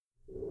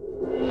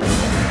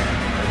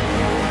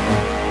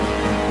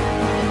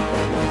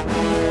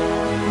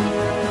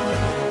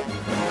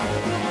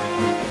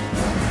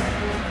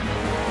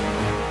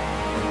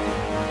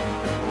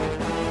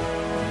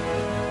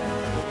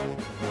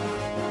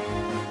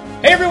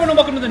Hey everyone, and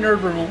welcome to the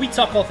Nerd Room, where we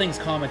talk all things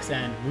comics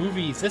and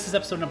movies. This is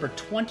episode number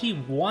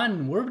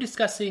 21. We're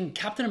discussing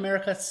Captain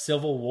America: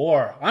 Civil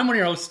War. I'm one of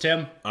your hosts,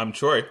 Tim. I'm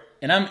Troy.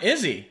 And I'm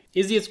Izzy.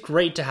 Izzy, it's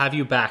great to have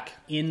you back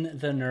in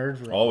the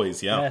Nerd Room.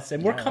 Always, yeah. Yes,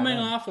 and we're coming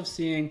off of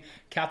seeing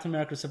Captain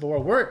America: Civil War.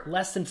 We're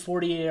less than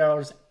 48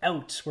 hours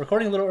out. We're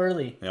recording a little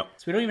early. Yep.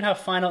 So we don't even have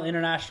final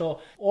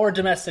international or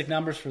domestic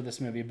numbers for this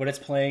movie, but it's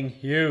playing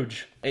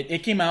huge.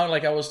 It came out,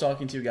 like I was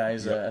talking to you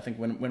guys, I think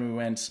when we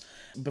went,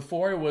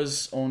 before it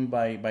was owned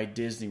by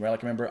Disney, right?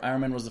 Like, remember,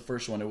 Iron Man was the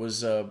first one. It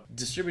was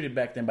distributed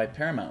back then by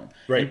Paramount.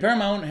 Right. And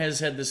Paramount has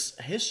had this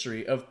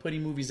history of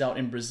putting movies out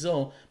in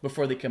Brazil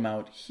before they come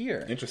out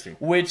here. Interesting.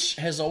 Which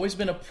has always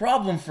been a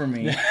problem for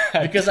me,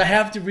 because I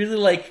have to really,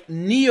 like,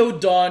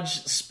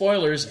 neo-dodge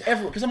spoilers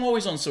because I'm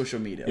always on social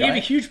media. You have a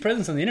huge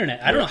presence on the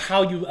internet. I don't know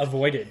how you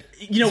avoided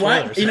You know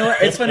spoilers. what? You know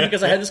what? It's funny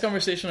because I had this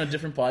conversation on a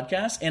different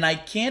podcast, and I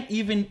can't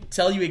even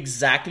tell you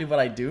exactly what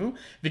I do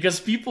because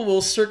people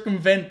will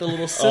circumvent the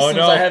little systems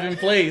I have in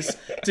place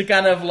to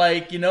kind of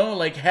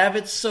have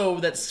it so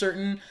that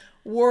certain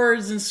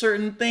words and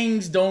certain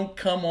things don't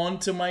come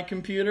onto my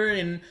computer,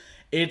 and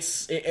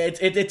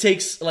it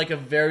takes like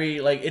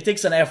it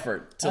takes an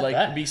effort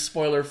to be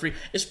spoiler free,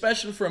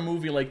 especially for a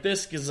movie like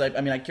this, because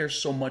I care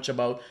so much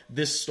about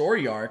this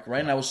story arc,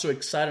 right? And I was so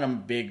excited. I'm a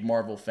big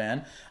Marvel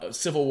fan.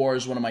 Civil War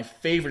is one of my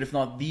favorite, if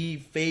not the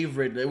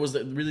favorite. It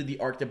was really the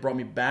arc that brought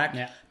me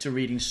back to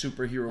reading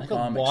superhero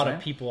comics. A lot of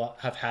people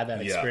have had that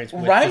experience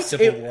with right? the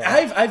Civil War.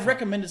 I've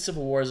recommended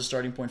Civil War as a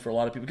starting point for a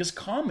lot of people because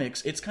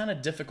comics, it's kind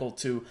of difficult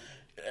to.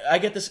 I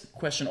get this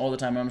question all the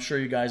time. I'm sure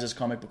you guys as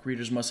comic book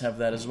readers must have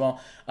that as well.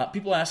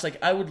 People ask,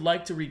 like, I would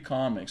like to read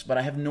comics, but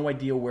I have no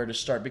idea where to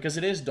start because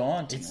it is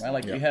daunting, right?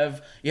 Like, you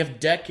have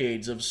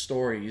decades of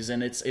stories,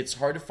 and it's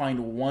hard to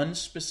find one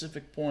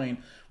specific point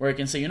where I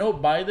can say,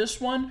 buy this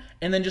one,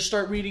 and then just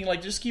start reading,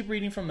 like, just keep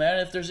reading from there.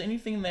 And if there's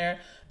anything there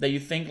that you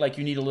think, like,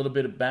 you need a little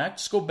bit of back,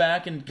 just go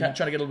back and try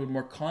to get a little bit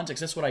more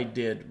context. That's what I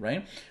did,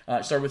 right?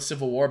 I started with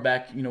Civil War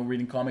back,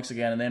 reading comics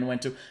again, and then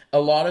went to, a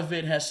lot of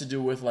it has to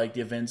do with, like,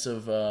 the events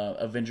of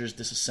Avengers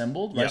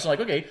Disassembled, right? So, like,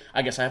 okay,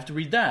 I guess I have to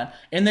read that.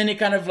 And then it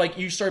kind of, like,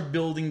 you start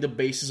building the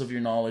basis of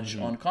your knowledge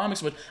on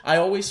comics. But I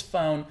always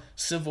found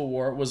Civil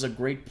War was a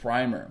great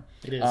primer.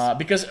 It is.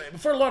 Because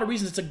for a lot of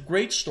reasons, it's a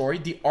great story.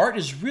 The art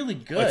is really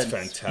good. It's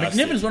fantastic.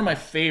 McNiven's one of my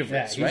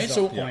favorites, Yeah, right? he's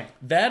So on point.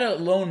 that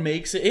alone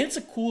makes it. It's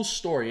a cool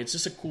story. It's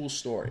just a cool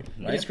story,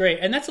 right? It's great,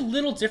 and that's a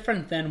little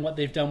different than what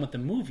they've done with the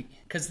movie,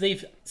 because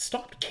they've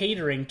stopped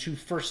catering to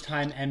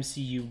first-time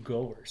MCU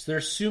goers. They're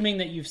assuming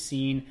that you've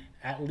seen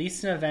at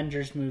least an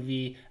Avengers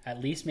movie,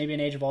 at least maybe an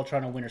Age of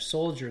Ultron or Winter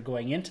Soldier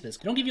going into this.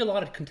 They don't give you a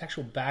lot of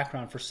contextual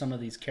background for some of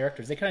these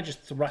characters. They kind of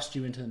just thrust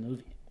you into the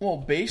movie. Well,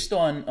 based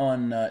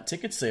on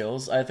ticket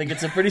sales, I think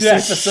it's a pretty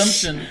safe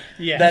assumption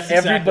Yes, that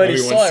exactly. everybody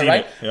Everyone's saw it, seen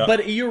right? it, yeah.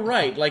 But you're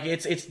right. Like,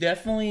 it's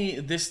definitely,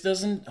 this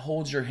doesn't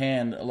hold your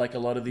hand like a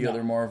lot of the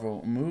other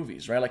Marvel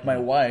movies, right? Like, my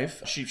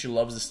wife, she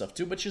loves this stuff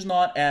too, but she's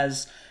not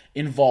as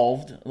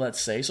involved, let's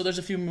say. So there's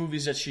a few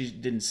movies that she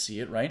didn't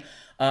see it, right?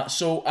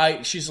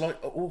 She's like,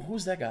 oh,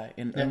 who's that guy?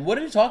 And what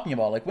are you talking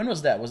about? Like, when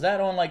was that? Was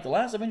that on, like, the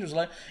last Avengers?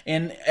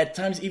 And at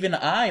times, even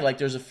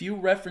there's a few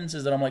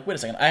references that I'm like, wait a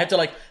second. I have to,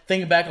 like,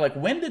 think back, like,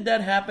 when did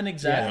that happen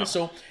exactly? Yeah.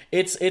 So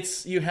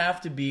it's you have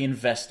to be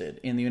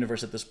invested in the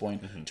universe at this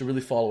point to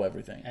really follow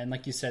everything. And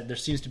like you said, there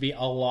seems to be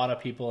a lot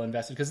of people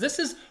invested, because this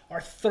is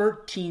our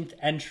 13th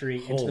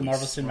entry into the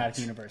Marvel Cinematic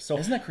Universe. So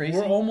isn't that crazy?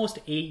 We're almost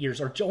 8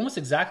 years, or almost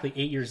exactly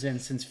 8 years in,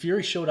 since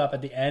Fury showed up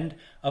at the end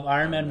of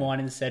Iron Man 1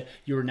 and said,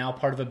 you are now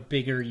part of a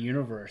bigger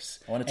universe.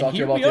 I want to talk to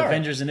you about the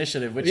Avengers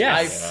Initiative, which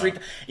I freaked.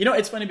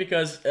 It's funny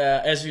because,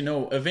 as you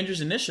know,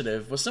 Avengers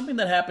Initiative was something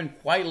that happened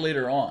quite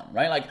later on,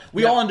 right? Like,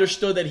 we all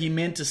understood that he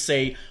meant to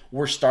say,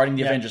 we're starting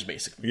the Avengers,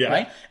 basically,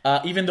 right?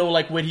 Even though,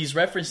 like, what he's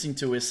referencing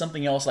to is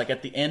something else, like,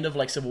 at the end of,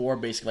 like, Civil War,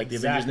 basically, like, the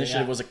Avengers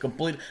Initiative was a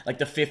complete, like,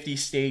 the 50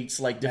 states,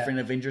 like, different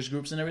Avengers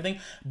groups and everything.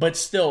 But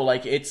still,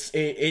 like,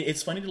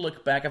 it's funny to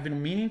look back. I've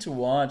been meaning to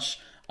watch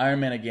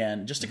Iron Man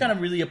again, just to kind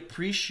of really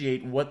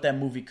appreciate what that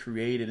movie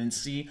created and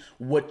see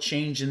what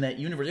changed in that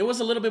universe. It was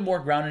a little bit more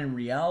grounded in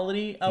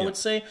reality, I would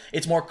say.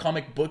 It's more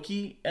comic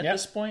booky at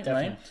this point,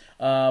 definitely.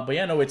 right? But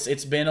yeah, no,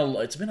 it's been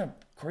a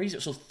crazy.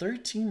 So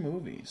 13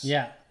 movies.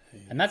 Yeah.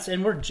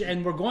 And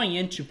we're going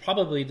into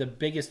probably the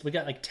biggest. We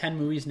got like 10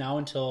 movies now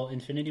until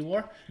Infinity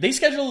War. They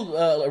scheduled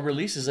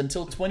releases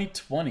until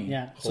 2020.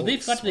 Yeah, so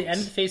they've got to the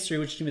end of Phase 3,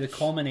 which is going to be the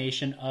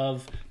culmination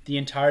of the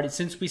entirety,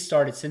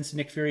 since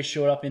Nick Fury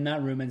showed up in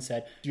that room and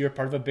said, you're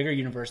part of a bigger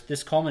universe,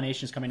 this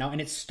culmination is coming out, and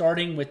it's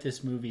starting with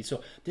this movie.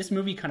 So this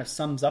movie kind of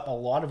sums up a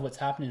lot of what's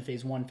happened in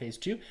Phase 1, Phase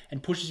 2,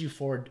 and pushes you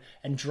forward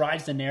and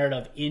drives the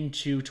narrative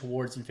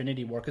towards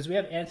Infinity War, because we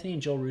have Anthony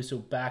and Joe Russo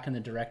back in the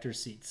director's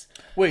seats.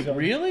 Wait,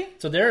 really?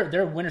 So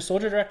they're Winter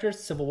Soldier directors,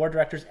 Civil War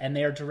directors, and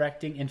they are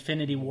directing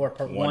Infinity War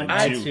Part 1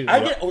 and and 2.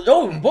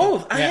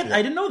 Both. I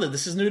didn't know that.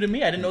 This is new to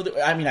me. I didn't know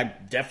that. I mean, I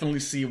definitely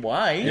see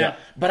why,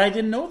 but I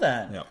didn't know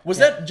that. Yeah. Was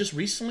that that just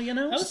recently That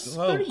announced? was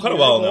Well, about quite a year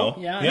while ago.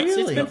 now. Yeah, Yeah. it's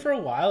Really? been for a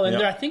while, and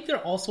Yeah. I think they're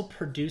also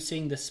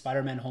producing the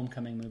Spider-Man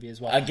Homecoming movie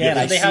as well. Again,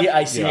 Because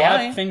I see they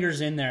why. have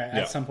fingers in there at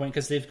Yeah. some point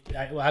because they've,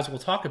 as we'll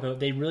talk about,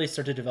 they really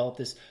start to develop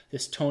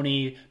this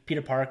Tony,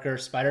 Peter Parker,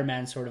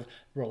 Spider-Man sort of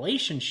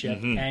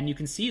relationship, and you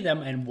can see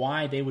them and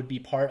why they would be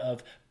part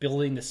of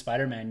building the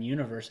Spider-Man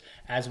universe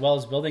as well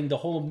as building the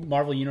whole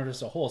Marvel universe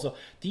as a whole. So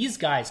these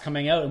guys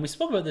coming out, and we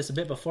spoke about this a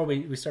bit before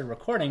we started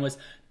recording, was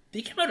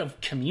they came out of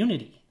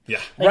Community. Yeah.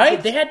 Like,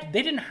 Right? They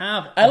didn't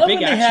have. I love big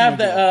when they action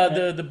have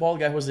movie. the bald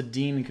guy who was the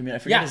dean in Community.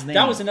 I forget Yeah, his name.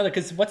 that was another.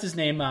 Because what's his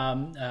name?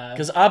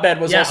 Because Abed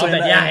was Yeah, also in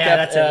Abed, that. yeah,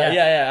 that's it,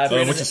 yeah. I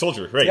forget Winter his-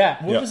 Soldier, right?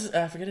 Yeah. What was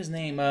I forget his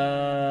name?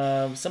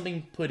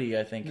 Something Putty,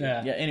 I think.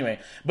 Yeah. Anyway,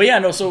 but yeah,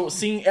 no. So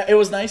seeing it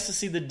was nice to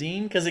see the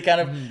dean because it kind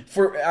of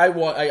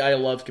I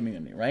loved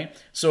Community, right?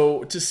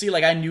 So to see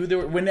like I knew there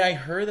were, when I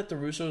heard that the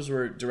Russos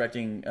were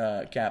directing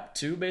Cap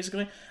 2,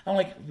 basically, I'm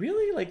like,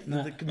 really, like the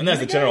Community And that's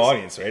the general guys?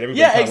 audience, right? Everybody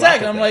Yeah, kinda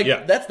exactly. laughed I'm at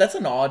like, that. that's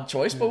an odd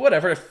choice, but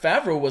whatever.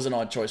 Favreau was an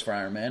odd choice for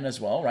Iron Man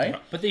as well, right?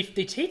 But they've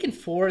taken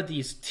four of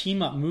these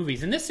team up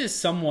movies, and this is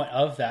somewhat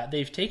of that.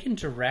 They've taken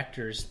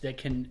directors that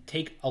can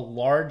take a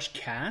large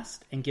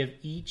cast and give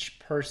each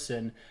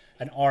person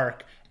an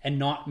arc and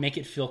not make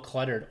it feel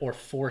cluttered or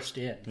forced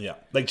in. Yeah,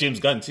 like James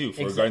Gunn too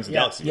for Guardians of the Yeah.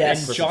 Galaxy. Yes. right?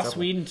 And First Joss example.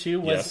 Whedon too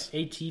was Yes.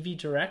 a TV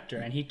director,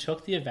 and he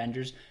took the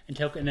Avengers and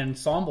took an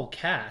ensemble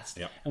cast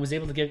Yeah. and was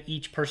able to give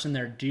each person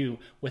their due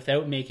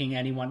without making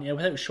anyone,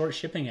 without short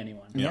shipping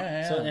anyone.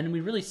 Yeah. So, and we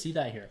really see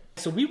that here.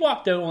 So we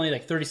walked out only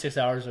like 36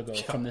 hours ago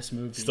from this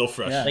movie. Still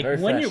fresh. Yeah. Like Very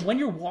when fresh.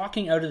 you're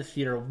walking out of the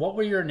theater, what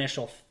were your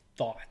initial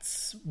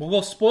thoughts? We'll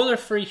go spoiler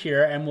free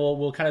here, and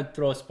we'll kind of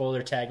throw a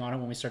spoiler tag on it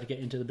when we start to get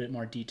into a bit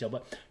more detail.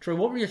 But Troy,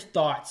 what were your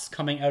thoughts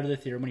coming out of the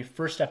theater when you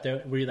first stepped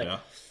out? Were you like Yeah.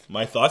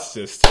 My thoughts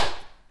just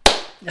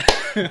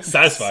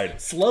satisfied.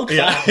 slow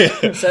clap?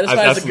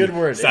 Satisfied is a good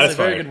word. It's a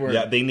Satisfied. very good word.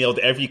 Yeah, they nailed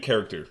every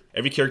character.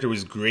 Every character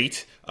was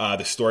great.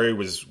 The story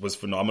was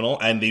phenomenal,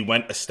 and they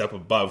went a step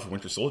above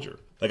Winter Soldier.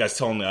 Like I was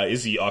telling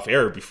Izzy off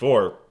air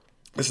before,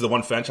 this is the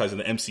one franchise in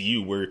the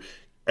MCU where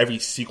every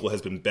sequel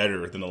has been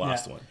better than the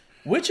last Yeah. one.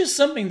 Which is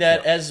something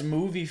that, as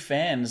movie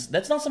fans,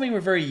 that's not something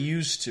we're very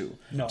used to.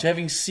 No. To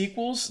having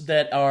sequels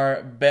that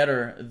are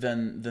better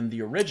than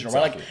the original.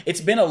 Right? Like Exactly. it's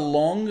been a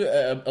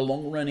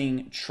long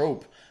running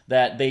trope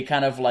that they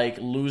kind of like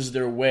lose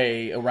their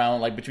way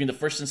around, like between the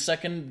first and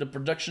second, the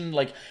production,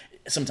 like.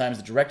 Sometimes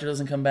the director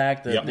doesn't come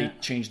back. Yeah. They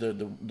change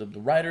the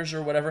writers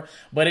or whatever.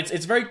 But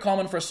it's very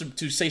common for us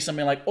to say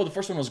something like, "Oh, the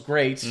first one was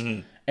great,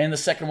 and the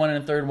second one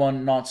and the third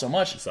one not so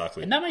much."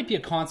 Exactly. And that might be a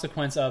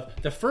consequence of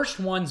the first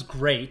one's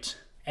great,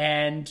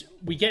 and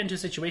we get into a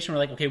situation where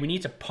like, okay, we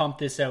need to pump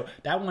this out.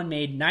 That one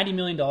made $90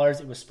 million.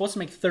 It was supposed to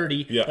make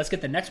 30. Yeah. Let's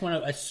get the next one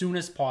out as soon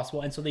as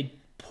possible. And so they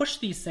push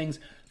these things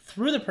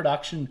through the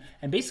production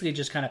and basically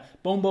just kind of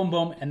boom, boom,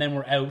 boom, and then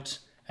we're out.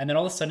 And then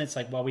all of a sudden it's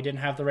like, well, we didn't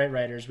have the right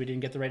writers. We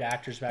didn't get the right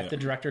actors back. The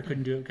director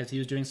couldn't do it because he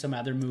was doing some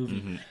other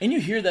movie. And you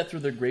hear that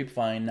through the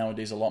grapevine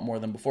nowadays a lot more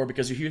than before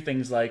because you hear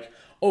things like,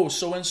 oh,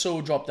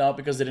 so-and-so dropped out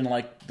because they didn't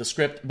like the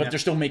script, but they're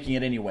still making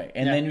it anyway.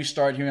 And then you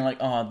start hearing like,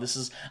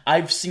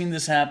 I've seen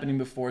this happening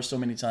before so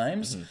many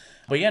times.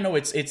 But yeah, no,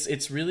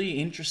 it's really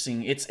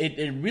interesting.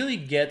 It really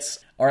gets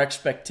our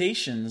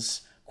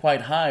expectations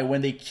quite high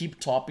when they keep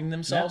topping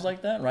themselves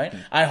like that, right?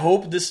 I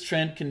hope this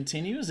trend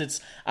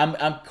continues.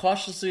 I'm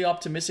cautiously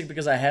optimistic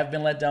because I have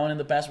been let down in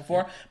the past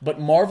before, but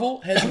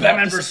Marvel has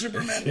Batman not vs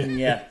Superman.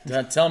 Yeah,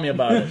 tell me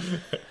about it.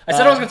 I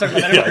said I was going to talk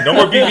about that. Yeah, no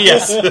more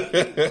BBS.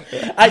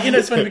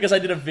 It's funny because I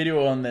did a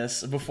video on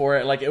this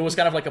before, like it was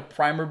kind of like a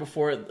primer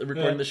before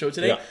recording the show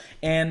today, Yeah.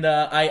 and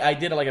I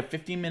did like a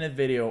 15-minute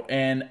video,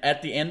 and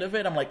at the end of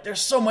it, I'm like,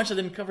 there's so much I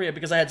didn't cover yet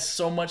because I had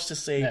so much to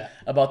say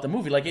about the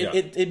movie. Like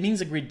it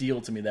means a great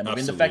deal to me, that movie.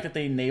 And the fact that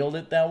they nailed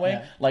it that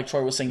way, like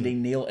Troy was saying, they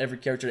nail every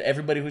character,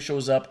 everybody who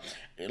shows up.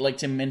 Like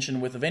Tim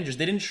mentioned with Avengers,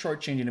 they didn't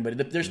shortchange anybody.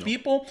 There's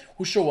people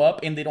who show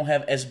up and they don't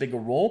have as big a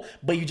role,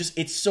 but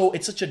it's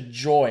such a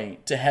joy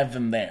to have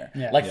them there.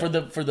 For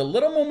the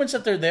little moments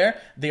that they're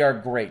there, they are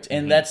great,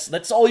 and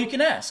that's all you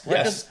can ask. Right?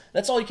 Yes.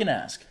 That's all you can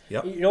ask.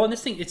 Yep. You know, and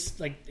this thing,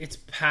 it's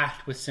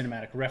packed with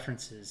cinematic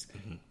references,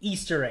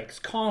 Easter eggs,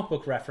 comic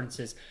book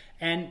references,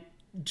 and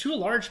to a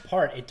large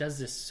part, it does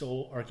this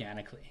so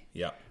organically.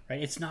 Yeah.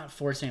 Right? It's not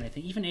forcing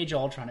anything. Even Age of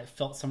Ultron, it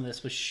felt some of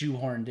this was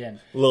shoehorned in.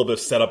 A little bit of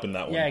setup in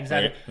that one. Yeah,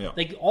 exactly. Right?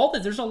 Yeah.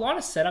 Like there's a lot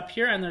of setup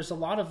here, and there's a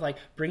lot of like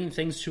bringing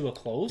things to a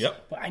close.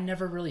 Yep. But I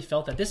never really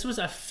felt that this was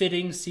a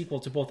fitting sequel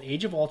to both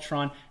Age of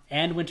Ultron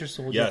and Winter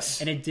Soldier.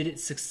 Yes. And it did it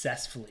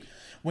successfully.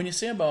 When you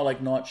say about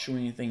like not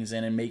shooing things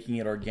in and making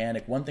it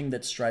organic, one thing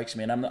that strikes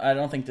me, and I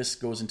don't think this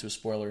goes into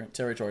spoiler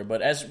territory,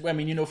 but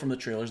from the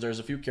trailers, there's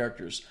a few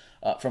characters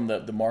from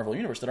the Marvel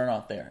universe that are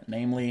not there,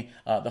 namely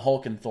the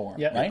Hulk and Thor,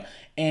 right?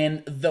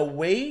 And the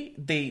way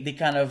they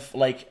kind of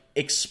like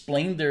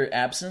explain their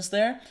absence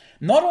there,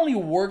 not only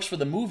works for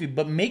the movie,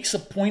 but makes a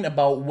point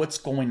about what's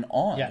going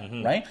on.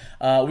 Yeah.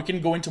 Right? We can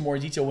go into more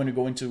detail when we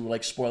go into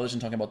like spoilers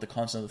and talking about the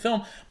content of the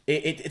film.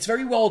 It's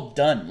very well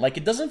done. Like,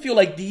 it doesn't feel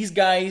like these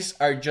guys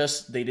are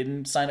just, they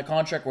didn't sign a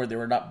contract or they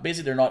were not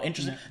busy, they're not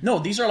interested. No,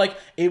 these are like,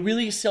 it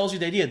really sells you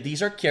the idea.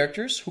 These are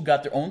characters who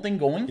got their own thing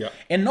going. Yeah.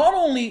 And not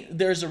only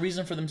there's a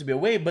reason for them to be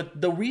away,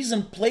 but the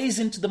reason plays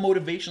into the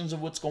motivations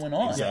of what's going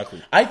on.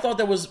 Exactly. I thought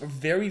that was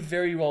very,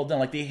 very well done.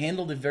 Like, they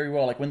handled it very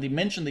well. Like, when they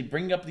mentioned, they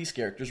bring up these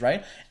characters,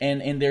 right?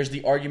 And there's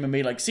the argument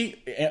made, like,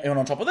 see, and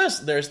on top of this,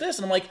 there's this.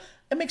 And I'm like,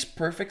 it makes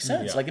perfect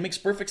sense. Yeah. Like, it makes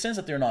perfect sense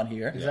that they're not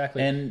here.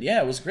 Exactly. And yeah,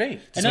 it was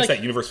great. It makes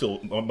that universe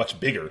feel much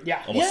bigger.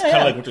 Yeah. Almost Yeah, kind of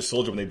yeah. like Winter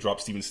Soldier when they drop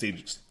Stephen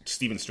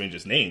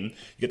Strange's name. You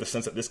get the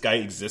sense that this guy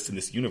exists in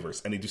this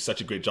universe, and they do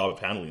such a great job of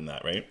handling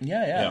that, right?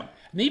 Yeah.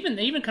 And they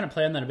even kind of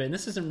play on that a bit, and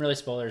this isn't really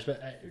spoilers,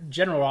 but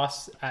General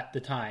Ross at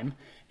the time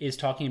is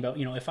talking about,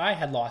 if I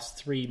had lost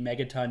 3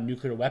 megaton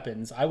nuclear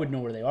weapons, I would know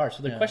where they are.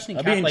 So they're questioning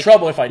I'd Cap, be in like,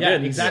 trouble if I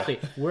didn't. Exactly.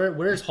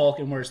 Where's Hulk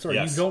and where's Thor?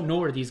 Yes. You don't know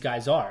where these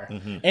guys are.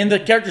 And the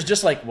character's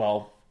just like,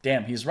 well,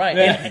 damn, he's right.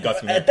 Yeah. And He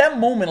got me at that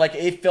moment, like,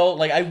 it felt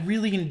like I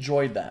really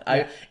enjoyed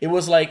that. It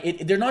was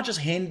like, they're not just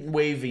hand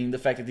waving the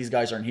fact that these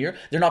guys aren't here.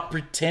 They're not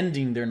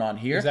pretending they're not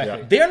here. Exactly.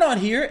 Yeah. They're not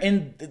here,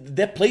 and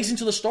that plays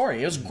into the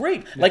story. It was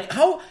great. Like,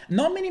 how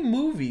not many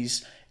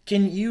movies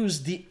can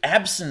use the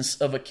absence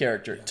of a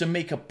character to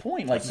make a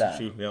point like that.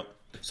 True, yeah.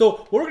 So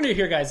what we're going to do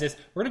here, guys, is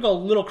we're going to go a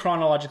little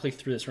chronologically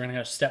through this. We're going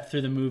to step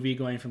through the movie,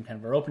 going from kind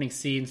of our opening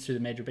scenes through the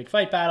major big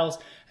fight battles,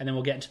 and then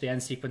we'll get into the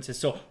end sequences.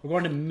 So we're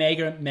going to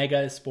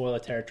mega spoiler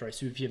territory.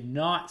 So if you have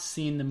not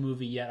seen the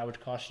movie yet, I would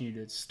caution you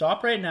to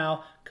stop right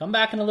now, come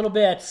back in a little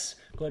bit,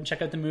 go ahead and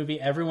check out the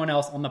movie. Everyone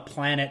else on the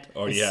planet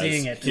is yes.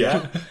 seeing it.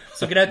 Yeah.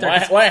 So get out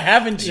there. Why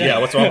haven't you? Yeah,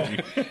 what's wrong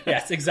with you?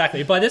 Yes,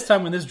 exactly. By this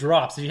time when this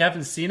drops, if you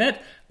haven't seen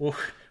it,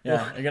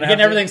 Yeah, you're you're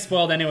getting everything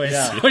spoiled anyways,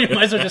 so you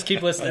might as well just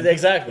keep listening.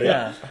 Exactly.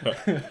 Yeah.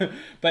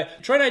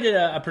 But Troy and I did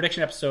a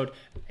prediction episode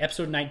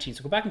 19,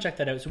 so go back and check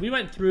that out. So we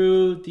went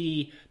through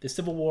the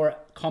Civil War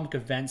comic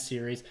event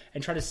series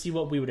and tried to see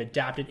what we would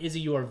adapt it. Izzy,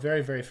 you are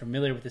very, very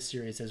familiar with the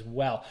series as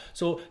well.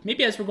 So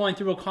maybe as we're going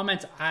through, we'll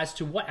comment as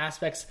to what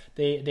aspects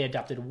they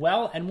adapted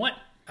well and what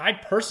I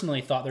personally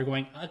thought they're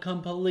going a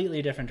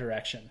completely different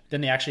direction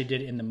than they actually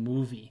did in the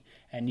movie.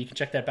 And you can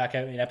check that back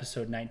out in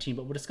episode 19.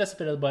 But we'll discuss a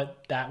bit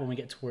about that when we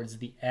get towards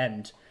the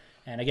end.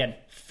 And again,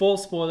 full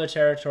spoiler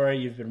territory.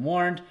 You've been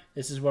warned.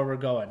 This is where we're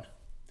going.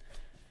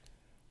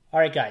 All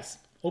right, guys.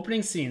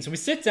 Opening scene. So we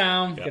sit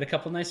down, get a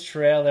couple nice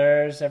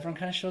trailers. Everyone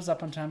kind of shows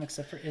up on time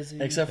except for Izzy.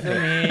 Except for me.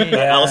 That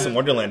Yeah. Alice in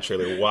Wonderland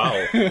trailer, wow.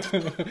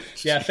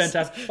 Yeah,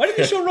 fantastic. Why didn't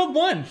they show Rogue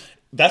One?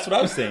 That's what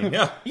I was saying,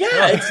 yeah.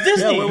 Yeah, it's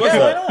Disney. Yeah, what was Yeah,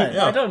 that? why not?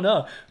 Yeah. I don't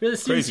know.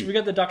 Crazy. We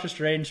got the Doctor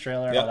Strange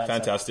trailer and all Yeah, that stuff.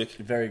 fantastic.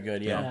 Very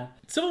good. Yeah.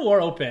 Civil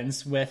War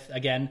opens with,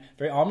 again,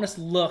 very ominous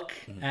look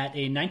at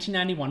a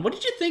 1991. What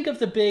did you think of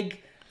the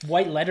big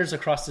white letters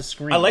across the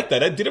screen? I like that.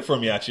 That did it for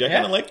me, actually. I Yeah?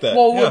 kind of like that.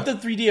 Well, yeah. with the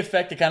 3D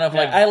effect, it kind of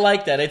like Yeah. I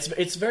like that.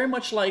 It's very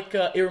much like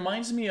it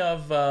reminds me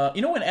of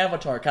when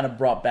Avatar kind of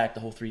brought back the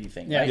whole 3D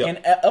thing, Yeah. right? Yeah.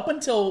 And up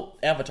until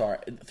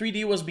Avatar,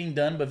 3D was being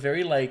done, but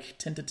very like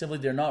tentatively.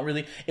 They're not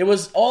really. It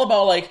was all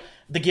about like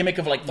the gimmick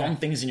of like throwing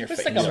things in your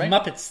It's face, like a right?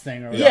 Muppets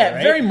thing or whatever, Yeah,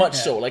 right? very much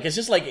Yeah. so. Like, it's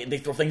just like they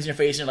throw things in your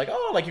face and you're like,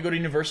 oh, like you go to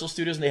Universal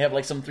Studios and they have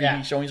like some 3D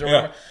Yeah. showings or Yeah.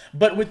 whatever.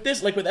 But with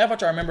this, like with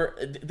Avatar, I remember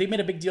they made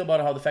a big deal about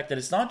how the fact that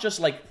it's not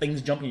just like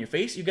things jumping in your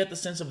face, you get the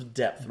sense of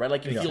depth, right?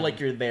 Like you feel like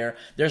you're there.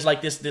 There's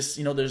like this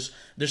there's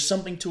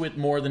something to it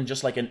more than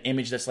just like an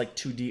image that's like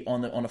 2D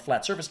on a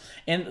flat surface.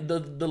 And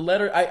the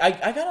letter, I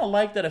kind of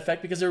like that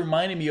effect because it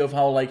reminded me of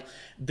how like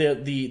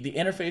the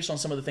interface on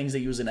some of the things they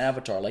use in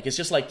Avatar. Like it's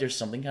just like there's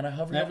something kind of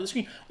hovering Yeah. over the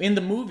screen. In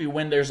the movie,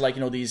 when there's like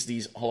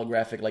these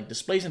holographic like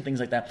displays and things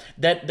like that,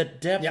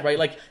 that depth, Yeah. right?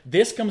 Like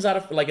this comes out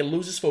of like it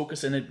loses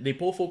focus and they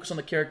pull focus on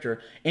the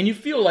character, and you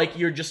feel like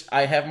you're just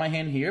I have my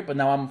hand here, but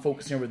now I'm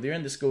focusing over there,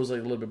 and this goes like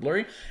a little bit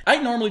blurry. I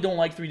normally don't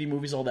like 3D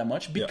movies all that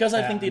much because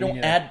I Yeah, think they me don't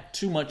neither. add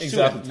too much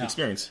Exactly, to the it.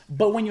 experience.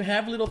 But when you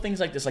have little things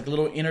like this, like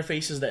little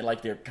interfaces that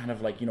like they're kind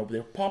of like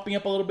they're popping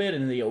up a little bit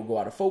and they go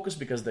out of focus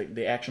because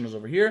the action is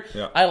over here.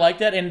 Yeah. I like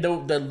that, and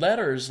the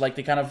letters like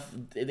they kind of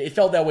it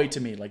felt that way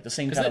to me, like the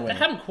same kind of That way.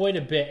 happened quite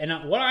a bit, and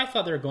what I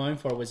thought they were going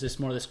for was this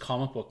more this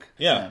comic book.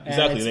 Yeah, And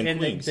exactly. it's- And then and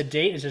Queens. the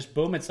date is just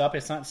boom, it's up.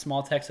 It's not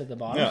small text at the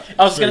bottom. Yeah.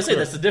 I was Very gonna say clear.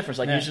 that's the difference.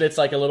 Like Yeah. usually it's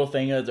like a little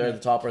thing at the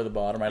top or the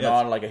bottom, right? Yeah.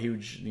 Not like a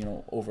huge,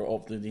 over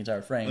the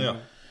entire frame. Yeah.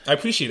 I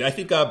appreciate it. I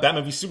think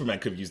Batman v Superman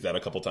could have used that a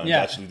couple times,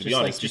 Yeah, actually, to be just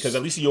honest, like- just- because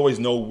at least you always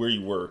know where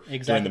you were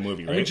during the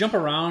movie, And we right? jump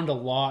around a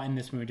lot in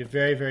this movie to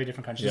very, very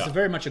different countries. Yeah. It's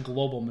very much a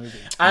global movie.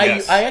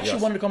 Yes, I actually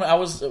yes. wanted to comment. I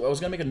was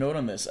gonna make a note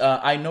on this.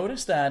 I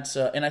noticed that,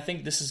 and I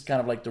think this is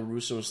kind of like the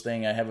Russo's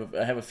thing. I have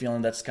a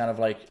feeling that's kind of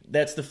like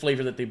that's the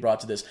flavor that they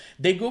brought to this.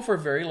 They go for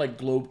very like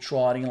globe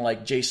trotting,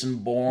 like Jason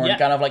Bourne, Yeah.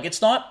 kind of like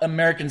it's not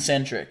American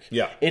centric.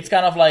 Yeah. It's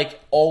kind of like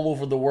all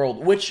over the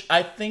world, which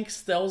I think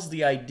sells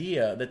the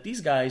idea that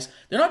these guys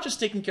they're not just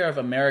taking taking care of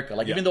America.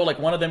 Like Yeah. even though like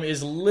one of them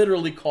is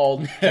literally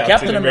called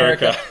Captain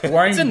America,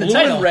 wearing in the blue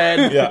title. and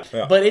red.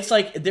 Yeah. But it's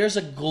like there's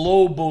a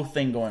global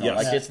thing going on. Yes.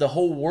 Like Yeah. it's the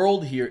whole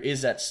world here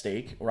is at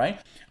stake, right?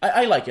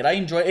 I like it. I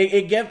enjoy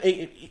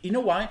it. You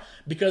know why?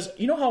 Because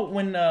you know how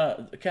when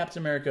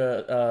Captain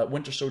America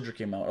Winter Soldier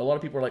came out, a lot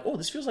of people were like, "Oh,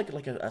 this feels like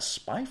a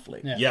spy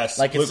flick." Yeah. Yes,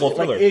 Like political it's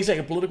thriller. like it's like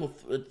a political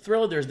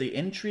thriller. There's the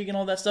intrigue and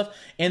all that stuff,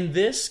 and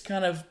this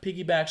kind of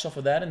piggybacks off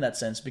of that in that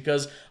sense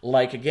because,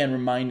 like again,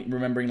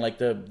 remembering like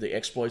the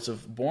exploits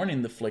of Bourne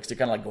in the flicks, they're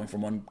kind of like going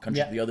from one country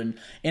Yeah. to the other,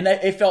 and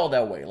it felt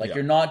that way. Like Yeah.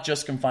 you're not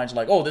just confined to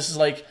like, oh, this is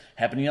like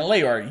happening in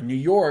LA or in New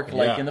York,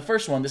 like Yeah. in the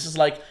first one. This is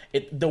like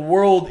the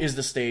world is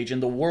the stage,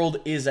 and the world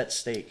is at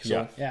stake.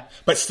 So Yeah.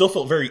 But still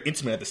felt very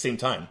intimate at the same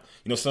time.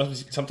 You know,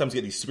 sometimes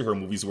you get these superhero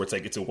movies where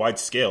it's a wide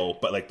scale,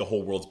 but like the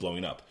whole world's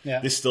blowing up. Yeah.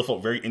 This still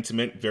felt very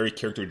intimate, very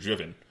character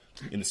driven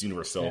in this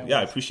universe. So yeah,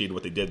 I appreciated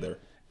what they did there.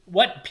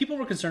 What people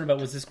were concerned about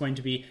was this going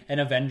to be an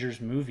Avengers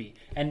movie,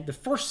 and the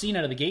first scene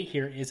out of the gate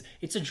here is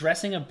it's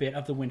addressing a bit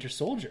of the Winter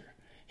Soldier,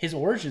 his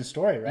origin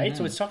story, right?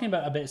 So it's talking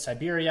about a bit of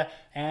Siberia,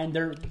 and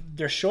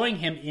they're showing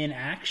him in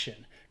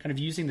action, kind of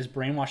using this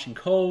brainwashing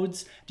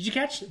codes. Did you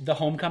catch the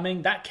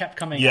Homecoming? That kept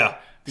coming Yeah,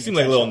 up. seemed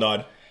like a little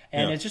nod.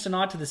 And Yeah. it's just a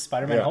nod to the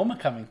Spider-Man Yeah.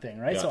 Homecoming thing,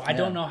 right? Yeah. So I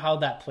don't know how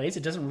that plays.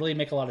 It doesn't really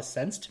make a lot of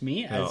sense to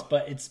me,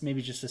 but it's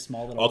maybe just a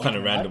small little... All kind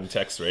of nod. random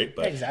text, right?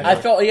 But Exactly.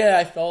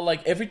 I felt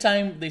like every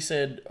time they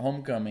said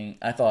Homecoming,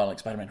 I thought like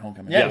Spider-Man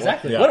Homecoming. Yeah,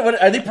 exactly. Yeah.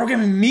 What are they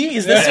programming me?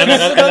 Is this and then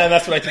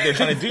that's what I think they're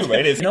trying to do,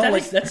 right? Is No, That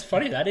like- is- that's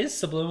funny. That is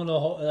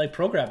subliminal like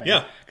programming.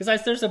 Yeah.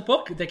 Because there's a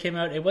book that came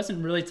out. It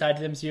wasn't really tied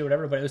to the MCU or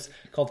whatever, but it was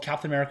called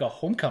Captain America: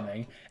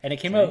 Homecoming, and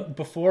it came out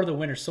before the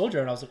Winter Soldier.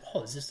 And I was like,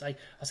 oh, is this like?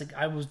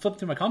 I was flipping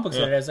through my comic books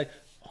today. I was like,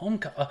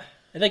 Homecoming.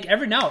 Like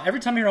every time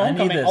I hear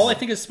Homecoming, this. all I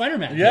think is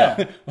Spider-Man.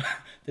 Yeah.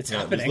 It's Yeah,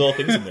 happening. there's little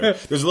things in there.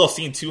 There's a little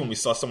scene too when we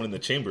saw someone in the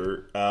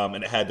chamber, and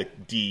it had the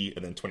D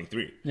and then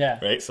 23. Yeah.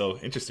 Right. So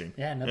interesting.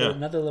 Yeah,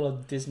 another little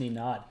Disney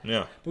nod.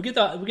 Yeah. We get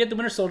the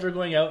Winter Soldier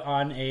going out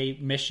on a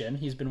mission.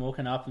 He's been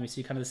woken up, and we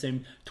see kind of the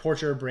same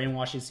torture,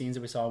 brainwashing scenes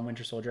that we saw in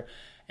Winter Soldier.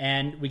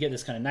 And we get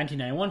this kind of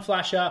 1991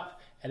 flash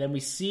up, and then we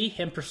see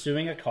him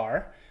pursuing a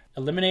car,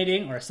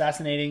 eliminating or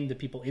assassinating the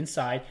people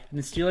inside, and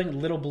then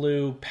stealing little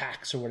blue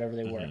packs or whatever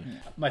they were.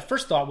 My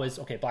first thought was,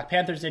 okay, Black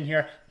Panther's in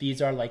here.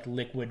 These are like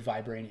liquid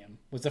vibranium.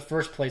 Was the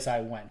first place I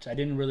went. I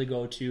didn't really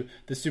go to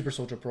the Super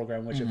Soldier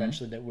program, which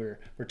eventually that we're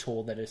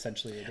told that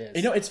essentially it is.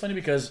 You know, it's funny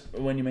because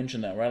when you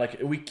mention that, right?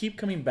 Like we keep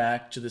coming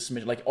back to this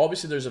mission. Like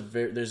obviously, there's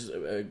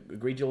a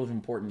great deal of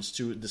importance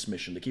to this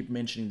mission. They keep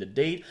mentioning the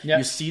date. Yeah.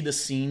 You see the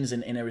scenes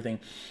and everything.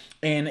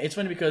 And it's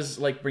funny because,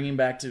 like, bringing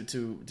back to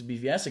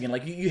BVS again,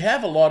 like, you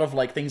have a lot of,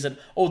 like, things that,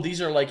 oh, these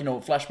are, like, you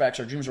know, flashbacks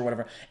or dreams or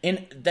whatever.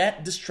 And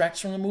that distracts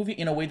from the movie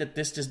in a way that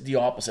this is the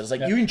opposite. It's like,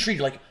 you're intrigued,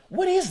 like,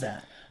 what is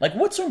that? Like,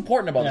 what's so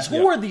important about this?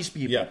 Who are these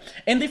people? Yeah.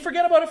 And they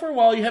forget about it for a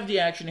while. You have the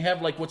action, you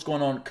have, like, what's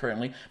going on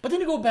currently. But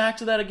then you go back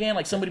to that again,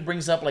 like, somebody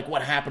brings up, like,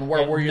 what happened,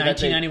 where were you that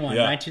day? 1991.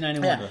 Yeah.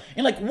 1991. Yeah.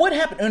 And like what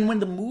happened, and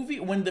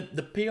when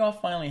the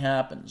payoff finally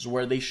happens,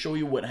 where they show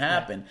you what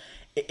happened,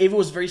 it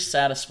was very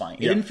satisfying.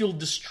 It didn't feel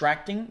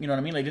distracting, you know what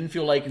I mean? Like, it didn't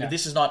feel like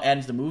this is not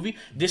adding to the movie.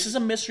 This is a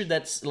mystery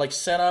that's like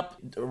set up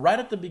right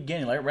at the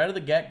beginning, like right at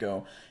the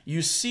get-go.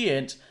 You see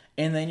it,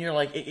 and then you're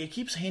like, it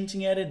keeps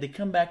hinting at it. They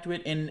come back to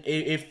it, and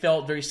it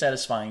felt very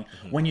satisfying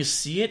when you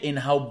see it and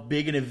how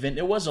big an event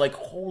it was. Like,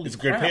 holy It's a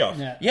good crap. payoff.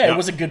 Yeah, it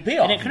was a good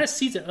payoff. And it kind of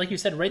sees it, like you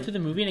said, right through the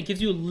movie, and it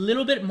gives you a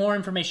little bit more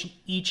information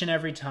each and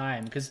every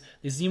time, because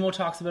the Zemo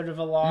talks about it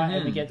a lot,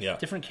 and we get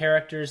different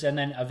characters, and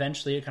then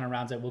eventually it kind of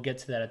rounds out. We'll get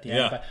to that at the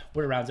end, but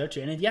what it rounds out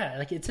to. And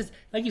like it says,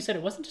 like you said,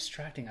 it wasn't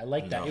distracting. I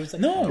like that. It was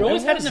like, you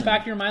always had it in the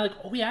back of your mind,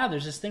 like, oh yeah,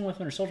 there's this thing with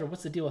Winter Soldier.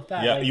 What's the deal with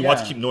that? Yeah, Like, you want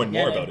to keep knowing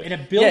more about and it.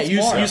 it builds you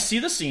more. you see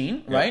the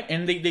scene, right?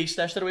 And they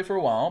stash that away for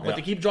a while, but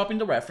they keep dropping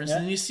the reference,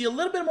 and then you see a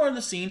little bit more of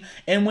the scene,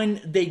 and when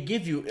they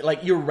give you, like,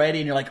 you're ready,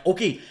 and you're like,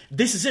 okay,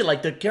 this is it.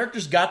 Like, the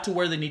characters got to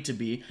where they need to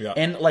be,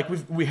 and, like,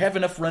 we have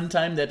enough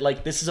runtime that,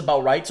 like, this is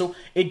about right, so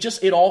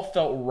it all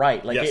felt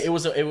right. Like, it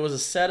was a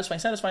satisfying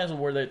is a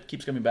word that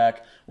keeps coming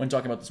back when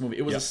talking about this movie.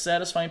 It was a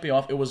satisfying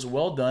payoff. It was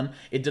well done.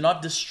 It did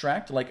not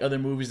distract, like, other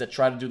movies that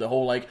try to do the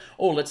whole, like,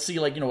 oh, let's see,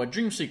 like, you know, a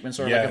dream sequence,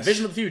 or like a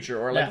vision of the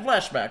future, or like a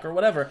flashback, or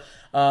whatever.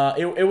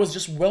 It was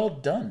just well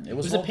done. It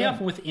was a well payoff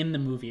done. within the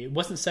movie. It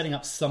wasn't setting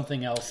up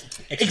something else.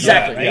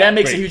 Exactly. Yeah, That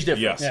makes a great. huge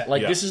difference. Yes.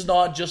 Like, Yeah. this is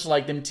not just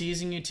like them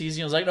teasing you.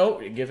 It's like,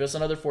 no, give us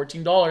another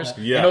 $14.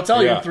 Yeah. And I'll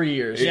tell you Yeah. in 3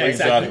 years. Yeah, Like,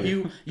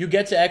 exactly. You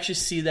get to actually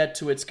see that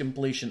to its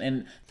completion.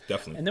 And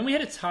Definitely. And then we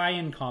had a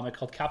tie-in comic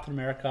called Captain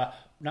America,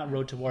 not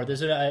Road to War.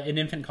 There's an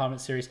infant comic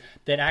series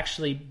that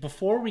actually,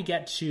 before we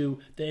get to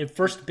the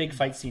first big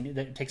fight scene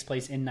that takes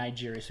place in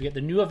Nigeria, so we get the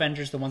new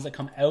Avengers, the ones that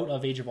come out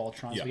of Age of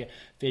Ultron. So we get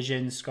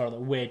Vision, Scarlet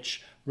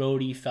Witch,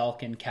 Rhodey,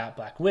 Falcon, Cap,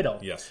 Black Widow.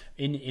 Yes.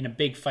 In a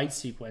big fight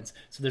sequence.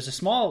 So there's a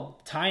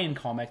small tie-in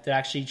comic that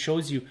actually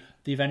shows you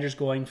the Avengers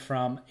going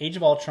from Age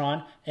of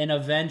Ultron and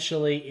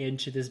eventually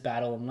into this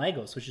battle in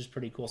Lagos, which is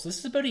pretty cool. So this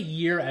is about a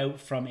year out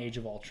from Age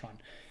of Ultron.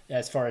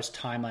 as far as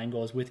timeline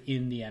goes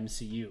within the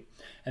MCU.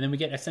 And then we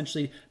get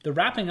essentially the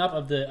wrapping up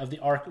of the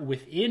arc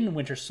within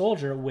Winter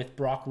Soldier with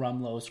Brock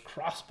Rumlow's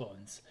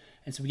Crossbones.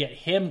 And so we get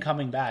him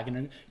coming back,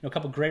 and a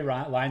couple great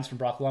lines from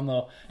Brock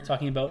Rumlow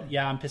talking about,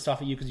 I'm pissed off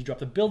at you because you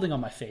dropped a building on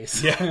my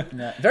face.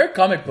 Yeah. Very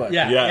comic book.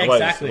 Yeah,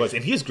 exactly. It was.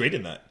 And he is great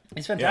in that.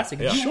 It's fantastic.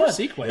 Yeah. It's a short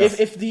sequence.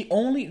 If the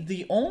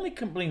only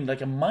complaint,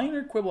 like a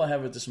minor quibble I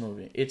have with this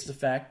movie, it's the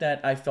fact that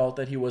I felt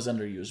that he was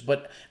underused.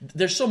 But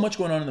there's so much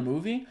going on in the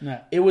movie.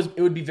 Yeah. It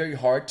would be very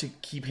hard to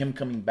keep him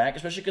coming back,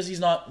 especially because he's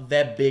not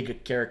that big a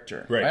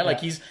character, right? Like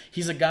he's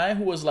a guy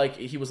who was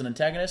he was an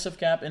antagonist of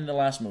Cap in the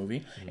last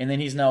movie, and then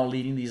he's now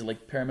leading these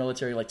like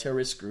paramilitary like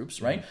terrorist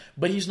groups, right?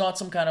 But he's not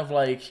some kind of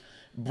like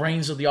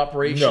brains of the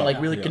operation,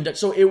 conduct.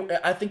 So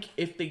I think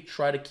if they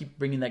try to keep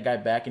bringing that guy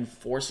back and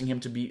forcing him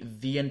to be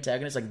the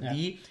antagonist,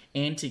 the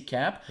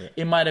anti-Cap,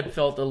 it might have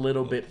felt a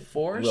little bit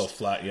forced, a little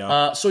flat.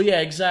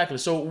 Exactly.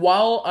 So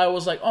while I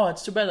was like, oh,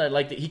 it's too bad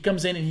that he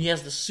comes in and he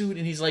has the suit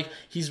and he's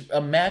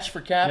a match for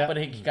Cap, but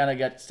he kind of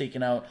got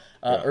taken out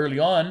early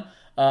on,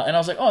 and I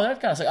was like, oh, that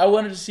kind of I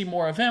wanted to see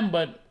more of him,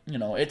 but.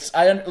 It's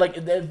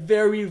a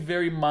very,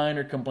 very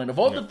minor complaint. Of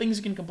all the things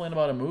you can complain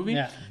about a movie,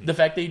 the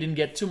fact that you didn't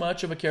get too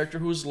much of a character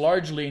who's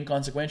largely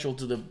inconsequential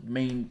to the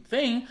main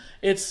thing,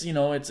 it's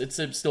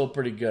still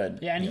pretty good.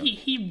 Yeah, and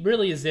he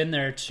really is in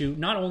there to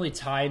not only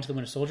tie into the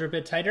Winter Soldier a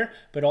bit tighter,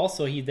 but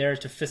also he's there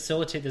to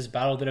facilitate this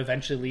battle that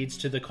eventually leads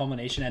to the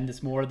culmination and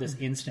this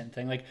instant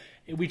thing. Like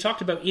we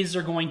talked about, is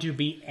there going to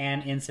be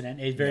an incident?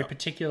 A very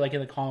particular, like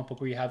in the comic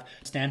book where you have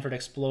Stanford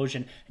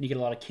explosion and you get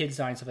a lot of kids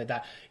dying and stuff like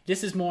that.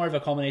 This is more of a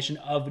culmination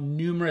of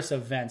numerous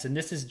events, and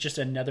this is just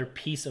another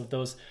piece of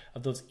those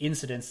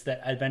incidents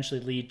that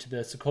eventually lead to the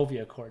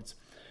Sokovia Accords.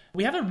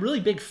 We have a really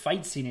big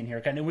fight scene in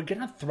here, and we're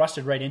kind of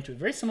thrusted right into it.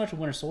 Very similar to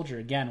Winter Soldier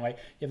again, right?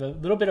 You have a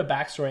little bit of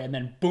backstory, and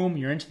then boom,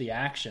 you're into the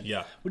action.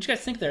 Yeah. What do you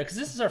guys think there? Because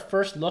this is our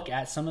first look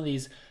at some of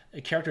these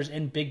characters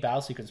in big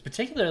battle sequences,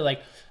 particularly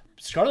like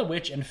Scarlet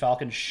Witch and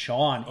Falcon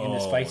shone in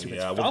this fight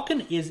sequence. Yeah.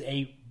 Falcon is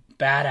a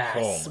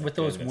badass with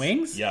those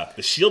wings. Yeah,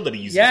 the shield that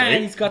he uses. Yeah, right?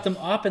 and he's got them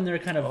up, and they're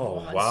kind of.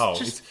 Oh wow!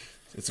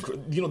 It's the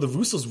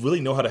Russos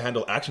really know how to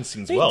handle action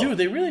scenes They well.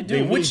 They really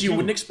do. Which you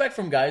wouldn't expect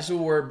from guys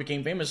who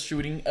became famous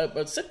shooting a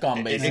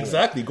sitcom, basically.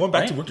 Exactly. Going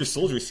back to Winter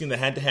Soldier, seeing the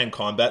hand-to-hand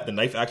combat, the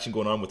knife action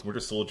going on with Winter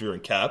Soldier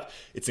and Cap,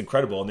 it's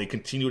incredible. And they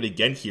continue it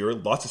again here.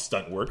 Lots of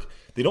stunt work.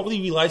 They don't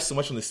really rely so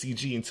much on the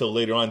CG until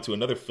later on to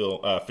another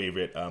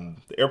favorite,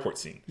 the airport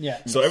scene. Yeah.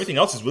 So everything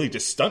else is really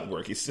just stunt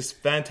work. It's just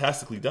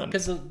fantastically done.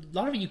 Because a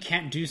lot of it you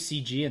can't do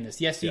CG in this.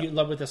 Yes, you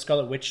love with the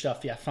Scarlet Witch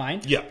stuff,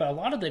 fine. Yeah. But a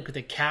lot of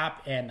the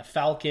Cap and the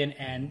Falcon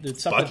and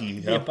the stuff Bucky,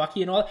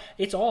 Bucky and all that,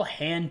 it's all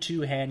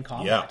hand-to-hand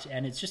combat.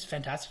 And it's just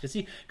fantastic to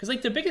see. Because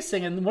like the biggest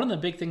thing, and one of the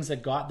big things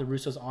that got the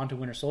Russos onto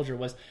Winter Soldier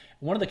was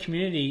one of the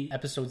Community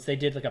episodes, they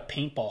did like a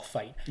paintball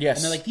fight. Yes.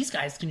 And they're like, these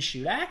guys can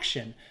shoot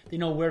action. They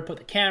know where to put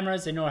the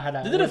cameras. They know how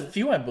to... They did a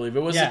few, I believe.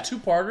 It was a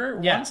two-parter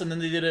once, and then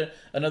they did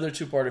another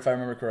two-parter, if I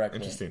remember correctly.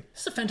 Interesting.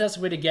 This is a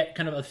fantastic way to get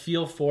kind of a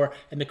feel for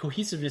and the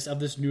cohesiveness of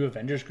this new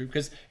Avengers group,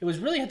 because it was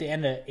really at the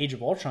end of Age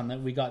of Ultron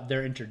that we got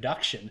their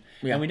introduction.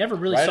 Yeah. And we never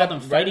really saw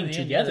them fighting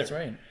together. That's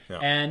right. Yeah.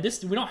 And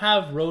we don't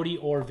have Rhodey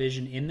or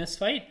Vision in this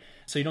fight,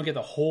 so you don't get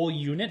the whole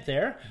unit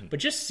there. Mm-hmm. But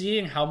just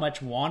seeing how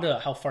much Wanda,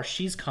 how far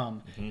she's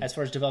come as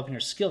far as developing her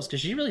skills,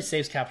 because she really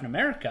saves Captain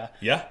America.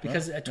 Yeah.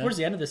 Because towards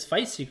the end of this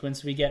fight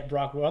sequence, we get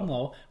Brock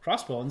Rumlow,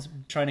 Crossbones,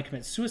 trying to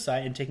commit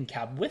suicide and taking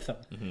Cap with him.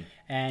 Mm-hmm.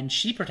 And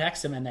she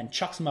protects him and then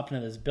chucks him up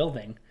into this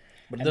building.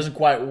 But it doesn't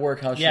quite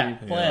work how she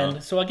planned. Yeah.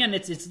 So again,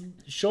 it's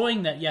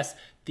showing that, yes,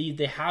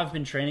 they have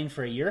been training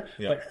for a year,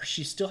 but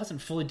she still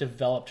hasn't fully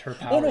developed her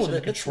powers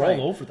and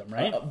control over them,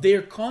 right?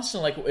 They're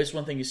constantly, like, it's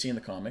one thing you see in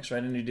the comics,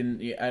 right?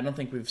 And I don't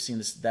think we've seen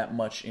this that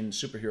much in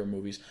superhero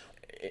movies.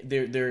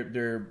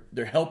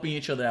 They're helping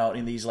each other out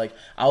in these, like,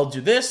 I'll do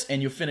this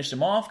and you finish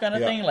them off kind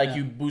of thing. Like,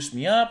 you boost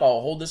me up,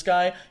 I'll hold this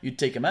guy, you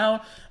take him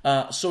out.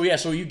 So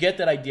you get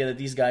that idea that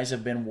these guys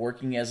have been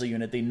working as a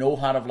unit. They know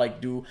how to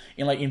do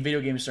in video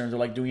game terms, they're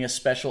like doing a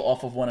special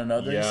off of one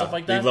another and stuff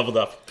like that. They've leveled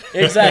up.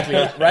 Exactly,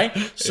 right?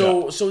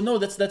 So no,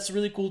 that's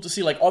really cool to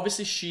see. Like,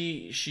 obviously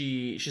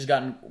she's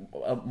gotten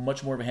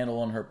much more of a handle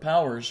on her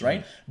powers,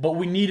 right? But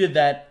we needed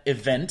that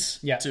event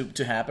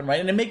to happen, right?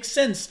 And it makes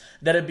sense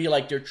that it'd be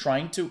like they're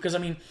trying to, because I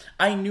mean,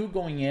 I knew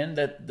going in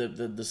that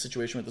the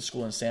situation with the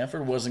school in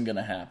Stanford wasn't going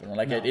to happen.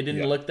 Like, it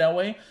didn't look that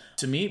way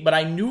to me, but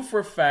I knew for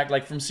a fact,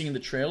 like from seeing the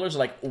trailers,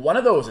 like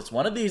it's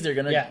one of these. They're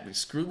going to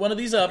screw one of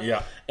these up.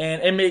 Yeah.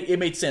 And it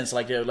made sense.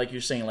 Like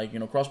you're saying,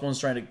 like, Crossbones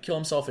trying to kill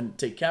himself and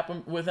take Cap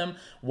with him.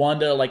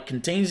 Wanda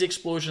contains the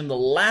explosion the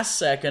last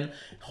second,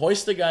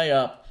 hoists the guy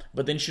up.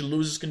 but then she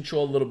loses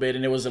control a little bit,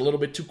 and it was a little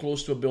bit too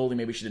close to a building.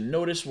 Maybe she didn't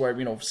notice where,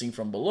 seen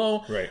from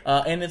below. Right.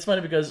 And it's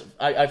funny because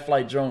I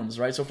fly drones,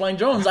 right? So flying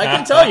drones, I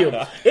can tell you,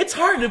 it's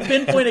hard to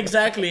pinpoint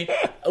exactly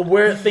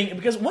where things,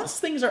 because once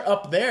things are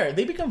up there,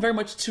 they become very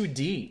much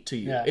 2D to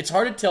you. Yeah. It's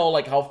hard to tell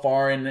like how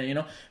far,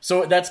 and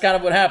so that's kind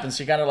of what happens.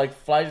 She kind of like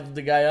flies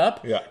the guy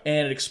up,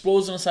 and it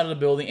explodes on the side of the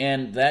building,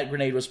 and that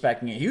grenade was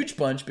packing a huge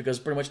punch because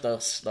pretty much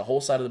the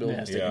whole side of the building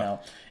was taken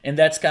out. And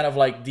that's kind of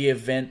like the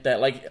event that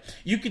like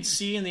you could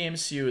see in the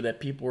MCU that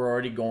people were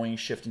already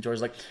shifting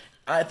towards like.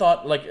 I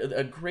thought like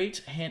a great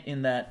hint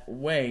in that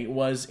way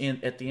was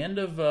at the end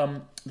of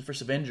the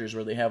first Avengers,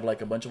 where they have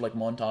like a bunch of like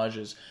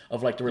montages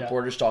of like the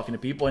reporters talking to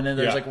people, and then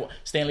there's like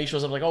Stan Lee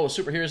shows up like, oh,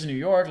 superheroes in New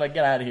York, like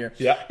get out of here.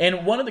 Yeah.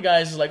 And one of the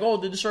guys is like, oh,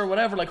 did this or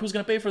whatever, like who's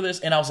gonna pay for this?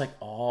 And I was like,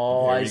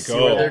 oh, There I you see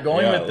go. where they're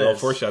going with A little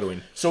this.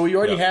 foreshadowing. So we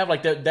already have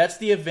like that's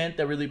the event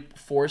that really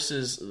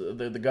forces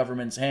the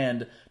government's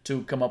hand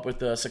to come up with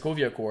the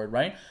Sokovia Accord,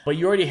 right? But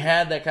you already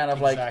had that kind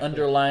of like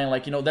underlying,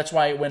 like that's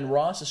why when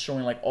Ross is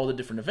showing like all the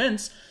different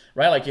events,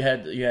 right? Like you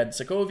had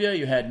Sokovia,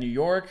 you had New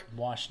York,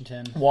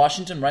 Washington,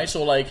 right?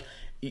 So like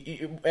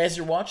as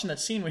you're watching that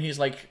scene when he's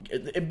like,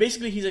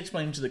 basically he's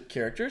explaining to the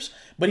characters,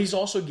 but he's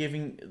also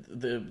giving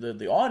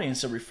the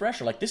audience a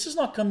refresher. Like, this is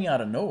not coming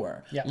out of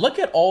nowhere. Yeah. Look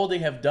at all they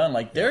have done.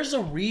 Like, there's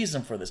a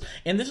reason for this.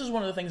 And this is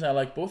one of the things I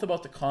like both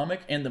about the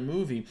comic and the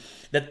movie,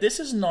 that this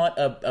is not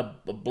a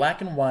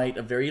black and white,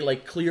 a very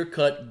like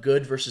clear-cut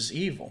good versus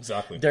evil.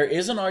 Exactly. There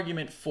is an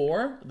argument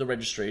for the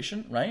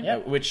registration, right? Yeah.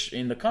 Which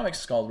in the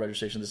comics is called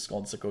registration. This is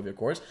called the Sokovia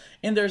Accords.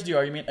 And there's the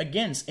argument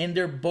against. And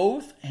they're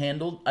both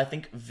handled, I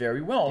think,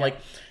 very well. Yeah. Like,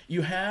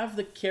 you have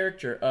the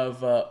character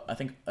of I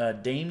think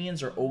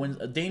Damien's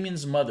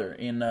mother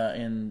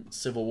in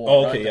Civil War.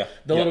 Oh, okay, right? yeah.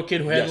 The little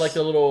kid who had like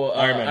the little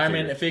Iron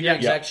Man figure. Yeah.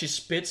 Exactly. She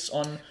spits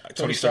on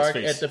Tony Stark's Stark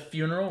face. at the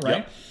funeral, right?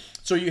 Yep.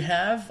 So you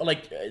have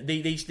like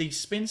they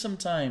spend some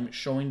time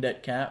showing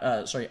that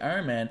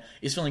Iron Man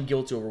is feeling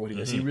guilty over what he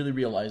does. He really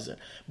realized it.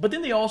 But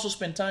then they also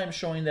spend time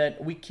showing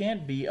that we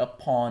can't be a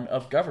pawn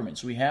of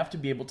governments. We have to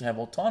be able to have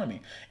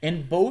autonomy.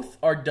 And both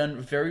are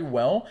done very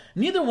well.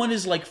 Neither one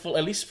is like full,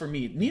 at least for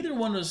me, neither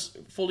one was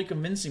fully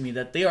convincing me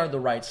that they are the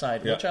right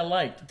side, which I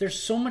liked.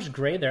 There's so much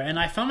gray there, and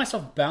I found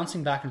myself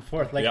bouncing back and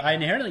forth. Like, I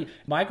inherently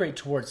migrate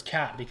towards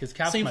Cap because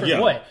Cap's Same my for me.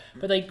 boy.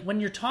 But like when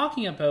you're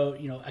talking about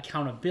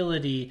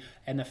accountability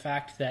and the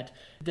fact that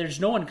there's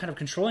no one kind of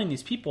controlling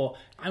these people,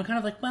 I'm kind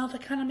of like, well,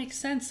 that kind of makes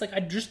sense. Like, I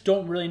just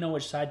don't really know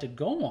which side to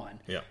go on.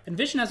 Yeah. And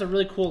Vision has a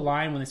really cool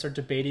line when they start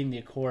debating the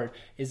Accord,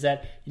 is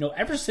that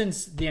ever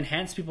since the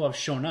enhanced people have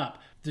shown up,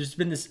 there's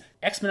been this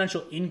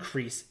exponential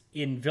increase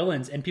in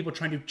villains and people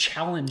trying to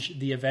challenge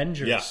the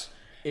Avengers.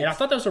 Yeah. And I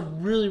thought that was a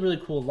really,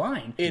 really cool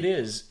line. It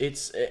is.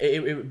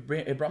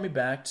 It brought me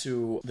back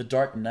to The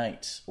Dark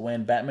Knight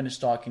when Batman is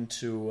talking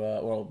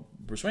to,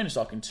 Bruce Wayne is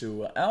talking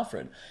to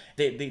Alfred.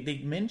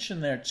 They mention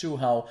there too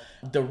how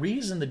the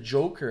reason the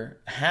Joker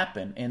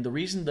happened and the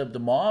reason the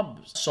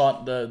mob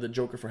sought the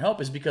Joker for help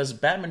is because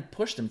Batman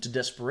pushed them to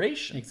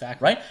desperation.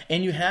 Exactly. Right?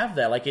 And you have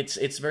that. Like,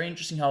 it's very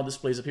interesting how this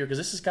plays up here, because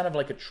this is kind of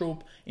like a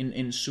trope in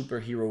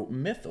superhero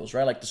mythos,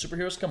 right? Like, the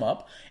superheroes come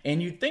up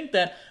and you think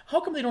that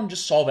how come they don't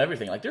just solve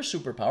everything? Like, they're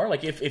superpower.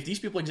 Like, if these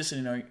people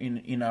existed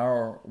in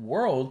our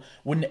world,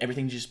 wouldn't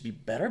everything just be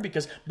better?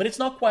 But it's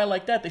not quite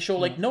like that. They show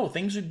like, no,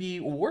 things would be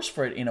worse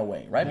for it in a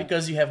way, right?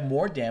 Because you have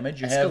more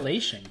damage. You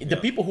Escalation. have the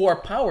people who are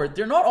powered.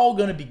 They're not all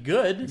going to be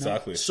good.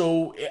 Exactly.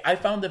 So I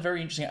found that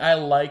very interesting. I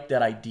like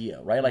that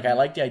idea, right? Like, I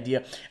like the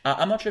idea.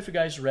 I'm not sure if you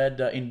guys read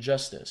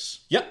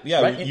Injustice.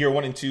 Yeah, Right? year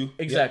 1 and 2.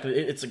 Exactly.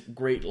 It's a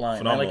great line.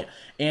 Phenomenal. Right?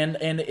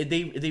 Like, and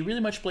they really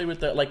much play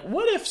with the, like,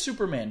 what if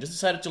Superman just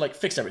decided to like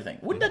fix everything?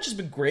 Wouldn't that just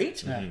be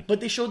great?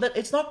 But they showed that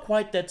it's not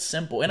quite that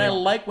simple. And I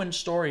like when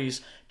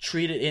stories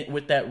treat it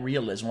with that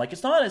realism. Like,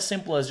 it's not as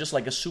simple as just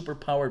like a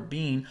superpowered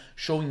being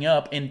showing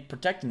up and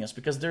protecting us,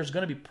 because there's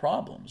going to be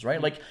problems,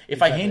 right? Like,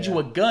 if I hand you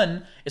a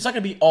gun, it's not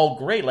going to be all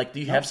great. Like, do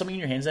you have something in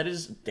your hands that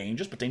is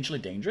dangerous, potentially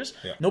dangerous?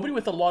 Yeah. Nobody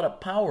with a lot of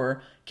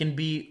power can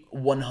be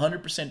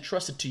 100%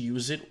 trusted to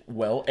use it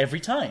well every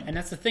time. And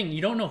that's the thing.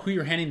 You don't know who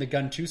you're handing the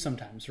gun to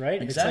sometimes,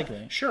 right? Exactly.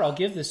 It's like, sure, I'll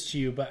give this to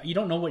you, but you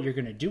don't know what you're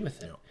going to do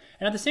with it. No.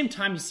 And at the same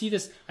time, you see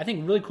this, I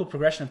think, really cool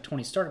progression of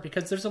Tony Stark,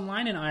 because there's a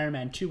line in Iron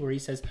Man 2 where he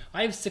says,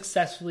 I have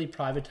successfully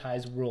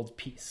privatized world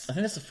peace. I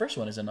think that's the first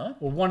one, is it not?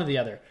 Or one or the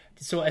other.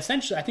 So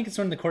essentially, I think it's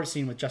during the court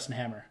scene with Justin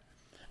Hammer.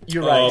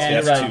 You're right. okay,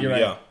 You're that's right. two. You're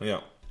right. Yeah.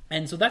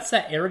 And so that's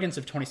that arrogance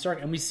of Tony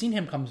Stark. And we've seen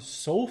him come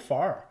so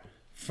far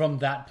from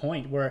that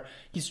point where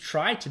he's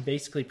tried to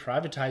basically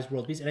privatize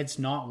world peace, and it's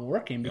not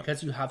working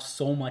because you have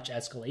so much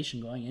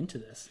escalation going into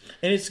this.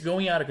 And it's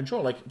going out of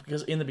control. Like,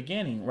 because in the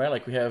beginning, right,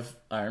 like we have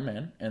Iron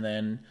Man, and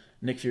then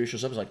Nick Fury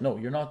shows up. It's like, no,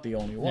 you're not the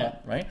only one,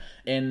 right?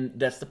 And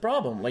that's the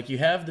problem. Like, you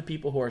have the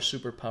people who are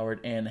super powered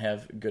and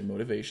have good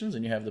motivations,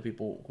 and you have the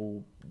people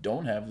who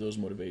don't have those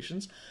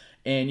motivations,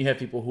 and you have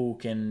people who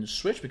can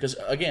switch. Because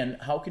again,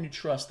 how can you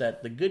trust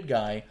that the good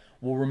guy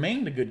will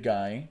remain the good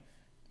guy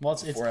Well,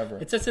 it's forever.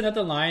 It's just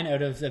another line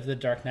out of the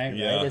Dark Knight,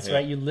 Yeah, right? It's yeah.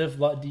 right. You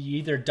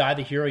either die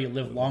the hero, you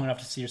live long enough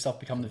to see yourself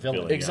become the villain.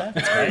 Villain.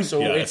 Exactly. Right? So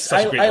Yeah, it's it's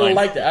such a great I line.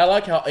 like that. I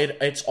like how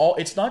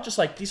it's not just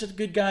like these are the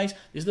good guys,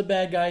 these are the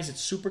bad guys.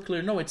 It's super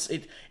clear. No, it's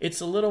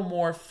a little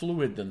more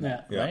fluid than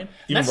that, Yeah. right?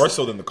 Even That's- more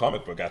so than the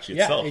comic book actually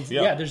itself.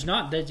 There's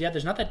not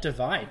that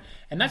divide,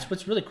 and that's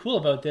what's really cool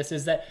about this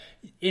is that,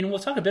 and we'll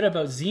talk a bit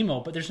about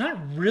Zemo, but there's not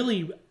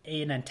really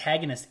an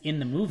antagonist in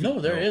the movie. No,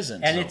 there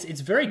isn't. and No.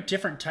 it's very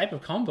different type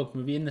of comic book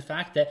movie in the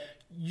fact that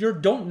you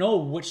don't know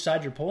which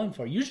side you're pulling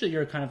for. Usually,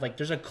 you're kind of like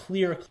there's a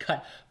clear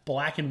cut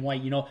black and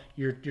white.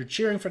 You're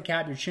cheering for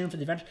Cap, you're cheering for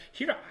the Avengers.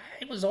 Here,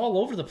 it was all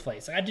over the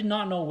place. I did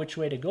not know which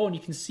way to go, and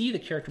you can see the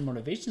character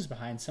motivations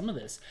behind some of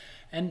this.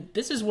 And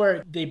this is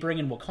where they bring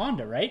in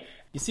Wakanda, right?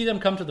 You see them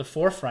come to the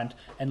forefront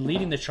and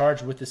leading the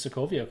charge with the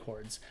Sokovia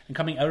Accords and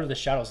coming out of the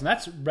shadows. And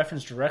that's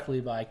referenced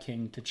directly by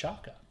King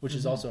T'Chaka, which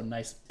is also a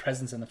nice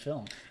presence in the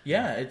film.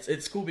 Yeah,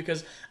 it's cool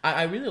because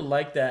I really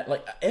like that.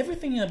 Like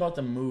everything about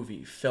the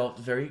movie felt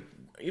very,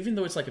 even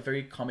though it's like a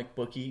very comic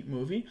booky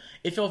movie,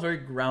 it felt very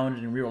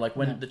grounded and real. Like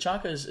when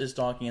T'Chaka is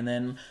talking, and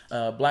then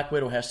Black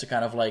Widow has to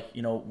kind of like,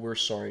 we're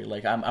sorry.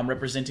 Like I'm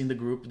representing the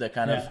group that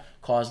kind of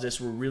caused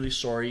this. We're really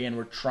sorry, and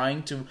we're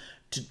trying to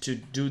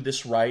do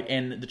this right.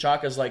 And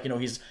T'Chaka's like,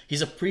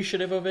 he's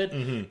appreciative of it,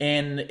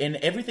 and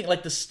everything.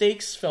 Like the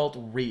stakes felt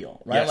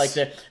real, right? Yes.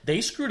 Like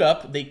they screwed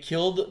up, they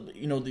killed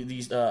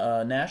these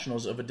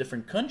nationals of a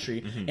different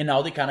country, and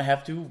now they kind of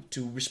have to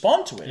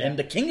respond to it. And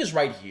the king is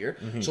right here,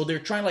 so they're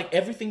trying. Like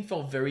everything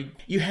felt very.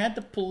 You had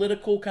the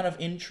political kind of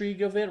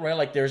intrigue of it, right?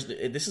 Like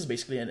this is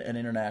basically an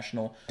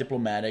international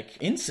diplomatic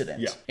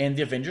incident, and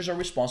the Avengers are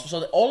responsible.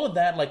 So all of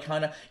that, like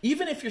kind of,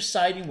 even if you're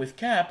siding with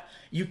Cap,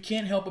 you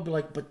can't help but be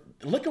like, but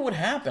look at what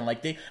happened.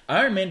 Like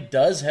Iron Man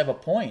does have a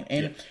point,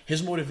 and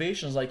his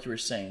motivations, like you were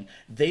saying,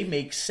 they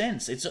make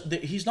sense.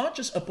 He's not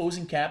just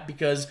opposing Cap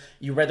because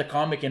you read the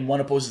comic and one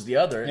opposes the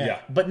other. Yeah.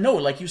 But no,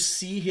 like you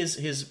see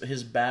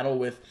his battle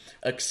with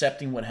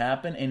accepting what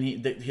happened, and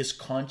his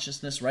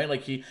consciousness, right?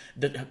 Like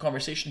the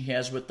conversation he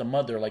has with the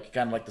mother, like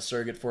kind of like the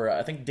surrogate for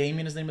I think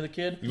Damien is the name of the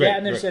kid. Yeah,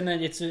 and then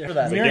it's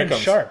that. Miriam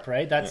comes- Sharp,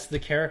 right? That's the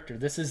character.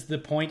 This is the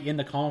point in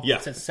the comic Yeah.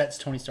 that sets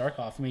Tony Stark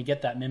off, and we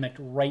get that mimicked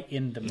right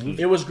in the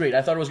movie. It was great.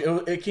 I thought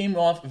it came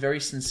off very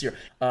sincere.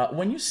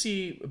 When you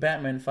see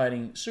Batman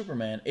fighting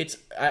Superman,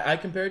 I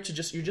compare it to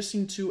you're just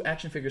seeing two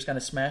action figures kind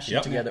of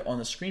smashing together on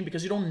the screen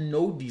because you don't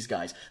know these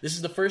guys. This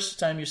is the first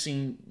time you're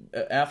seeing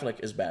Affleck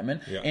as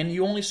Batman, and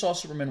you only saw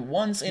Superman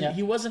once, and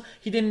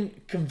he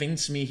didn't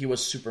convince me he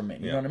was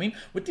Superman. You know what I mean?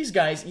 With these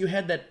guys, you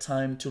had that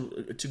time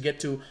to get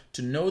to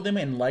know them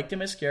and like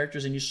them as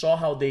characters, and you saw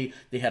how they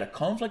had a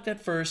conflict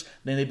at first,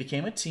 then they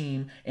became a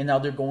team, and now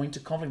they're going to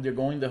conflict. They're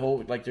going the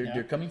whole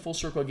they're coming full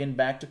circle again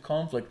back to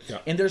conflict,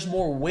 and there's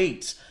more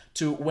weight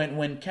to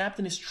when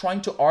Captain is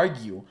trying to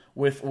argue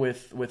with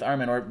Iron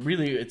Man, or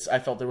really I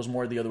felt there was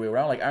more the other way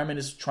around. Like Iron Man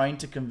is trying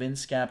to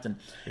convince Captain,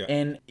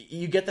 and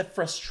you get that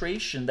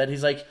frustration that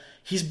he's like,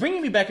 he's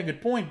bringing me back a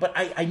good point, but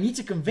I need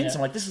to convince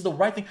him like this is the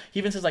right thing. He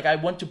even says like, I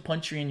want to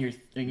punch you in your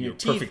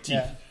teeth. Perfect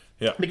teeth.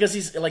 Yeah. Because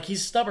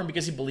he's stubborn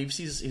because he believes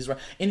he's right.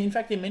 And in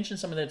fact, they mentioned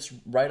something that's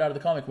right out of the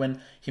comic when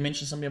he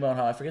mentioned something about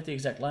how, I forget the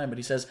exact line, but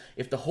he says,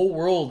 if the whole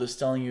world is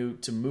telling you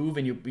to move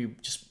and you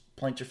just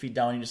plant your feet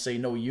down and you say,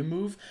 no, you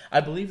move. I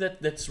believe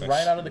that's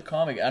right out of the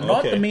comic.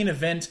 Not the main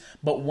event,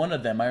 but one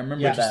of them. I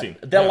remember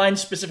that line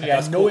specifically.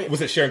 I know cool. Was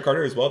it Sharon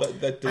Carter as well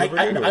that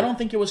delivered it? I don't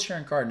think it was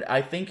Sharon Carter.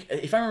 I think,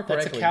 if I remember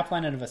correctly, That's a Cap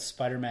line out of a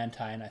Spider-Man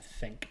tie-in, I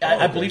think.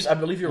 I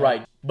believe you're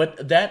right.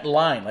 But that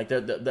line, like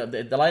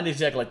the line is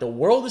exactly like the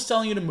world is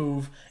telling you to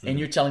move, and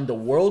you're telling the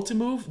world to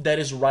move. That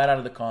is right out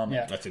of the comic,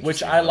 Yeah. That's which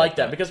interesting. I like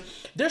that because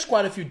there's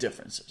quite a few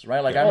differences,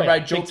 right? Like I remember I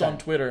joked on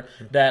Twitter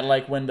that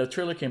like when the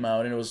trailer came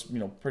out and it was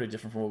pretty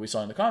different from what we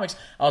saw in the comics.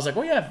 I was like,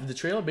 oh yeah, the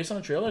trailer based on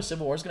the trailer,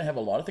 Civil War is going to have a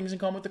lot of things in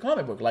common with the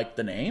comic book, like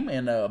the name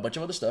and a bunch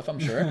of other stuff, I'm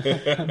sure,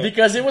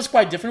 because it was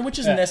quite different, which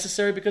is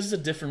necessary because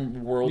it's a different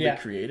world they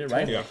created,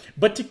 right? Yeah.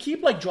 But to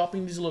keep like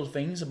dropping these little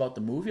things about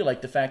the movie,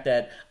 like the fact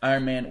that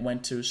Iron Man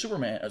went to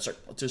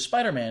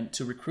Spider-Man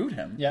to recruit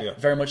him,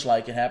 very much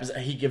like it happens.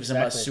 He gives him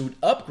a suit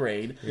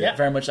upgrade,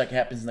 very much like it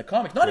happens in the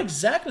comic. Not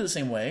exactly the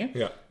same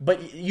way,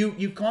 but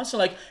you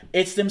constantly like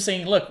it's them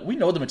saying, "Look, we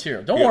know the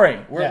material. Don't worry.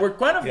 We're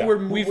kind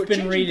of We've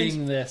been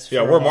reading this. For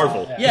we're a while.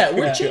 Marvel.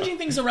 We're changing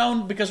things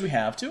around because we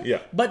have to. Yeah.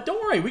 But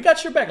don't worry, we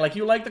got your back. Like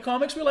you like the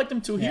comics, we like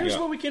them too. Here's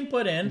what we can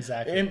put in.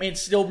 Exactly. It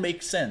still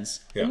makes sense.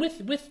 Yeah. And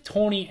with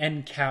Tony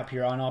and Cap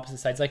here on opposite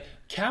sides, like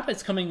Cap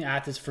is coming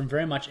at this from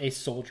very much a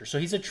soldier. So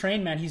he's a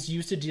trained man. He's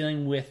used to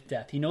dealing with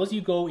death. He knows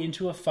you go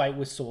into a fight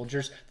with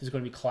soldiers, there's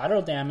going to be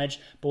collateral damage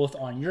both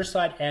on your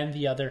side and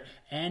the other,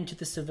 and to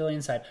the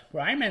civilian side.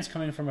 Where Iron Man's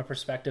coming from a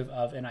perspective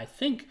of, and I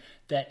think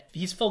that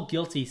he's felt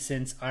guilty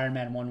since Iron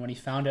Man 1 when he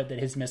found out that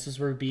his missiles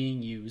were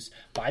being used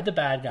by the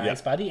bad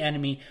guys, by the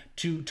enemy,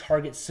 to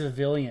target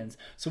civilians.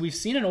 So we've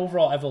seen an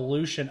overall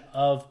evolution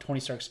of Tony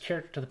Stark's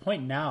character to the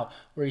point now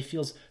where he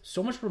feels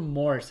so much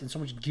remorse and so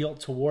much guilt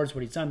towards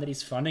what he's done that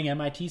he's funding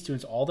MIT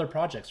students, all their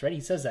projects, right? He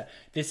says that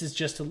this is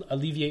just to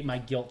alleviate my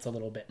guilt a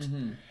little bit.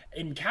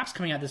 And Cap's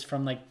coming at this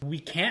from like, we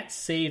can't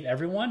save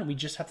everyone. We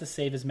just have to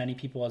save as many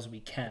people as we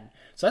can.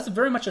 So that's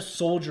very much a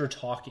soldier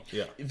talking.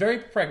 Yeah. Very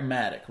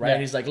pragmatic, right? Yeah.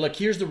 He's like, look,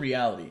 here's the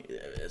reality.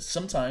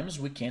 Sometimes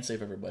we can't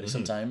save everybody.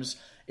 Sometimes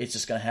it's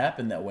just going to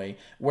happen that way.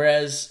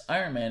 Whereas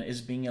Iron Man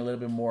is being a little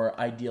bit more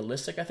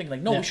idealistic. I think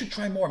like, no, we should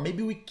try more.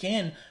 Maybe we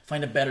can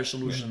find a better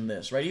solution than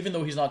this, right? Even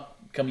though he's not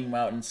coming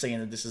out and saying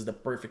that this is the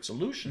perfect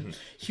solution,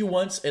 he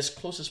wants as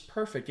close as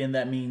perfect, and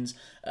that means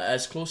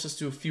as close as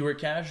to fewer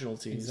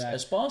casualties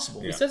as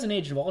possible. He says in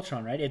Age of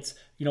Ultron, right? It's,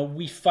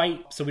 we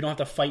fight so we don't have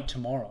to fight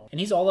tomorrow. And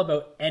he's all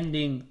about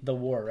ending the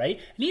war, right?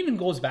 And he even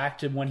goes back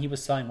to when he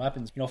was selling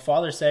weapons.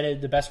 Father said it,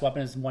 the best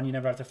weapon is one you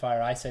never have to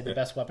fire. I said the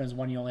best weapon is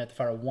one you only have to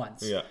fire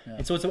once. Yeah.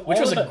 And so it's Which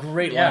was a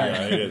great line.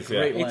 Yeah, it is,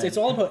 Great line. It's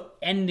all about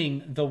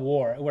ending the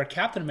war, where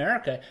Captain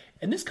America,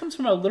 and this comes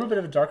from a little bit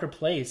of a darker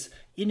place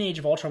in Age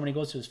of Ultron when he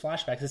goes to his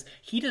flashbacks, is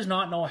he does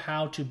not know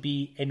how to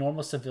be a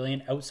normal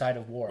civilian outside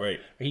of war. Right.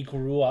 He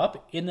grew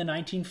up in the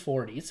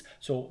 1940s,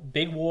 so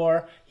big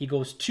war, he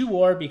goes to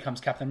war,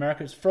 becomes Captain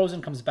America, is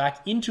frozen, comes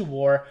back into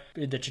war,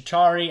 the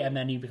Chitauri, and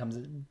then he becomes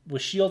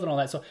with S.H.I.E.L.D. and all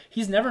that. So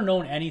he's never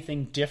known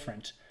anything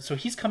different. So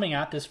he's coming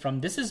at this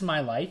from, this is my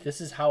life,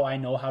 this is how I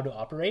know how to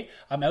operate.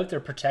 I'm out there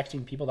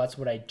protecting people, that's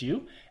what I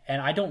do.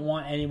 And I don't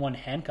want anyone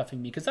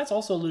handcuffing me, because that's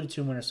also alluded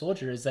to in Winter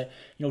Soldier, is that,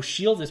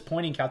 S.H.I.E.L.D. is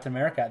pointing Captain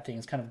America at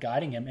things, kind of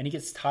guiding him, and he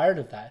gets tired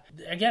of that.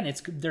 Again,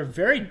 they're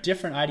very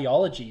different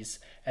ideologies,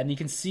 and you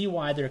can see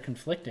why they're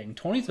conflicting.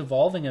 Tony's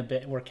evolving a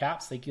bit, where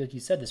Cap's, like you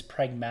said, this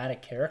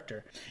pragmatic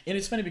character. And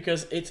it's funny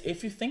because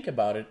if you think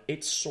about it,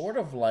 it's sort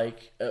of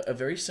like a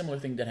very similar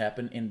thing that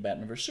happened in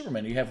Batman vs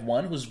Superman. You have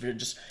one who's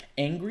just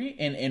angry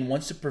and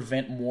wants to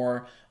prevent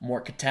more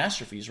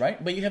catastrophes,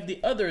 right? But you have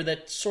the other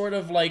that sort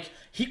of like,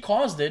 he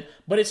caused it,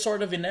 but it's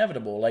sort of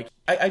inevitable. Like,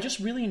 I just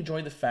really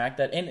enjoy the fact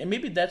that, and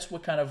maybe that's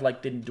what kind of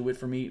like didn't do it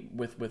for me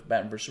with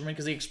Batman vs Superman,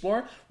 because they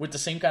explore with the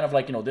same kind of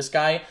like, this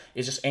guy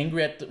is just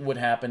angry at what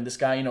happened. This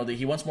guy,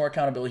 he wants more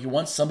accountability. He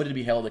wants somebody to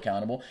be held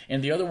accountable.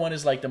 And the other one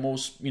is like the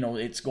most,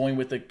 it's going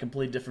with a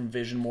completely different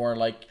vision, more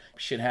like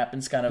shit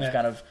happens kind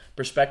of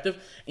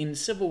perspective. In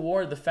Civil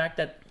War, the fact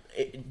that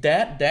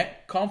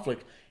that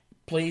conflict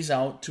plays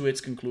out to its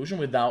conclusion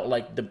without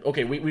like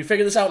okay, we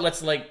figured this out,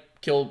 let's like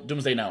kill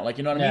Doomsday now, like,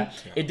 you know what I mean?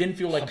 Yeah. It didn't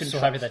feel like I'm so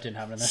happy that didn't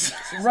happen in this.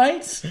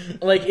 Right?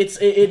 Like it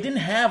didn't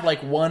have like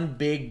one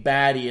big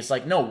baddie. It's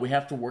like, no, we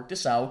have to work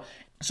this out.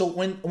 So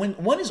when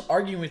one is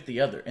arguing with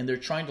the other and they're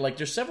trying to, like,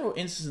 there's several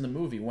instances in the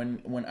movie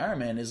when Iron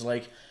Man is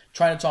like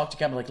trying to talk to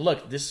Cap, like,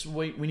 look, this is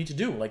what we need to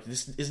do, like,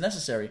 this is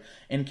necessary,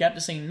 and Cap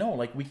is saying, no,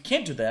 like, we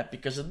can't do that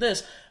because of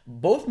this.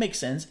 Both make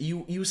sense.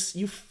 You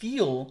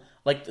feel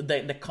like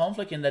the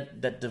conflict and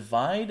that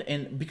divide,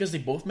 and because they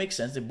both make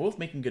sense, they're both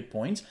making good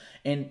points,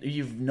 and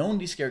you've known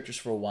these characters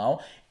for a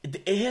while,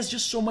 it has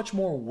just so much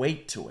more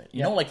weight to it.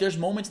 You know, like there's a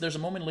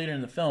moment later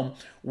in the film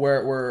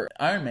where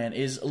Iron Man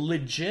is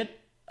legit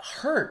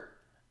hurt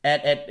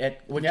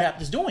at what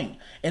Cap is doing,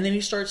 and then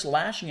he starts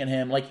lashing at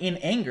him like in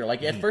anger.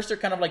 Like at first they're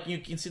kind of like, you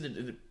can see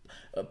the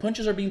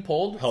punches are being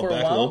pulled held for a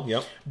back while, little,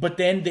 yep. But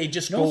then they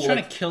just No go one's trying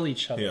like, to kill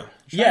each other. Yeah.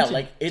 yeah, To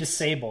like it's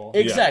disable.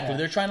 exactly. Yeah.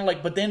 They're trying to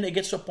like, but then it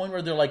gets to a point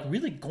where they're like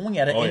really going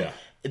at it. Oh, and yeah.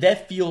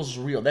 that feels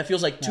real. That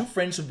feels like two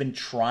friends who've been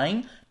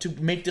trying to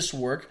make this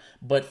work,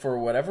 but for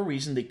whatever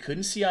reason they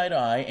couldn't see eye to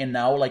eye, and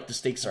now like the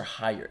stakes are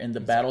higher, and the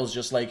battle is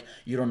just like,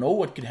 you don't know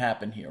what could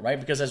happen here, right?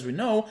 Because as we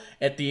know,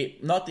 at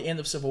not the end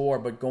of Civil War,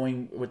 but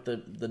going with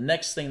the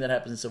next thing that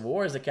happens in Civil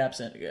War is that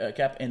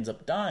Cap ends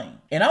up dying.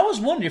 And I was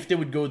wondering if they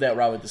would go that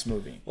route with this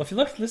movie. Well, if you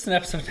listen to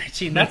episode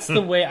 19, that's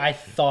the way I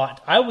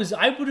thought. I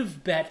would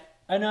have bet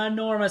an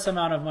enormous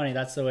amount of money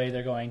that's the way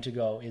they're going to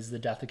go, is the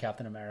death of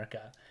Captain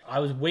America. I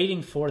was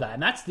waiting for that,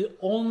 and that's the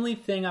only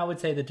thing I would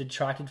say that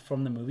detracted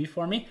from the movie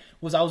for me,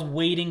 was I was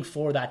waiting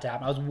for that to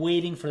happen. I was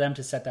waiting for them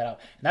to set that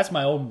up, and that's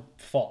my own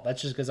fault.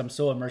 That's just because I'm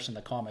so immersed in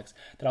the comics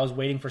that I was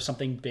waiting for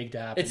something big to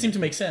happen. It seemed to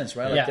make sense,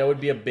 right? Like that would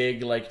be a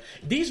big, like,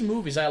 these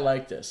movies. I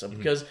like this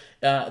because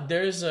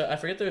there's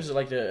there's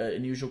like an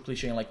unusual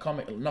cliche in like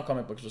not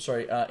comic books, but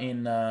sorry,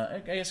 in I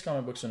guess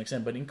comic books to an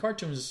extent, but in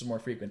cartoons this is more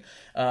frequent.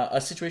 A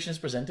situation is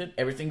presented,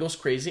 everything goes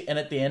crazy, and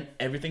at the end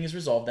everything is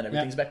resolved and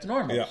everything's back to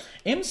normal. Yeah.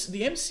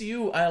 The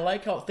MCU, I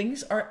like how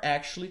things are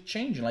actually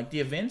changing. Like the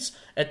events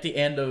at the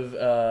end of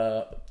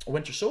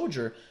Winter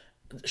Soldier,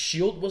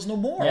 S.H.I.E.L.D. was no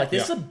more. Like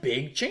this is a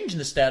big change in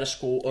the status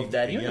quo of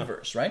that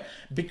universe, right?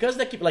 Because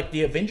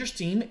the Avengers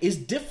team is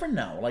different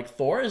now. Like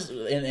Thor is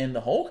and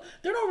the Hulk,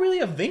 they're not really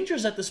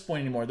Avengers at this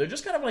point anymore. They're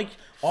just kind of like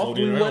off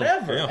doing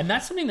whatever. Yeah. And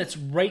that's something that's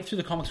right through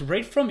the comics,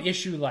 right from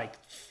issue like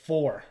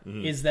 4,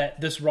 is that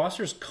this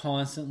roster is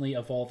constantly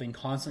evolving,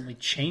 constantly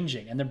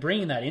changing, and they're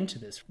bringing that into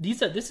this.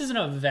 This is an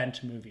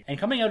event movie, and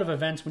coming out of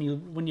events,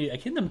 when you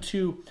akin them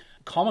to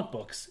comic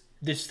books,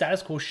 the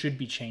status quo should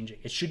be changing.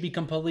 It should be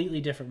completely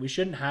different. We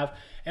shouldn't have,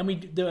 and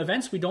the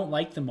events we don't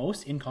like the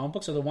most in comic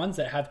books are the ones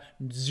that have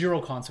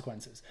zero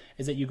consequences.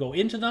 Is that you go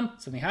into them,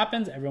 something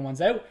happens, everyone's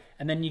out,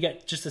 and then you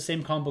get just the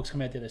same comic books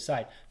coming out the other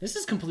side. This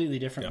is completely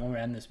different when we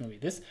end this movie.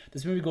 This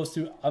movie goes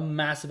through a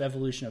massive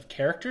evolution of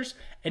characters,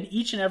 and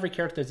each and every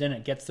character that's in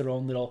it gets their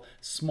own little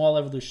small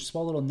evolution,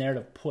 small little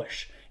narrative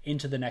push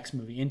into the next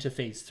movie, into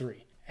phase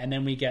 3. And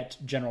then we get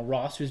General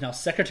Ross, who's now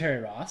Secretary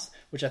Ross,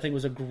 which I think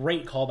was a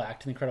great callback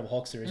to the Incredible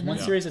Hulk series. One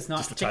series that's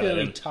not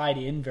particularly tied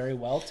in very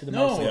well to the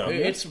Marvel.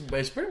 It's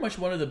pretty much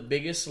one of the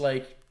biggest,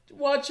 like,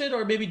 watch it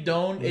or maybe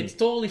don't. It's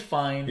totally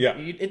fine. Yeah.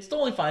 It's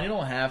totally fine. You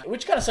don't have,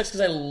 which kind of sucks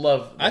because I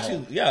love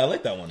Actually, yeah, I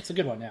like that one. It's a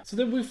good one, yeah. So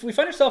then we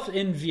find ourselves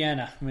in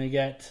Vienna. We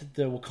get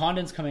the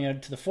Wakandans coming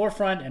out to the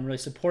forefront and really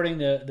supporting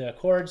the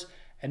Accords.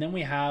 And then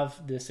we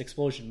have this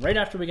explosion right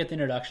after we get the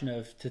introduction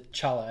of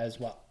T'Challa as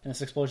well. And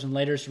this explosion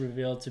later is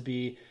revealed to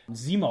be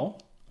Zemo,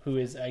 who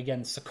is,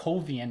 again,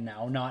 Sokovian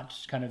now, not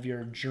kind of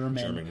your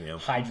German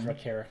Hydra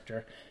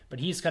character.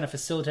 But he's kind of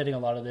facilitating a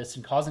lot of this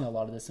and causing a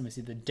lot of this. And we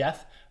see the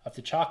death of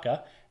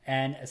T'Chaka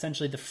and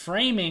essentially the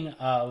framing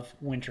of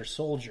Winter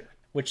Soldier,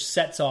 which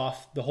sets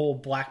off the whole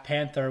Black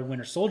Panther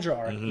Winter Soldier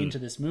arc into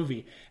this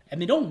movie.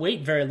 And they don't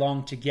wait very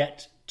long to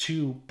get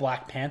to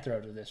Black Panther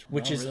out of this,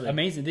 which is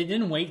amazing. They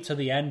didn't wait till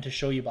the end to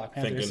show you Black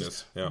Panther. Thank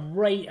goodness.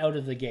 Right out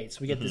of the gate.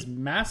 So we get this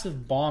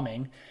massive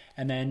bombing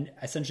and then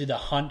essentially the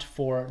hunt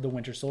for the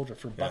Winter Soldier,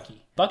 for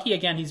Bucky. Bucky,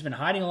 again, he's been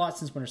hiding a lot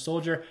since Winter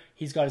Soldier.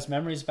 He's got his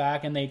memories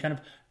back, and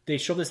they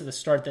show this at the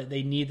start that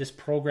they need this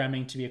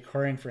programming to be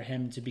occurring for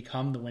him to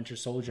become the Winter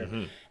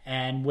Soldier.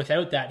 And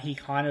without that, he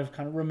kind of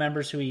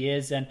remembers who he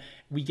is. And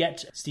we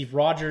get Steve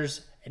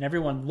Rogers and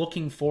everyone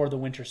looking for the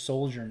Winter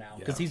Soldier now,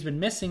 because he's been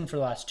missing for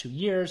the last 2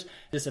 years.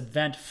 This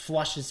event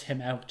flushes him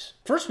out.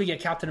 First, we get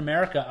Captain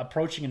America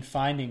approaching and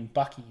finding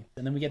Bucky.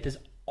 And then we get this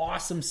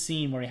awesome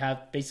scene where we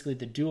have basically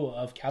the duo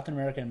of Captain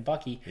America and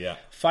Bucky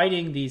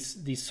fighting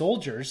these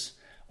soldiers,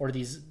 or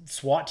these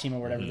SWAT team or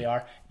whatever they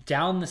are,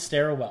 down the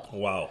stairwell.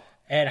 Wow.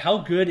 And how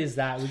good is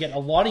that? We get a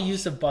lot of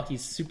use of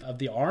Bucky's of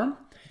the arm.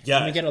 Yeah.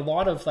 And we get a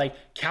lot of like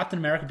Captain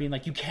America being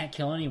like, you can't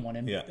kill anyone.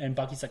 And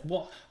Bucky's like,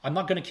 well, I'm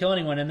not going to kill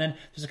anyone. And then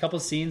there's a couple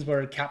of scenes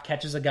where Cap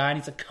catches a guy and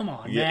he's like, come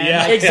on, man.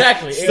 Yeah,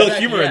 exactly. Still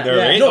humor in there,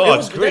 right? No, it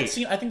was great. That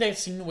scene, I think that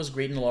scene was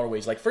great in a lot of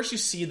ways. Like, first you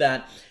see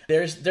that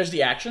there's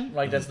the action,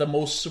 right? That's the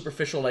most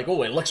superficial, like,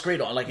 oh, it looks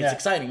great, like, it's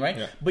exciting, right?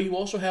 Yeah. But you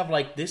also have,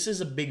 like, this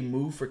is a big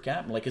move for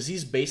Captain, like, because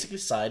he's basically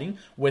siding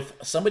with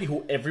somebody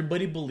who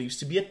everybody believes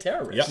to be a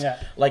terrorist.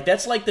 Yeah. Like,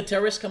 that's like the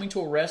terrorist coming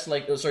to arrest,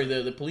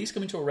 the police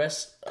coming to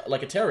arrest,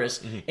 like, a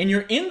terrorist, and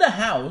you're in the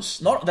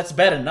house, that's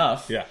bad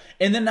enough,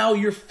 and then now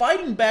you're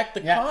fighting back the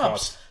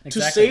cops to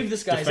save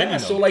this guy's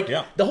ass. So, like,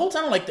 the whole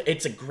time, like,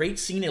 it's a great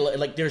scene.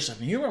 Like, there's some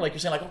humor, like you're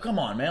saying, like, oh, come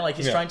on, man. Like,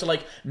 he's trying to,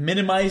 like,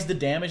 minimize the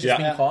damage that's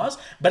being caused.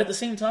 But at the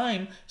same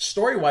time,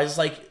 story-wise, it's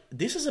like,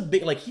 this is a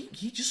big, like,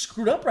 he just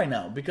screwed up right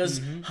now.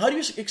 Because how do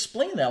you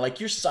explain that? Like,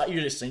 you're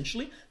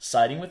essentially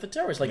siding with the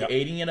terrorists. Like,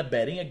 aiding and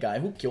abetting a guy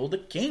who killed the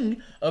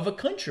king of a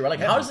country, right? Like,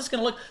 how is this going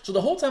to look? So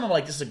the whole time, I'm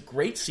like, this is a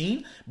great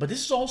scene. But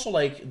this is also,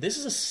 like, this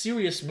is a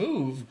serious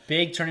move.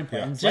 Big turning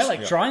point. And just,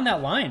 like, drawing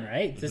that line,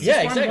 right? This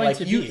exactly. Like,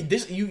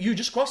 you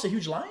just crossed a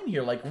huge line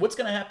here. Like, what's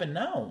going to happen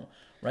now,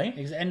 right?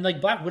 And like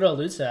Black Widow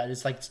alludes to that,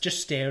 it's like,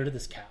 just stay out of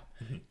this, Cap.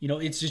 You know,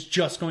 it's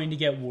just going to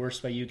get worse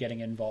by you getting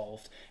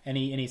involved. And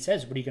he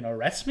says, "What, are you going to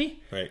arrest me?"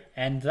 Right.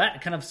 And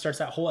that kind of starts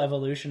that whole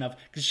evolution of,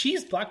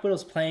 because Black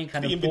Widow's playing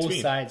kind of both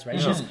sides,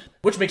 right? She's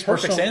which makes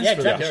perfect sense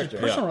for the character.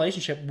 Personal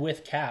relationship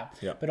with Cap,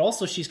 but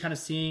also she's kind of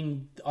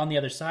seeing on the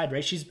other side,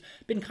 right? She's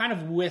been kind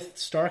of with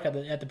Stark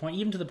at the point,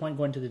 even to the point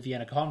going to the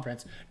Vienna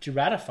conference to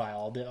ratify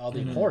all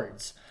the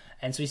Accords.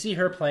 And so you see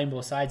her playing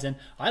both sides, and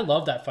I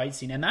love that fight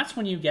scene. And that's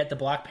when you get the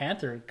Black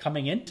Panther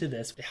coming into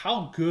this.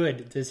 How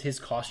good does his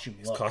costume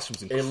look? His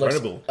costume's incredible.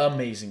 It looks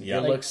amazing. Yeah.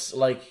 It looks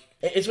like...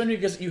 It's funny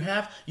because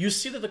you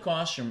see that the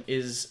costume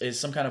is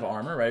some kind of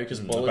armor, right? Because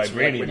bullets,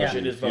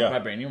 vibranium, is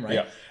vibranium, right?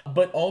 Yeah.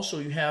 But also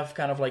you have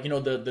kind of like, you know,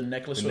 the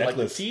necklace with like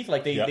the teeth,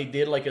 like they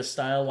did like a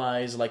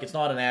stylized, like it's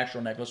not an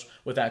actual necklace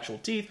with actual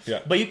teeth,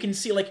 but you can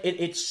see like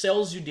it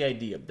sells you the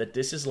idea that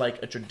this is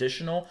like a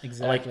traditional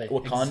like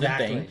Wakandan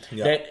thing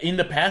that in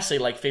the past, say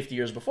like 50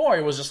 years before,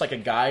 it was just like a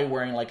guy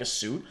wearing like a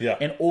suit,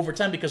 and over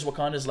time, because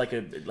Wakanda is like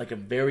a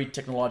very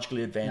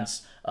technologically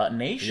advanced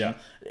nation,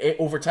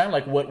 over time,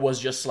 like what was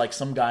just like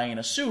some guy in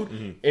a suit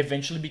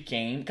eventually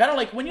became kind of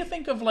like when you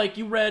think of like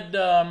you read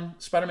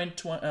Spider-Man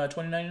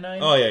 2099.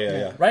 Oh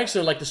yeah. Right,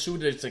 so like the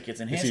suit, it's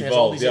enhanced, it has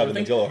all these other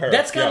things.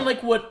 That's kind of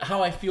like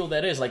how I feel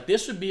that is. Like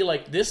this would be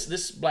like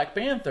this Black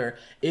Panther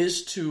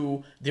is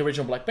to the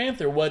original Black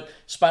Panther what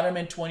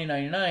Spider-Man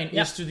 2099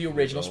 is to the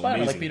original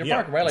Spider-Man, like Peter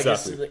Parker, right? Like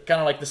it's kind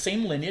of like the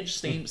same lineage,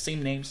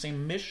 same name,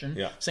 same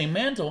mission, same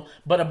mantle,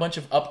 but a bunch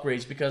of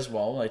upgrades because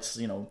it's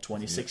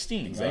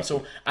 2016, right?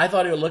 So I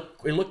thought it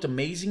looked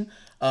amazing.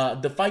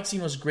 The fight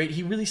scene was great.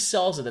 He really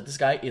sells it that this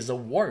guy is a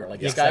warrior. Like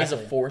this guy is a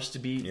Exactly. force to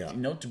be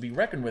to be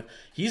reckoned with.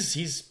 He's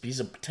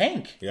a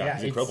tank. Yeah,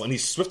 he's incredible, and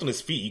he's swift on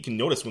his feet. You can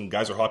notice when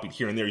guys are hopping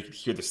here and there, you can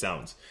hear the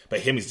sounds. But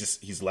him,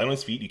 he's light on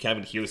his feet. You can't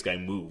even hear this guy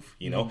move.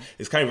 You know,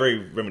 it's kind of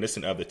very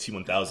reminiscent of the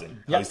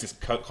T-1000. How he's just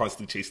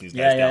constantly chasing these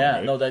guys down.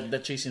 Right? No,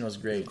 that chase scene was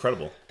great.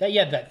 Incredible.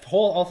 That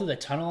whole all through the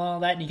tunnel and all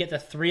that, and you get the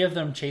three of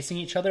them chasing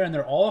each other, and they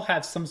all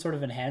have some sort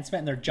of enhancement,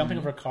 and they're jumping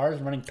over cars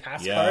and running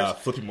past cars.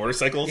 Flipping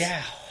motorcycles.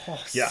 Yeah.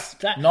 Yeah.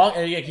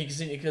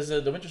 Because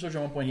the Winter Soldier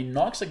at one point he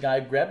knocks a guy,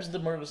 grabs the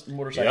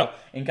motorcycle, Yep.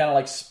 and kind of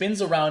like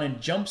spins around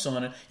and jumps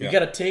on it. You got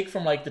to take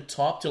from like the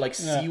top to like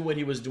see what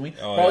he was doing.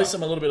 Probably a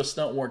little bit of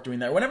stunt work doing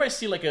that. Whenever I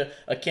see like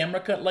a camera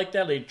cut like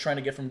that, they're trying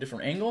to get from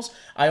different angles.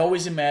 I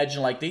always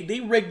imagine like they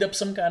rigged up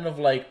some kind of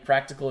like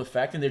practical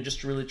effect, and they're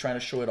just really trying to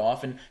show it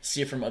off and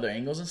see it from other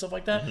angles and stuff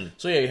like that.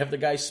 So yeah, you have the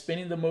guy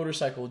spinning the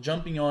motorcycle,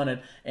 jumping on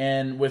it,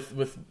 and with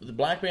the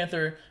Black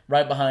Panther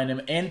right behind him,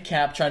 and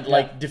Cap trying to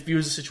like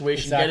diffuse the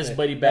situation, get his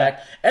buddy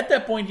back. At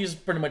that point, he's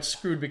pretty much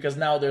screwed because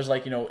now there's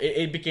like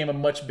it became a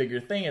much bigger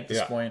thing at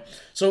this point.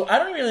 So I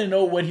don't really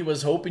know what he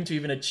was hoping to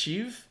even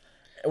achieve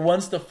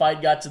once the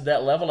fight got to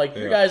that level. Like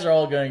you guys are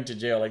all going to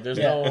jail. Like there's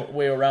no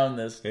way around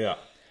this. Yeah.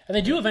 And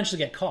they do eventually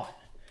get caught.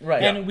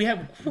 Right. And we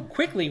have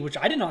quickly, which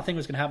I did not think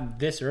was going to happen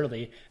this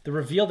early, the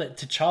reveal that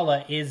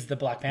T'Challa is the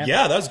Black Panther.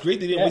 Yeah, that was great.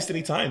 They didn't waste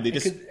any time. They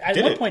just At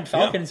did one it. point,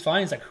 Falcon's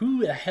fine. He's like,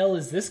 "Who the hell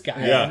is this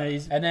guy?" Yeah.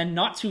 And then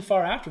not too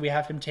far after, we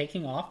have him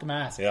taking off the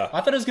mask. Yeah. I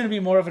thought it was going to be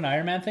more of an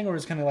Iron Man thing, or it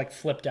was going to like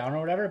flip down or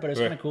whatever. But it was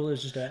kind of cool. It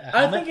was just a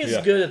I helmet. think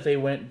it's good that they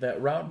went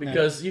that route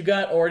because you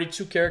got already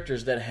two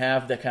characters that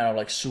have that kind of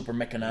like super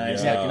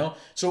mechanized, like,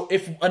 So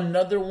if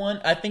another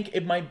one, I think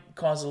it might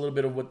cause a little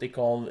bit of what they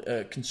call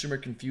consumer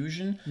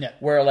confusion. Yeah.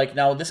 Where like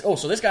now this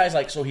this guy's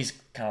like he's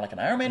kind of like an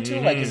Iron Man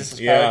too. Like is this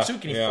his power too?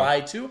 Can he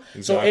fly too?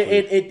 Exactly. So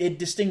it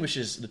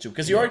distinguishes the two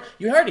because you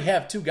already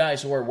have two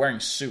guys who are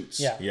wearing suits.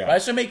 Yeah.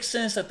 Right. So it makes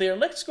sense that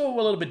let's go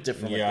a little bit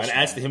different. Yeah, with and this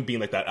adds to him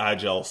being like that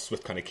agile,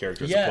 swift kind of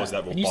character as Yeah. opposed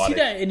to that And you robotic,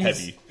 see that in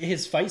heavy.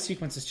 his fight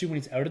sequences too when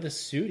he's out of the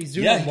suit. He's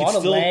doing Yeah, a he lot can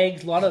of still-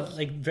 legs, a lot of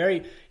like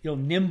very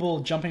nimble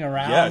jumping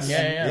around. Yes,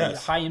 and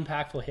yes. high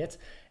impactful hits.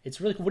 It's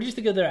really cool. What do you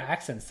think of their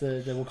accents?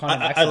 The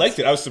Wakandan accents. I liked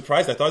it. I was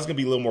surprised. I thought it was going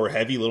to be a little more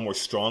heavy, a little more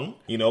strong,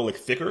 like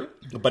thicker.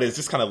 But it's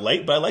just kind of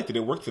light. But I liked it.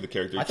 It worked for the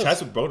character.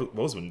 Chadwick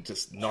Boseman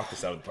just knocked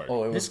us out of the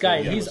park. This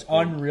guy, he's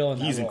unreal in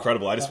that He's role.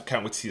 incredible. I just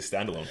can't wait to see a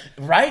standalone.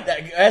 Right,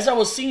 as I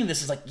was seeing this,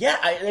 it's like,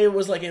 it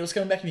was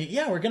coming back to me.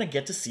 Yeah, we're gonna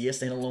get to see a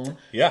standalone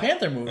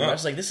Panther movie. Yeah. I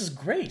was like, this is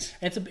great.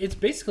 It's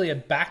basically a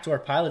backdoor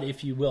pilot,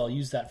 if you will,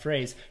 use that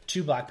phrase,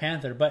 to Black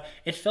Panther. But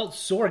it felt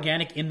so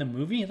organic in the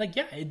movie. Like,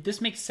 this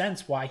makes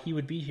sense why he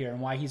would be here and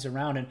why he's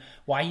around and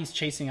why he's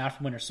chasing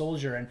after Winter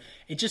Soldier. And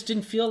it just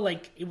didn't feel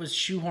like it was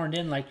shoehorned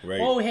in. Like,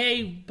 oh,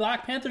 hey,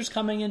 Black Panther's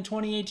coming in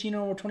 2018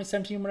 or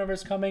 2017, whenever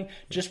it's coming.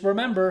 Just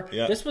remember,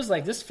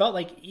 this felt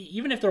like,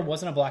 even if there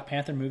wasn't a Black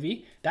Panther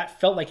movie, that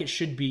felt like it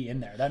should be in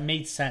there. That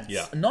made sense.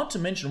 Yeah. Not to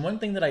mention, one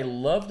thing that I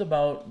loved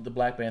about the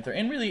Black Panther,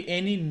 and really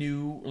any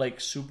new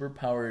like super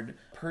powered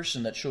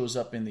person that shows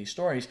up in these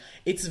stories,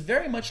 it's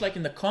very much like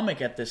in the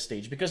comic at this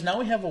stage, because now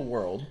we have a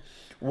world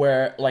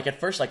where, like, at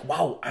first, like,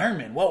 wow, Iron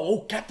Man, wow, oh,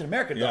 Captain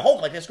America, the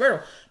Hulk, like, that's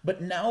great.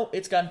 But now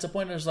it's gotten to a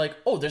point where it's like,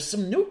 oh, there's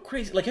some new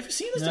crazy, like, have you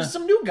seen this? There's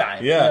some new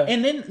guy. Yeah.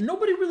 And then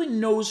nobody really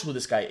knows who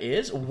this guy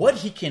is, what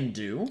he can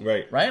do.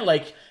 Right.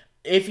 Like,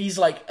 if he's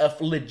like a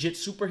legit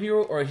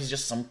superhero or he's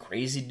just some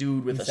crazy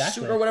dude with a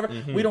suit or whatever,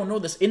 we don't know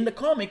this. In the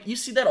comic, you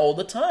see that all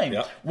the time.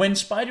 Yeah. When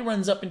Spidey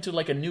runs up into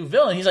like a new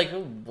villain, he's like,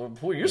 oh,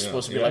 who are you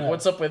supposed to be? Like,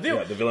 what's up with you?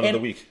 Yeah, the villain of the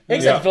week.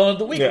 Exactly, villain of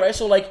the week, right?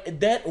 So like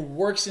that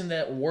works in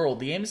that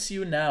world. The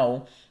MCU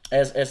now,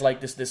 as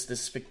like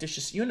this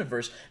fictitious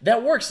universe,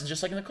 that works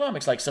just like in the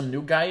comics. Like some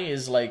new guy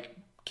is like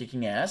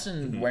kicking ass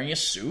and wearing a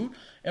suit.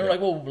 And we're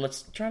like, well,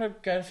 let's try to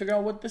kind of figure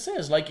out what this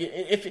is. Like,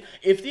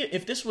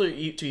 if this were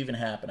to even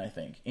happen, I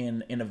think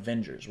in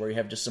Avengers, where you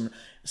have just some,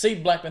 say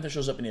Black Panther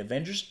shows up in the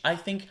Avengers, I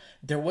think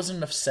there wasn't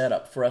enough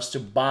setup for us to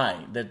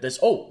buy that this.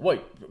 Oh,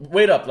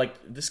 wait up! Like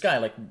this guy,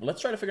 like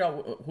let's try to figure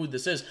out who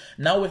this is.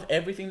 Now with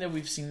everything that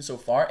we've seen so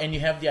far, and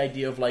you have the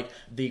idea of like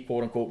the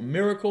quote unquote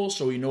miracle,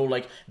 so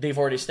like they've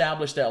already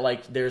established that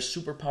like there's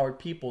superpowered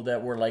people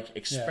that were like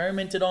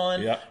experimented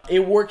on. Yeah.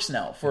 It works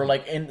now for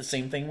like, and the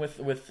same thing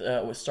with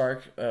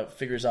Stark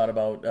figures out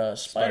about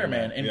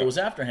Spider-Man and goes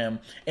after him,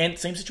 and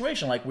same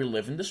situation, like we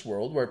live in this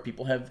world where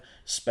people have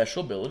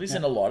special abilities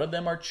and a lot of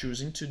them are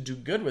choosing to do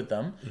good with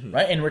them,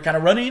 right? And we're kind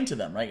of running into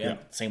them, right? And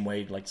same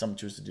way like some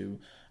choose to do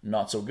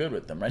not so good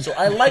with them, right? So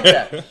I like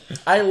that.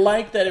 I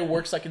like that it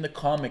works like in the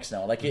comics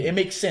now. Like it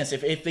makes sense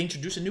if they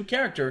introduce a new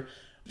character.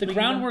 The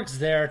groundwork's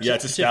there to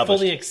it's established.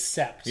 fully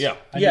accept a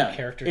new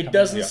character. It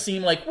doesn't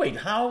seem like, where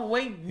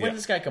did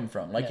this guy come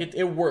from? Like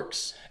it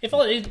works.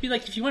 It'd be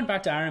like if you went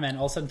back to Iron Man,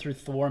 all of a sudden threw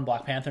Thor and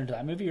Black Panther into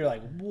that movie, you're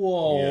like,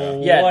 whoa,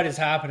 what is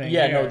happening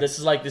here? No, this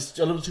is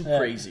a little too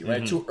crazy,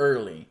 right? Too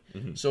early.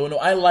 So no,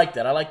 I like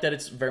that. I like that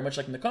it's very much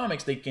like in the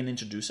comics. They can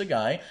introduce a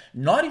guy,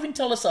 not even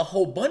tell us a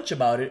whole bunch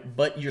about it,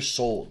 but you're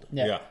sold.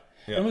 Yeah.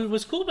 And what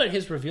was cool about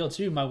his reveal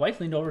too, my wife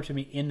leaned over to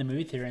me in the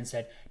movie theater and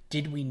said,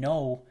 "Did we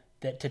know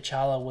that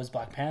T'Challa was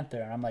Black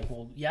Panther?" And I'm like,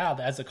 "Well, yeah,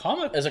 as a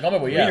comic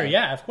book, reader,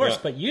 yeah, of course." Yeah.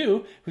 But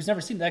you, who's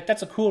never seen that,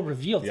 that's a cool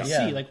reveal to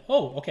see. Like,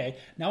 oh, okay,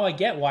 now I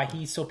get why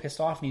he's so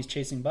pissed off and he's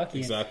chasing Bucky.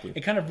 Exactly. And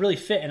it kind of really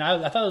fit, and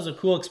I thought it was a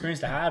cool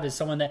experience to have as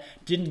someone that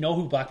didn't know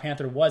who Black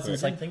Panther was. And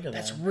it's like,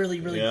 that's really,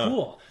 really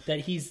cool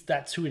that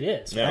that's who it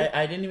is. Yeah.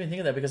 I didn't even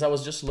think of that because I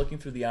was just looking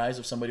through the eyes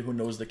of somebody who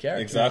knows the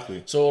character.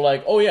 Exactly. So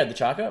like, oh yeah,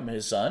 T'Chaka,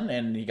 his son,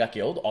 and he got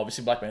killed.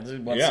 Obviously, Black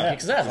Panther wants to kick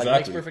his ass. Like, it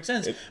makes perfect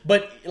sense.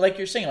 But like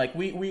you're saying, like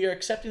we are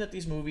accepting that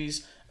these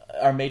movies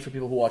are made for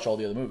people who watch all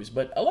the other movies,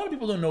 but a lot of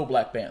people don't know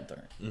Black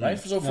Panther, right?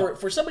 So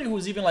for somebody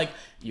who's even like,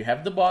 you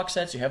have the box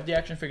sets, you have the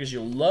action figures,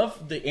 you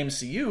love the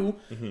MCU,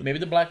 maybe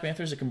the Black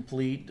Panther is a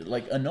complete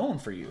like unknown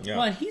for you.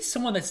 Well, and he's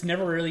someone that's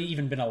never really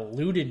even been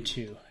alluded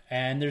to,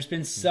 and there's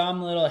been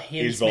some little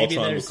hints. He's maybe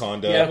Voltron, there's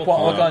Wakanda.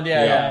 Wakanda,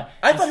 yeah. Yeah.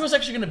 I thought he was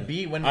actually going to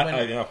be when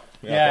I know.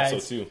 Yeah, I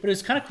thought so too. But it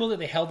was kind of cool that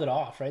they held it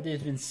off, right?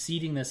 They've been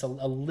seeding this a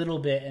little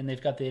bit, and they've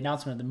got the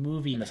announcement of the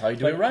movie. And that's how you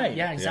do it right.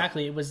 Yeah,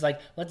 exactly. It was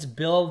like, let's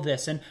build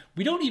this. And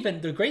we don't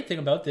even... The great thing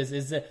about this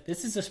is that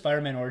this is a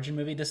Spider-Man origin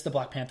movie. This is the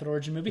Black Panther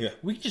origin movie. Yeah.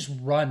 We can just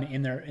run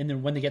in their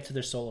when they get to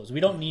their solos. We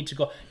don't need to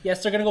go...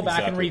 Yes, they're going to go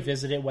back and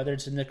revisit it, whether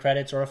it's in the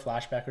credits or a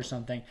flashback or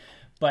something.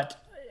 But...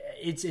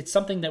 It's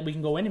something that we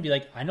can go in and be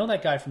like, I know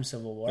that guy from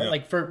Civil War,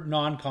 like for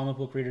non-comic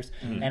book readers,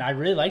 and I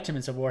really liked him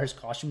in Civil War. His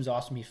costume was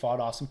awesome. He fought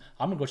awesome.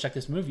 I'm gonna go check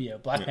this movie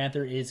out. Black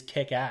Panther is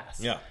kick-ass.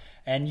 Yeah.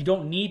 And you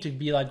don't need to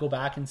be like, go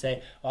back and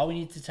say, oh, we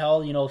need to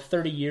tell,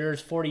 30 years,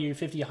 40 years,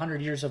 50,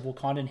 100 years of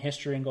Wakandan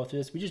history and go through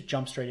this. We just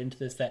jump straight into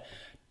this, that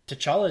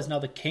T'Challa is now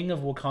the king of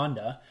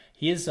Wakanda.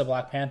 He is a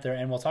Black Panther,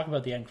 and we'll talk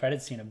about the end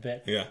credits scene a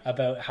bit,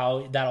 about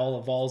how that all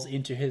evolves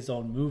into his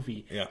own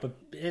movie. Yeah. But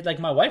like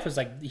my wife was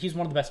like, he's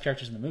one of the best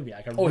characters in the movie.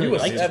 Like, he was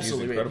liked him.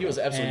 absolutely. He was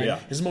absolutely.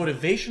 His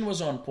motivation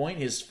was on point.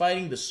 His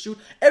fighting, the suit,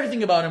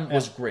 everything about him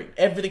was great.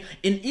 Everything,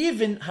 and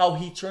even how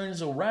he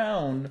turns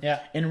around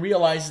and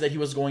realizes that he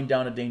was going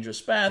down a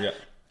dangerous path. Yeah.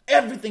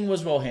 Everything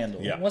was well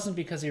handled. It wasn't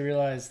because he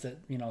realized that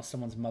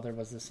someone's mother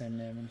was the same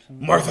name.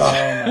 Martha.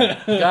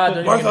 Oh my God!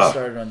 Don't even get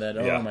started on that.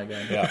 Oh my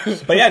God. Yeah.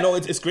 But yeah, no,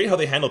 it's great how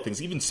they handle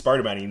things. Even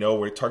Spider-Man,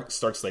 where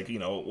Stark's like,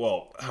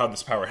 how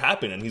this power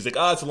happened, and he's like,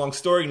 it's a long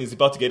story, and he's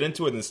about to get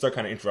into it, and then Stark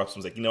kind of interrupts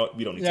him. He's like, what,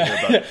 we don't need to hear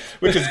about it,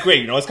 which is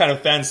great. It's kind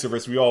of fan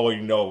service. We all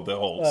already know the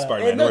whole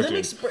Spider-Man origin.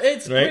 It's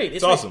right? great.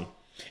 It's awesome.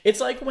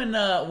 It's like when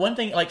one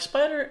thing like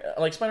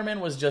Spider-Man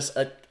was just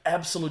an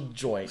absolute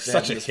joy.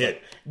 Such a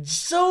hit.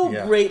 So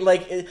great.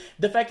 Like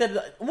the fact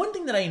that one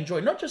thing that I enjoy,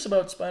 not just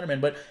about Spider-Man,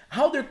 but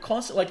how they're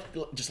constantly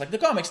just like the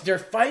comics, they're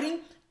fighting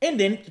and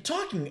then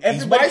talking.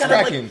 Everybody kind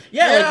of like,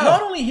 like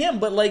not only him,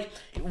 but like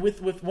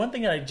with one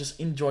thing that I just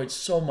enjoyed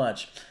so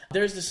much.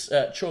 There's this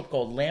trope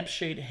called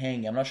lampshade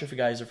hanging. I'm not sure if you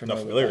guys are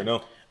familiar with that.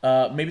 No.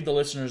 Maybe the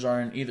listeners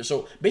aren't either.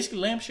 So basically,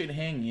 lampshade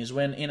hanging is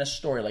when in a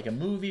story, like a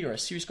movie or a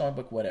series, comic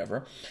book,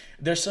 whatever,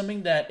 there's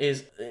something that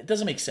it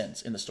doesn't make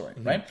sense in the story,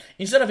 right?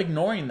 Instead of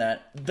ignoring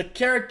that, the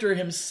character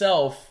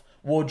himself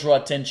will draw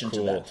attention to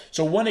that.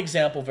 So one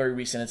example, very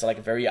recent, it's like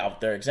a very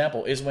out there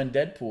example, is when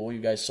Deadpool, you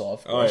guys saw,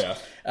 of course,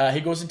 he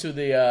goes into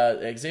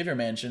the Xavier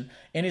mansion,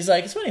 and he's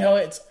like, it's funny how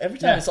it's every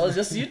time it's all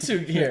just you two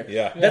here.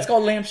 That's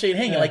called lampshade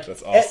hanging. Like,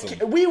 that's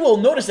awesome. We will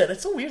notice that.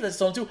 It's so weird that's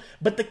done too,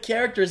 but the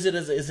character is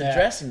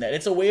addressing that.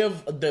 It's a way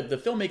of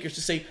the filmmakers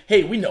to say,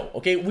 hey, we know,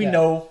 okay, we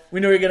know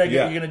you're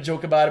gonna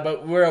joke about it,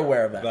 but we're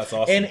aware of that. That's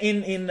awesome. And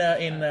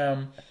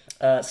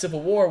in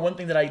Civil War, one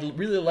thing that I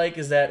really like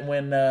is that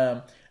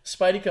when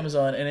Spidey comes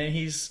on, and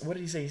then what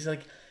did he say? He's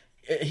like,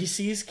 he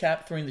sees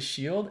Cap throwing the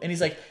shield, and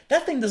he's like,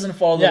 that thing doesn't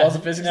follow the laws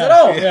of physics at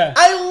all.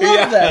 I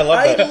love that.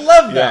 I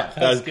love that.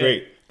 That's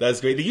great. That's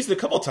great. They used it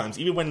a couple of times.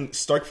 Even when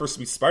Stark first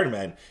meets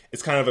Spider-Man,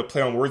 it's kind of a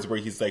play on words where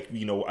he's like,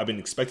 I've been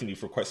expecting you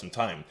for quite some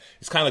time.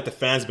 It's kind of like the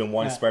fans have been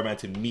wanting Spider-Man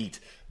to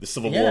meet the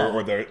Civil War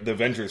or the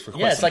Avengers for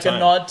quite some time. It's like a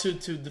nod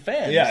to the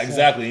fans. Yeah,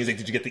 exactly. And he's like,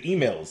 did you get the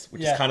emails?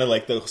 Which is kind of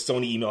like the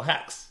Sony email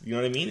hacks. You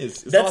know what I mean?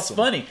 It's That's awesome.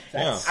 funny.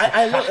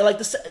 I love like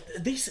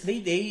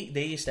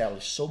they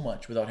establish so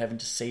much without having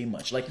to say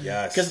much. Like,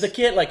 because the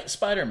kid, like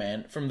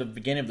Spider-Man, from the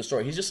beginning of the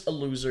story, he's just a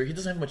loser. He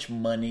doesn't have much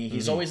money.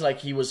 He's always like,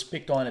 he was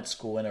picked on at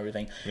school and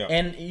everything.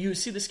 And you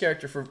see this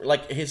character for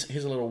like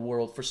his little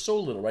world for so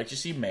little, right? You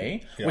see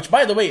May, which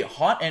by the way,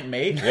 hot Aunt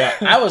May.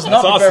 I was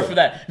not prepared for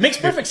that. Makes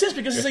perfect sense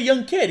because he's a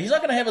young kid. He's not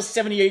going to have a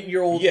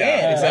 78-year-old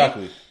aunt.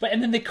 Exactly. Right? But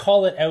and then they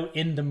call it out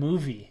in the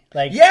movie.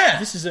 Like,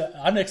 this is an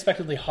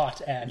unexpectedly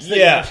hot aunt.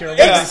 I love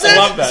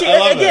that. See, I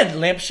love again, that.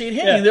 lampshade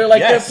hanging. They're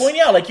like, they're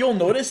pointing out, like, you'll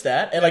notice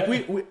that. And like,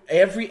 we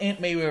every Aunt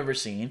May we've ever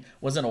seen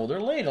was an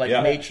older lady, like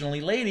a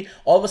matronly lady.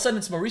 All of a sudden,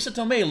 it's Marisa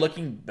Tomei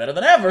looking better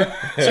than ever.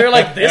 So you're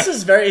like, is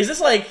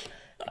this like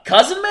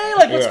cousin May,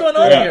 like what's Yeah. going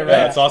on Yeah, here, yeah, right?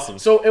 that's awesome.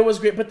 So it was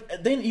great,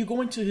 but then you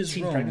go into his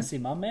Teen room. pregnancy,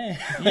 my man.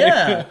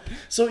 Yeah.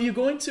 So you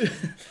go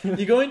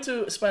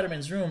into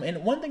Spider-Man's room,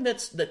 and one thing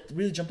that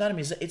really jumped out at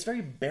me is that it's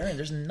very barren.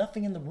 There's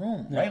nothing in the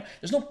room, right?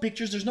 There's no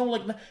pictures. There's no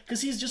like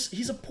because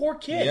he's a poor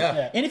kid.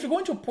 Yeah. And if you go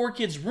into a poor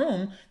kid's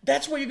room,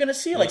 that's what you're gonna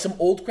see, like some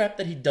old crap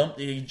that he dumped,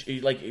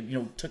 he like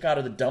took out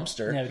of the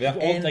dumpster. Yeah,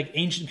 And- old, like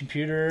ancient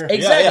computer.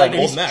 Exactly, Yeah, like an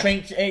he's old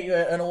Mac.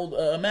 an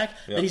old Mac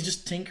that he's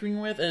just tinkering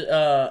with,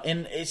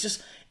 and it's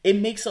just it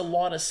makes a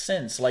lot of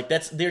sense. Like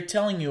they're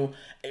telling you.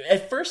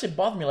 At first, it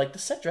bothered me. Like the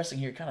set dressing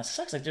here kind of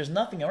sucks. Like there's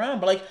nothing around,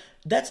 but like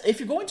that's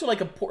if you're going to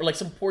like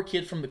some poor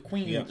kid from the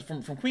Queen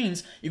from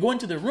Queens, you go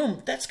into their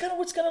room. That's kind of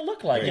what's gonna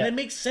look like, and it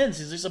makes sense.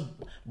 He's just a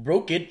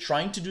broke kid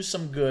trying to do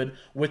some good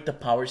with the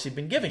powers he's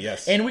been given.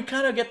 Yes. And we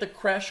kind of get the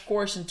crash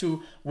course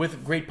into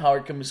with great power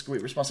comes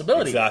great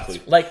responsibility.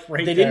 Exactly. Like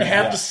Right they didn't there,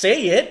 have yeah. to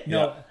say it.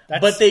 No, that's-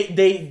 But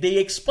they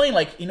explain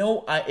like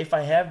if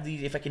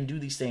I can do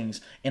these things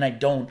and I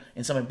don't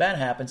and something bad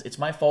happens, it's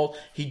my fault.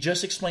 He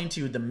just explained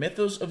to you the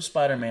mythos of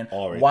Spider-Man,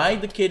 All right. why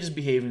the kid is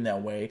behaving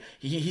that way.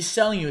 He's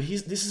telling you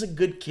this is a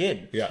good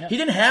kid. Yeah. He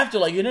didn't have to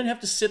you didn't have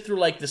to sit through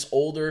like this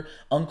older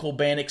Uncle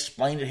Ben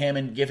explain to him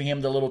and giving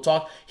him the little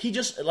talk. He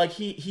just like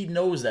he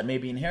knows that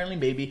maybe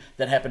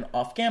that happened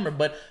off camera,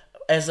 but.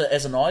 As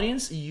an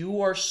audience,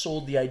 you are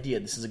sold the idea.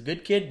 This is a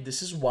good kid.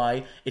 This is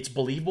why it's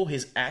believable.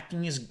 His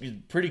acting is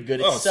pretty good.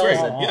 It Oh, it's sells great.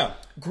 it. Yeah.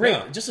 Great.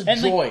 Yeah. Just a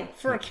And joy. like,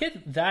 for a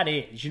kid that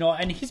age,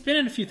 and he's been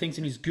in a few things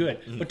and he's good,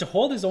 but to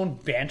hold his own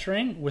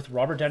bantering with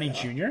Robert Downey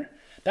Jr.,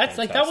 that's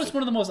like that was Fantastic.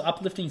 one of the most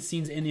uplifting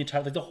scenes in the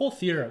entire. Like the whole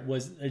theater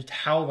was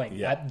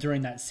howling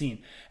during that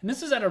scene, and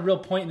this is at a real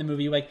point in the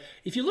movie. Like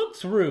if you look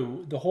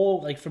through the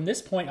whole, like from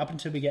this point up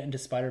until we get into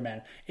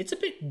Spider-Man, it's a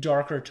bit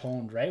darker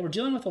toned, right? We're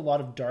dealing with a lot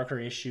of darker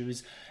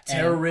issues, and-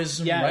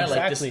 Terrorism, yeah, right?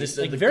 exactly. Like this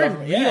like the very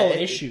government- real yeah,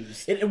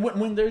 issues.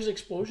 When there's an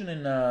explosion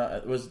in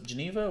was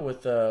Geneva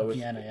with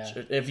Vienna,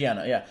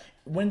 Vienna, yeah.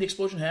 When the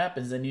explosion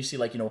happens, then you see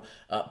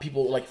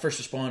people like first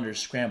responders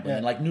scrambling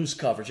and like news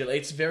coverage.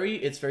 It's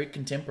very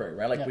contemporary,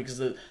 right? Like because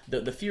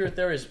the fear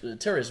of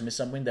terrorism is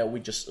something that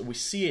we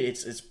see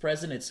it. It's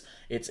present.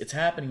 It's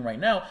happening right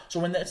now. So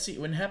when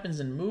when it happens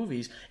in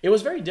movies, it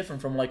was very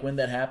different from like when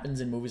that happens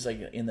in movies like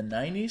in the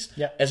 90s,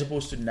 as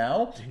opposed to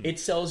now. It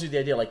sells you the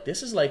idea like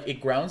this is like it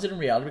grounds it in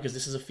reality because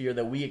this is a fear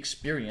that we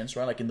experience,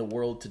 right? Like in the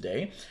world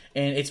today,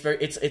 and it's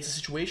a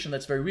situation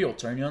that's very real.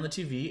 Turning on the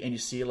TV and you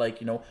see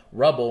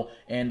rubble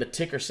and the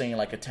ticker saying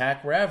like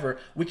attack wherever,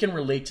 we can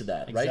relate to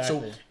that, right?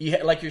 Exactly.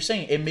 So like you're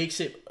saying, it makes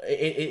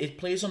it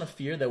plays on a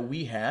fear that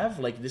we have.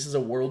 Like this is a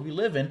world we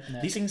live in.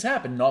 These things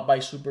happen not by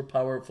super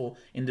powerful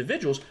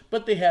individuals,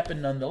 but they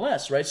happen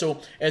nonetheless, right?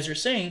 So as you're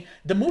saying,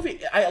 the movie,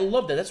 I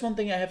love that. That's one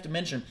thing I have to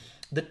mention.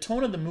 The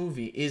tone of the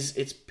movie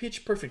it's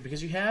pitch perfect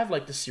because you have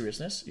like the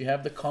seriousness, you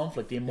have the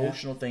conflict, the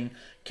emotional thing,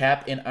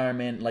 Cap and Iron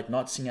Man like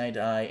not seeing eye to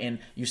eye, and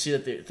you see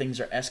that things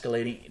are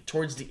escalating.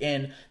 Towards the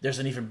end, there's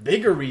an even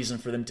bigger reason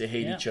for them to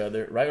hate each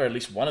other, right? Or at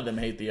least one of them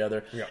hate the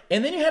other. Yeah.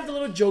 And then you have the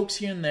little jokes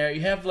here and there.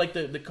 You have like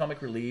the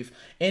comic relief,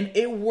 and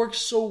it works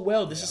so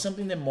well. This is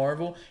something that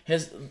Marvel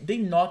they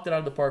knocked it out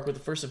of the park with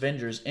the first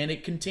Avengers, and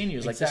it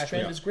continues. Like this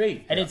trend is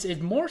great, and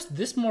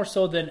it's more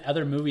so than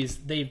other movies.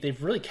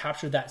 They've really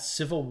captured that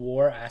Civil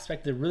War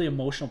aspect, the really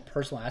emotional,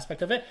 personal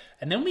aspect of it,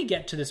 and then we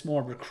get to this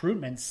more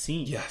recruitment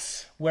scene.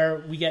 Yes.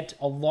 Where we get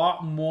a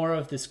lot more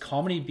of this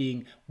comedy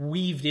being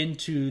weaved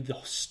into the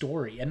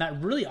story, and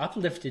that really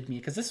uplifted me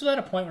because this was at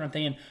a point where I'm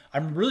thinking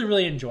I'm really,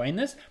 really enjoying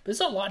this, but it's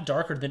a lot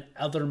darker than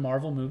other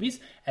Marvel movies.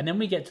 And then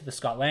we get to the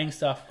Scott Lang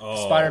stuff,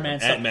 Spider-Man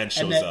stuff, Ant-Man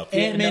shows and then, up.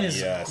 Ant-Man is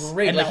Yes.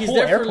 great. And Like that he's whole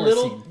there for a airport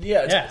little, scene.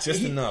 yeah,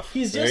 Just enough,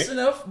 He's just right?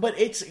 enough, but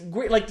it's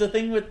great. Like the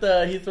thing with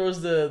he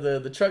throws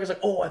the truck. It's like,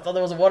 oh, I thought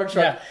that was a water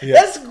truck. Yeah.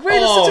 That's great.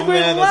 That's Oh, such a great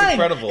man, line. that's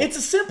incredible. It's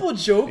a simple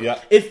joke. Yeah.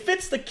 It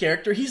fits the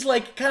character. He's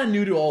like kind of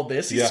new to all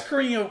this. He's Yeah.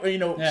 screwing up,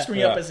 screwing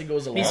Yeah. up as he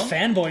goes along. he's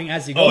fanboying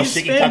as he Oh, goes.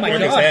 shaking fan- Captain my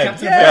America's God, hand.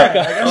 Captain Yeah, America.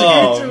 like, I'm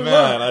Oh, shaking too man,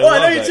 long. I I know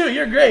love you that. too.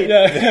 You're great.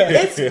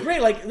 It's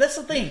great. Like that's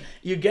the thing.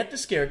 You get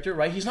this character,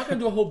 right? He's not going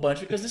to do a whole bunch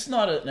because this is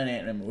not an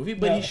Ant-Man movie.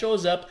 But he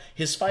shows up.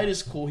 His fight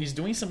is cool. He's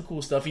doing some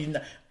cool stuff. He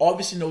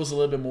obviously knows a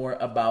little bit more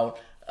about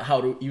how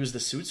to use the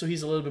suit, so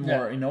he's a little bit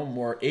more,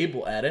 more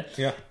able at it.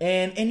 Yeah.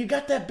 And you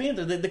got that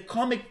banter, the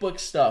comic book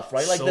stuff,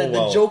 right? Like So the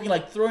well. joking,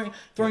 like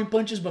throwing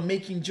punches, but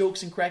making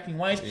jokes and cracking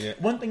wise. Yeah.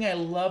 One thing I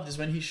loved is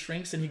when he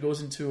shrinks and he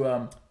goes into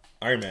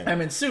Iron Man. I'm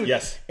in suit.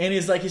 Yes. And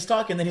he's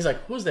talking, then he's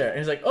like, who's there? And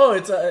he's like, oh,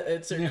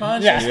 it's your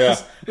conscience. Yeah.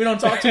 We don't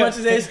talk too much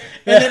these days.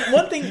 And then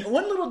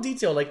one little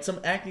detail, like some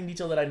acting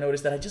detail that I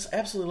noticed that I just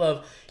absolutely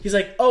love. He's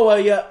like, oh,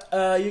 you're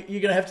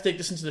going to have to take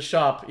this into the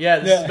shop. Yeah,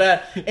 this is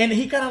bad. And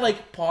he kind of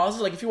like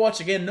pauses. Like if you watch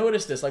again,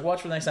 notice this. Like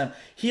watch for the next time.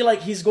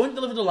 He's going to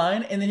deliver the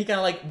line and then he kind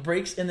of like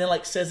breaks and then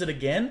like says it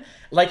again.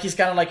 Like he's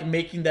kind of like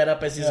making that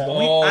up as he's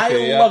going. Oh,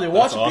 okay, I love it.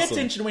 That's Pay awesome.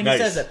 attention when Nice.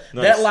 he says that.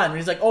 Nice. That line when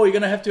he's like, oh, you're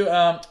going to have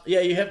to,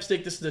 you have to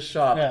take this to the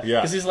shop. Yeah.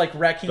 Because he's like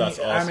wrecking That's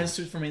Iron awesome. Man's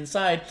suit from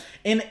inside,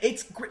 and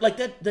it's great. Like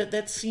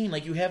that scene,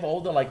 like you have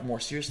all the like more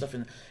serious stuff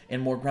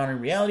and more grounded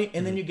in reality,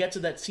 and then you get to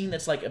that scene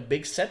that's like a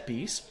big set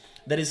piece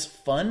that is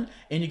fun,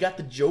 and you got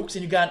the jokes,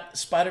 and you got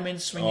Spider-Man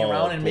swinging Oh,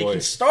 around and boy.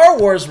 making Star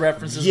Wars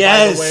references, by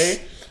Yes. the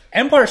way.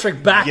 Empire Strikes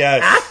Back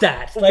Yes. at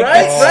that. Like,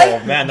 Right, Oh,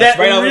 right? man, that's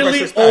that right out of really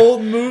Empire Strikes Back.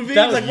 old movie.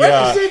 That was- Like, Yeah.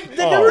 where is it?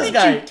 The Oh. newest Where did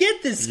guy. you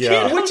get this Yeah.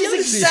 kid? How Which is young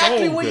this?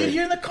 exactly Oh, what you good.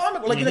 hear in the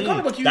comic book. Like, in the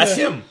comic book, you That's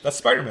hear, him. That's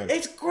Spider-Man.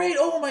 It's great.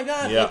 Oh, my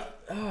God. Yeah. Like,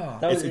 oh.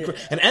 That was It's incre-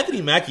 and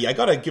Anthony Mackie, I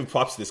gotta give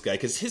props to this guy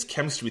because his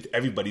chemistry with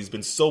everybody has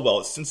been so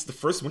well since the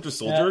first Winter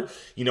Soldier. Yeah.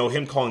 You know,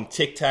 him calling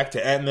Tic Tac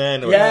to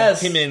Ant-Man, or Yes.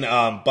 him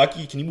and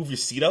Bucky. Can you move your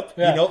seat up?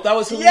 Yeah. You know, that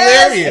was Yes,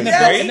 hilarious, And,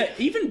 yes. right? and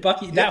even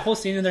Bucky, that whole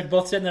scene, and they're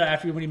both sitting there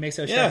after when he makes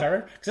out Yeah. Chef Carter,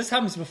 because this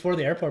happens before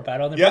the airport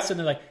battle, and they're Yeah. both sitting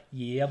there like,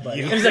 yeah, buddy.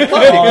 Yeah. And he's like,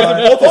 Because come they're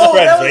on. both his Oh,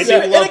 friends, that right? was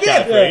They and love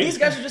again, that, right? these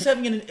guys are just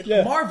having an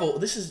Yeah. Marvel.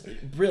 This is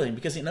brilliant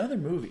because in other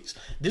movies,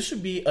 this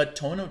would be a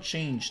tonal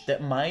change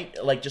that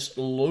might like just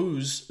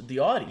lose the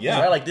audience. Yeah.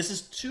 Right? Like this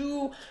is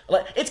too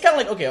like it's kind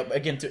of like okay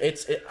again.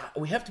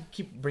 We have to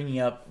keep bringing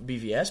up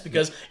BVS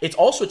because it's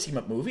also a team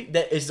up movie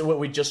that is what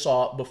we just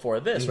saw before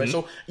this, right?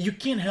 So you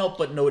can't help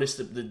but notice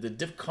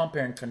the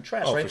compare and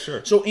contrast, Oh, right? for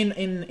sure. So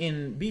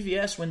in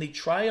BVS when they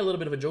try a little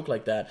bit of a joke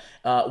like that,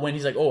 when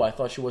he's like, "Oh, I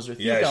thought she was with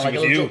you," Yeah, kinda she like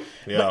was a little you. joke.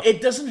 Yeah. But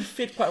it doesn't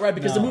fit quite right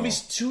because the No.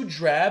 movie's too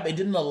drab. It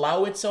didn't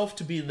allow itself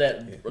to be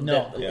that,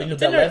 No. that Yeah. you know, that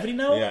Didn't it- levity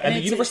now. Yeah, and the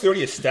it's- universe they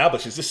already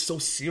established is just so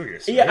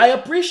serious. Yeah, right? I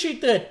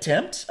appreciate the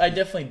attempt. I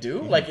definitely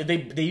do. Like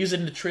they use it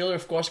in the trailer,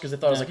 of course, because they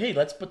thought it was like, hey,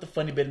 let's put the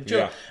funny bit in the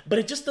trailer. Yeah. But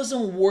it just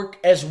doesn't work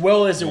as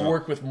well as it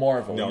worked with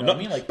Marvel. No, you know no, what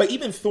I mean? Like, but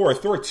even Thor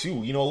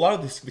 2, you know, a lot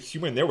of the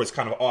humor in there was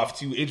kind of off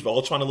too. Age of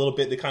Ultron a little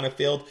bit, they kind of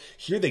failed.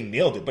 Here they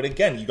nailed it. But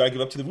again, you got to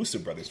give up to the Russo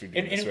brothers for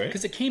doing this, right?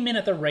 Because it came in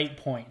at the right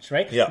point,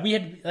 right? Yeah. We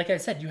had, like I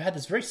said, you had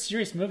this very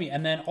serious movie,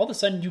 and then all of a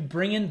sudden you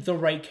bring in the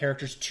right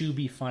characters to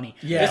be funny.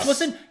 Yes. This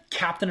wasn't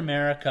Captain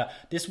America.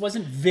 This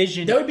wasn't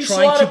Vision that would be so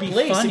trying out to of be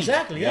place. funny.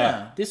 Exactly.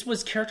 Yeah. This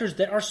was characters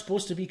that are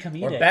supposed to be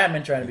comedic. Or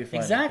Batman trying to be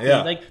funny. Exactly.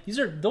 Yeah. Like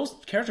those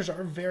characters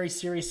are very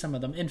serious. Some of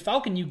them. In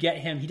Falcon, you get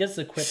him. He does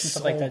the quips and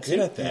stuff So like that good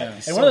too. at that. Yeah.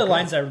 He's And so one of the good.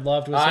 lines I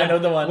loved was I know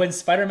the one. when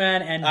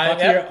Spider-Man and I-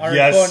 Bucky yeah. are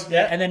Yes. going,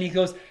 and then he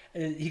goes,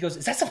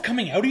 "Is that stuff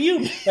coming out of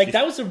you?" Like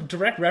that was a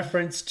direct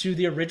reference to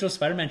the original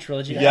Spider-Man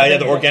trilogy. Yeah,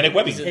 the organic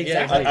webbing.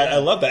 Exactly. I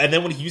love that. And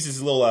then when he uses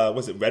his little,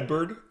 was it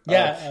Redbird?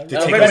 Yeah, to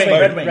Red take Wing, the Spider-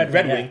 Red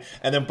Wing, Wing. yeah.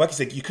 And then Bucky's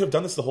like, you could have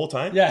done this the whole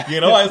time? Yeah. You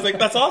know, I was like,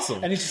 that's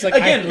awesome. And he's just like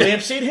Again, I-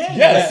 lampshade hands.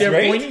 Yes, like they're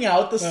right? pointing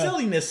out the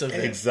silliness of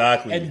it.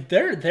 Exactly. and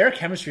their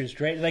chemistry is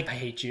great. Like I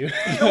hate you.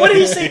 What did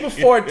he say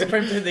before?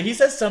 He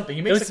says something.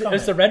 He It makes was, a it comment.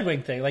 was the Red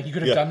Wing thing. Like you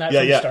could have done that yeah,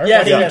 from yeah. the start. Yeah, Why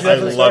yeah, didn't you I do that from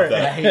the love start?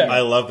 that. I hate it. I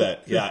love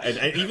that. Yeah,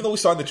 and even though we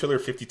saw it in the trailer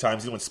 50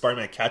 times, when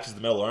Spider-Man catches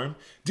the metal arm,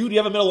 dude, you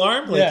have a metal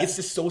arm? Like, Yeah. it's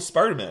just so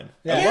Spider-Man.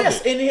 Yeah. I love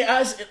Yes, it. and he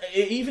has,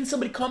 even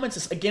somebody comments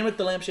this again with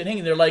the lampshade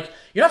hanging. They're like,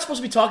 "You're not supposed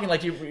to be talking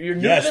like you're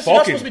new Yes, to this. You're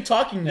not Falcon. supposed to be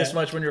talking this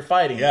much when you're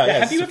fighting." Yeah, yeah.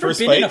 Have it's you the ever first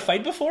been in a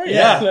fight before?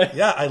 Yeah,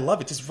 yeah, I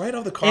love it. Just right out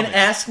of the And comics.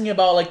 asking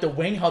about like the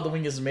wing, how the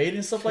wing is made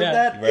and stuff like Yeah.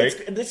 that.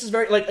 Right. This is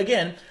very like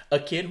again a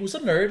kid who's a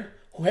nerd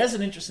who has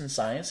an interest in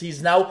science.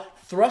 He's now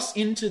thrust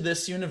into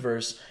this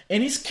universe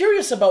and he's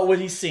curious about what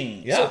he's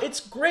seeing. Yeah. So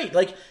it's great.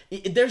 Like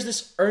there's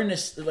this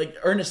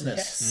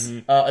earnestness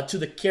to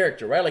the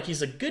character, right? Like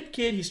he's a good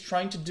kid. He's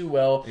trying to do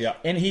well. Yeah.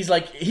 And he's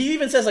like he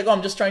even says like, "Oh,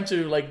 I'm just trying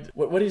to like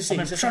what did he say?"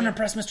 I'm He says trying to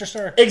something- impress Mr.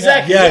 Stark.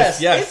 Exactly.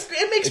 Yes, Yes.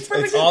 yes. It makes It's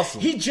perfect sense.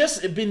 awesome. He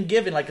just been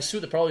given like a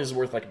suit that probably is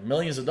worth like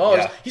millions of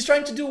dollars. Yeah. He's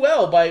trying to do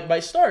well by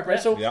Stark, right?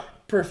 Yeah. So Yeah.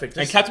 perfect.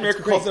 And Captain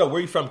America calls it out. Where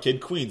are you from,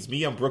 kid? Queens.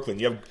 Me, I'm Brooklyn.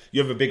 You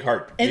have a big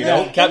heart. And you then,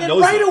 know, and Cap then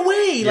knows right it.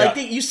 away, like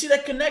Yeah. you see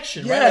that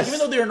connection, right? Yes. Like, even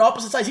though they're on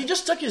opposite sides, he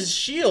just took his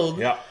shield.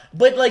 Yeah.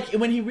 But like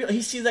when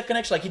he sees that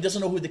connection, like he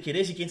doesn't know who the kid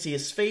is, he can't see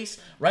his face,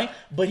 right?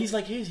 But he's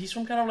like, he's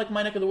from kind of like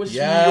my neck of the woods, he's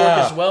from New Yeah.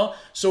 York as well.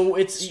 So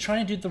He's it's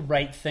trying to do the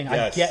right thing.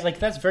 Yes. I get like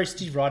that's very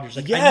Steve Rogers.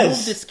 Like I know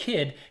Yes. this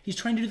kid. He's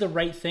trying to do the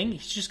right thing.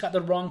 He's just got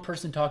the wrong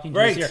person talking to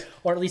Right. his ear,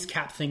 or at least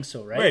Cap thinks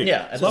so, right? Right.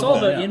 Yeah, I So love it's all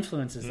that, about yeah.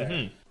 influences there.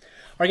 All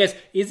right, guys.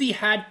 Izzy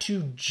had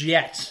to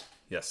jet,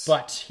 Yes.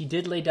 but he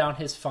did lay down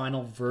his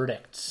final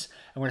verdicts.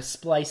 I'm going to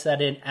splice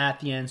that in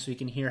at the end so you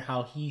can hear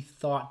how he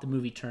thought the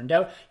movie turned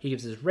out. He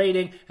gives his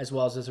rating as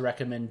well as his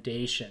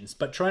recommendations.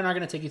 But Troy and I are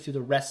going to take you through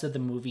the rest of the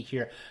movie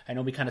here. I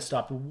know we kind of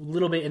stopped a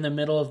little bit in the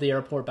middle of the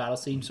airport battle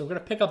scene, so we're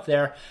going to pick up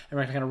there and we're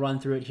going to kind of run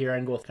through it here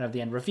and go with kind of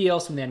the end reveal,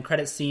 some of the end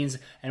credit scenes,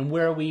 and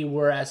where we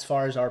were as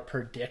far as our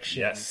predictions.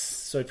 Yes.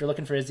 So if you're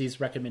looking for Izzy's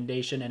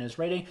recommendation and his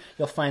rating,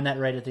 you'll find that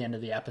right at the end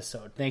of the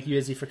episode. Thank you,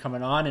 Izzy, for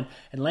coming on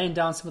and laying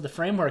down some of the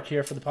framework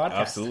here for the podcast.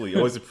 Absolutely.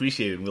 Always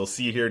appreciate it. And we'll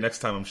see you here next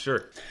time, I'm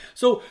sure.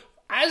 So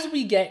as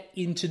we get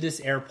into this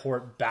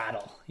airport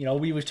battle, you know,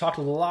 we've talked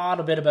a lot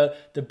a bit about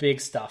the big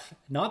stuff.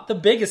 Not the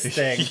biggest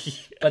thing,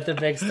 but the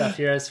big stuff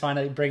here is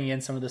finally bringing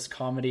in some of this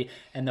comedy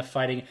and the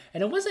fighting.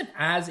 And it wasn't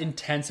as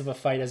intense of a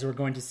fight as we're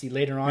going to see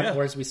later on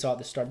or as we saw at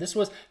the start. This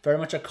was very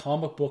much a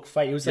comic book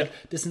fight. It was like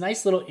this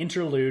nice little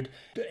interlude,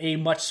 a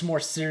much more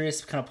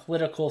serious kind of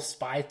political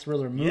spy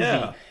thriller movie.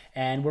 Yeah.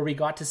 And where we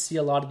got to see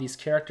a lot of these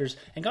characters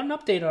and got an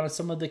update on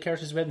some of the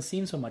characters we hadn't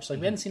seen so much. Like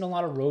we hadn't seen a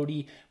lot of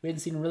Rhodey, we hadn't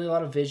seen really a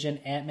lot of Vision,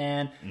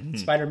 Ant-Man,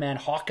 Spider-Man,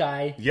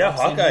 Hawkeye. Yeah, was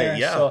in Hawkeye, there.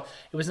 yeah. So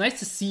it was nice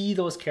to see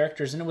those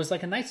characters, and it was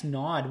like a nice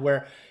nod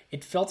where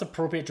it felt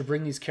appropriate to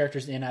bring these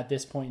characters in at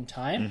this point in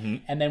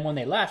time. And then when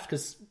they left,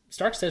 because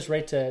Stark says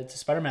right to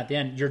Spider-Man at the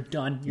end, "You're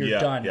done. You're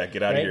done. Yeah,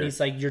 get out of right? here." And he's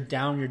like, "You're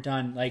down. You're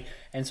done." Like,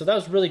 and so that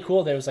was really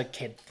cool. That it was like,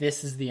 "Okay,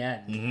 this is the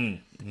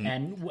end."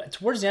 And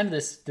towards the end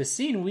of this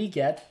scene, we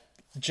get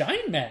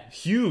Giant Man,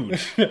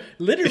 Huge.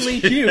 literally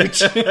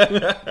huge.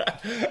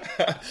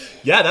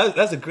 Yeah,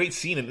 that's a great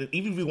scene. And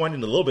even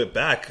rewinding a little bit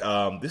back,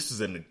 this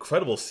is an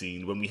incredible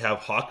scene when we have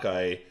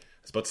Hawkeye.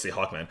 I was about to say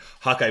Hawkman.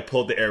 Hawkeye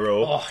pulled the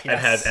arrow and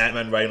has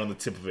Ant-Man right on the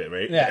tip of it,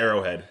 right? Yeah. The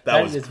arrowhead.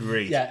 That was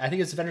great. Yeah, I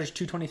think it's Avengers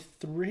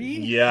 223.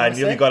 Yeah, I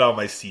nearly got out of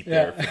my seat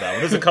there for that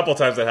one. There's a couple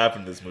times that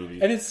happened in this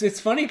movie. And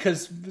it's funny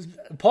because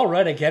Paul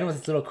Rudd, again, with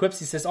his little quips,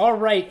 he says, "All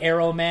right,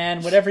 Arrow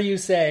Man, whatever you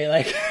say."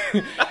 Like,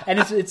 and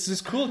it's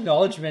this cool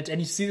acknowledgement. And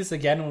you see this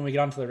again when we get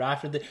onto the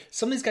rafter. That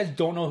some of these guys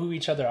don't know who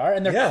each other are.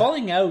 And they're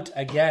calling out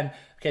again,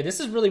 okay,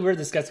 this is really weird.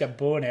 This guy's got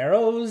bow and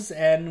arrows,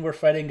 and we're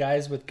fighting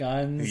guys with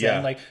guns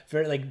and like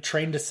very like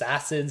trained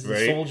assassins and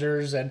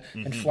soldiers and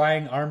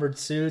flying armored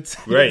suits.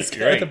 This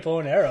guy with a bow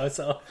and arrow.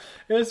 So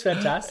it was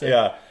fantastic.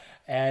 Yeah.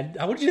 And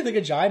what did you think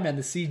of Giant Man,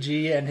 the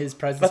CG and his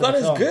presence? I thought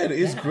in the it was film? good.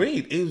 It was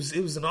great.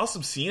 It was an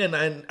awesome scene,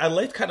 and I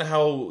liked kind of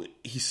how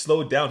he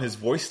slowed down. His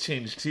voice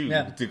changed too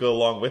to go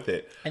along with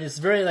it. And it's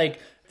very like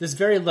this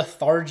very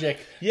lethargic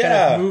kind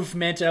of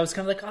movement. And I was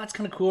kind of like, oh, it's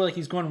kind of cool. Like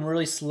he's going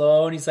really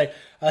slow, and he's like,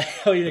 I like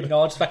how he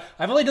acknowledged the fact,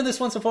 I've only done this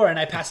once before, and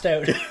I passed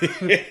out.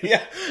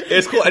 Yeah,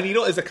 it's cool. And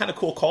it's a kind of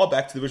cool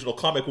callback to the original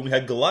comic when we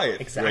had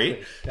Goliath, Exactly.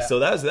 right? Yeah. So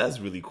that was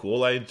really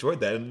cool. I enjoyed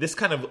that. And this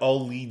kind of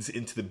all leads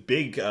into the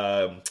big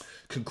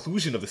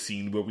conclusion of the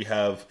scene where we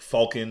have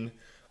Falcon,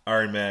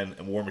 Iron Man,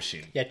 and War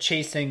Machine. Yeah,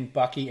 chasing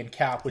Bucky and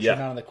Cap, which are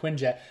not on the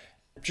Quinjet.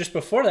 Just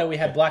before that, we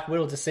had Black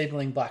Widow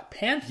disabling Black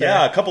Panther.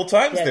 Yeah, a couple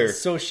times there.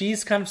 So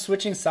she's kind of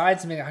switching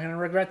sides and being, I'm going to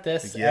regret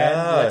this. Yeah.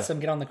 And lets them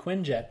get on the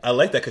Quinjet. I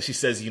like that because she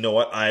says, you know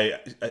what? I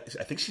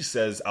think she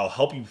says, I'll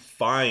help you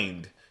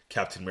find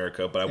Captain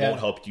America, but I won't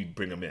help you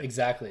bring him in.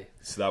 Exactly.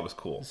 So that was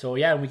cool. So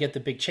yeah, we get the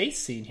big chase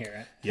scene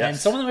here. Yes. And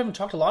someone that we haven't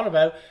talked a lot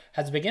about,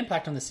 has a big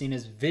impact on the scene,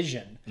 is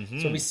Vision.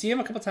 So we see him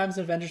a couple times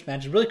in Avengers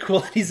Mansion. Really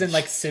cool that he's in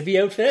like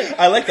civvy outfit.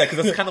 I like that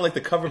because that's kind of like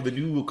the cover of the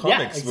new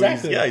comics.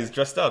 exactly. Where he's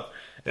dressed up.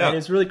 Yeah. And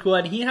it's really cool.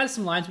 And he has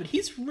some lines, but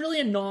he's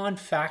really a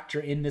non-factor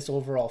in this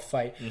overall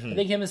fight. I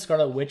think him and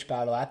Scarlet Witch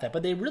battle at that,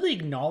 but they really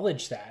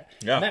acknowledge that.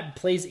 Yeah. And that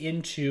plays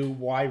into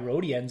why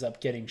Rhodey ends up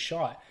getting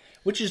shot.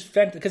 Which is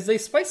fantastic, because they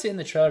spice it in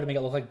the trailer to make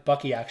it look like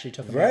Bucky actually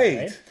took him out,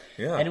 right?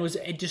 Yeah. And it was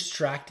a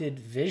distracted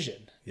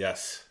Vision.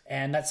 Yes.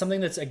 And that's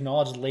something that's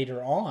acknowledged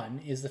later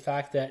on, is the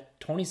fact that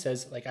Tony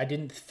says, like, I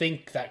didn't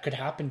think that could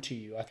happen to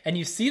you. And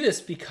you see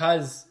this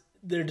because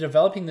they're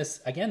developing this,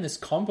 again, this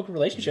comic book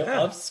relationship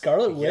of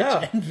Scarlet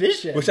Witch and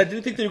Vision. Which I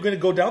didn't think they were going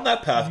to go down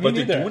that path, but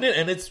neither. they're doing it,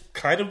 and it's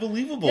kind of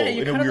believable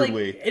in a weird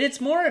way. And it's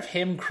more of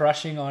him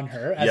crushing on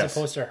her as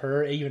opposed to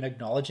her even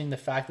acknowledging the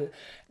fact that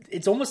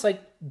it's almost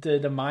like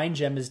the mind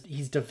gem is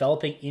he's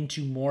developing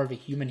into more of a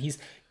human. He's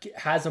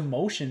has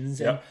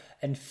emotions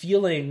and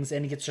feelings,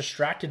 and he gets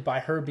distracted by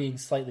her being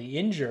slightly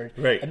injured.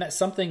 Right. And that's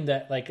something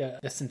that like a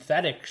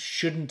synthetic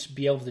shouldn't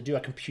be able to do. A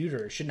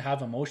computer shouldn't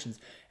have emotions.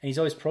 And he's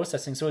always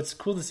processing. So it's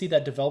cool to see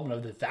that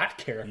development of that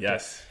character.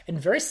 Yes. And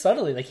very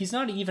subtly, like he's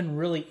not even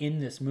really in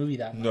this movie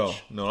that much.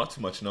 No, not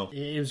too much, no.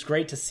 It was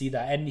great to see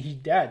that. And he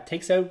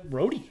takes out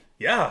Rhodey.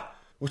 Yeah.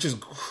 Which is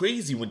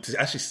crazy when to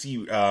actually see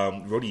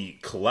Rhodey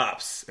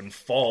collapse and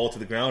fall to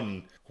the ground.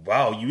 And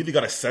wow, you really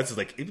got a sense of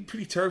like, it'd be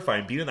pretty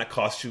terrifying being in that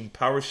costume,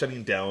 power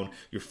shutting down,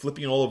 you're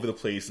flipping all over the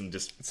place and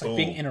just It's like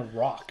being in a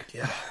rock.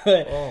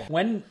 Yeah.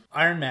 When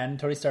Iron Man,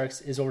 Tony Stark,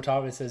 is over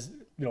top, it says,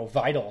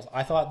 vitals.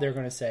 I thought they were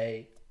going to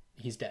say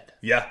he's dead.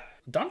 Yeah.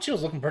 Don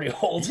Cheadle's looking pretty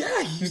old.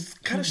 Yeah, he's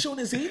kind of showing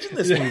his age in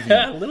this movie.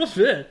 Yeah, a little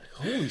bit.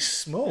 Holy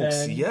smokes.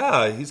 And-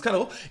 yeah, he's kind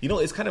of,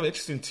 it's kind of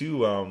interesting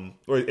too,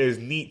 or it was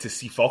neat to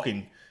see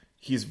Falcon.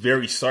 He's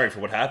very sorry for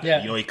what happened.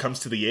 Yeah. He comes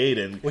to the aid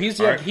and... Well,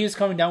 he was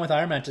coming down with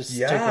Iron Man to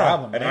grab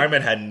him. And right? Iron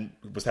Man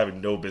was having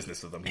no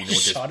business with him. He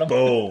just shot him.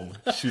 boom,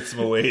 shoots him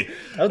away.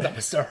 That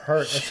must have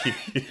hurt.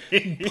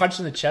 Punched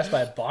in the chest by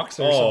a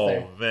boxer or Oh,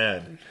 something.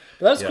 man.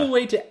 But that was a cool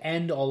way to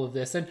end all of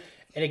this. And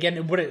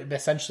again, what it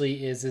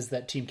essentially is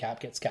that Team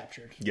Cap gets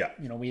captured. Yeah.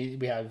 We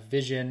have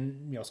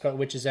Vision, Scarlet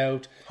Witch is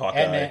out,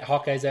 Hawkeye.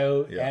 Hawkeye's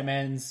out, Yeah.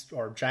 Ant-Man's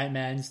or Giant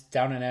Man's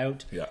down and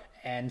out. Yeah.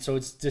 And so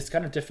it's this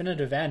kind of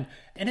definitive end.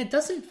 And it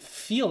doesn't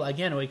feel,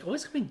 again, like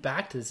always coming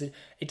back to this,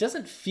 it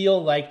doesn't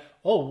feel like,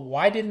 oh,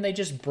 why didn't they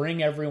just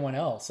bring everyone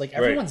else? Like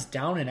everyone's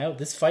down and out.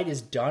 This fight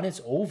is done.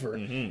 It's over.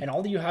 And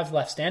all that you have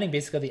left standing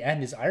basically at the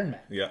end is Iron Man.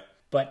 Yeah.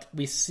 But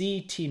we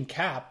see Team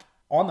Cap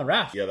on the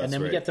raft. Yeah, that's and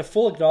then we right. get the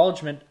full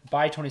acknowledgement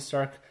by Tony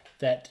Stark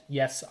that,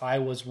 yes, I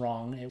was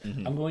wrong.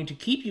 I'm going to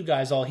keep you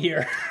guys all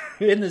here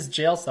in this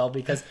jail cell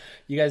because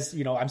you guys,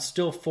 I'm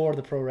still for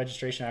the Pro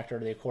Registration Act or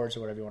the Accords or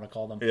whatever you want to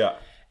call them. Yeah.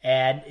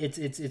 And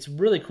it's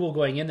really cool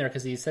going in there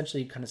because he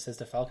essentially kind of says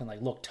to Falcon,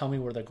 like, look, tell me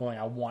where they're going.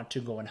 I want to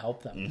go and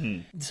help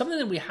them. Something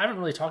that we haven't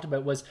really talked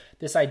about was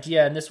this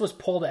idea, and this was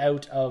pulled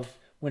out of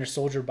Winter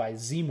Soldier by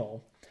Zemo,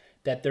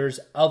 that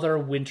there's other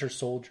Winter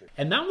Soldiers.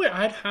 And that, what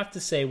I'd have to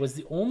say, was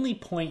the only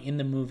point in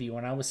the movie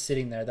when I was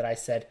sitting there that I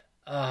said,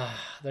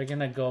 they're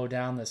gonna go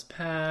down this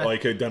path. Oh, you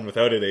could have done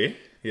without it, eh?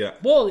 Yeah.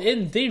 Well,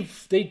 and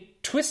they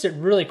twist it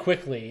really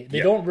quickly. They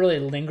Yeah. don't really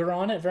linger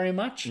on it very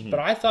much. But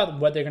I thought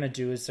what they're going to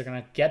do is they're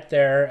going to get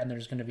there, and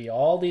there's going to be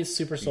all these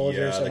super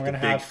soldiers, Yeah, and like we're the going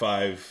big to have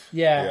five.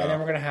 and then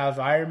we're going to have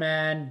Iron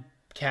Man,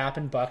 Cap,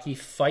 and Bucky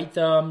fight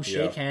them,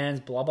 shake hands,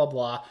 blah blah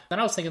blah. Then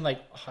I was thinking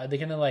like, are they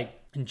going to like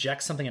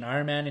inject something in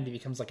Iron Man and he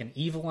becomes like an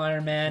evil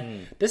Iron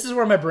Man? This is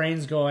where my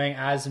brain's going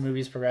as the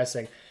movie's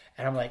progressing.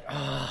 And I'm like,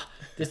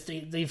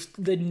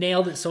 they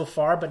nailed it so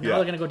far, but now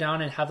they're going to go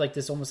down and have like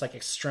this almost like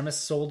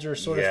extremist soldier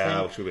sort of thing.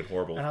 Yeah, which would have been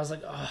horrible. And I was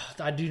like,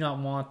 I do not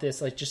want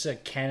this, like just a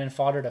cannon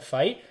fodder to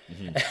fight.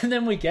 And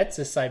then we get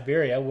to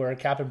Siberia where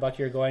Cap and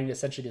Bucky are going to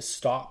essentially to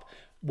stop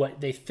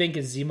what they think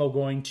is Zemo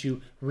going to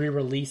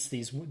re-release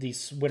these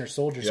Winter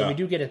Soldiers. So we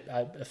do get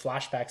a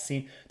flashback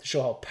scene to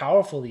show how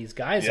powerful these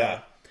guys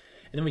are.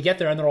 And then we get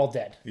there and they're all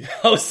dead.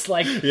 I was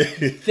like,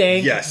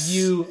 thank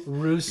you,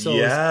 Russos.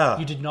 Yeah.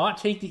 You did not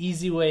take the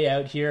easy way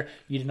out here.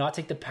 You did not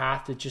take the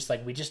path that just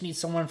like, we just need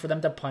someone for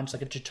them to punch,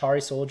 like a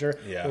Chitauri soldier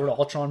or an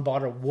Ultron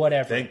bot or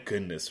whatever. Thank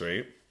goodness,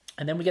 right?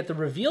 And then we get the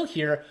reveal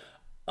here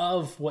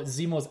of what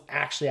Zemo's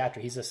actually after.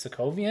 He's a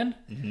Sokovian,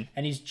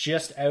 and he's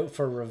just out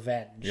for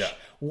revenge. Yeah.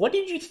 What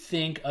did you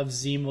think of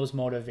Zemo's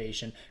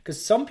motivation?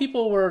 Because some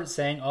people were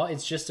saying, oh,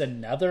 it's just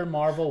another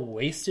Marvel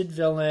wasted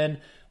villain,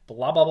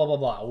 blah, blah, blah, blah,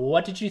 blah.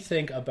 What did you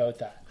think about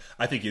that?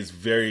 I think he's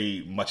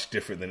very much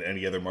different than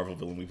any other Marvel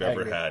villain we've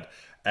ever agree. had.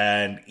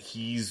 And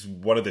he's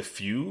one of the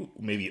few,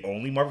 maybe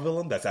only Marvel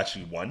villain that's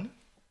actually won,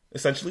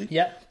 essentially.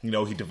 Yeah. You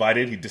know, he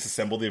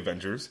disassembled the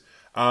Avengers.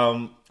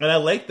 And I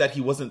like that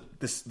he wasn't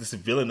this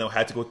villain that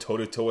had to go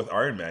toe-to-toe with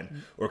Iron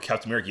Man or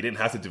Captain America. He didn't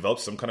have to develop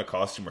some kind of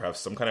costume or have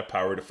some kind of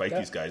power to fight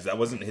these guys. That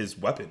wasn't his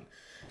weapon.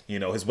 You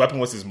know, his weapon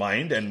was his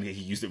mind, and he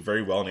used it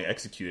very well, and he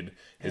executed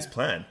his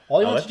plan. All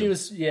he wanted to do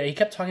was, he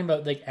kept talking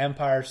about like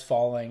empires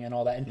falling and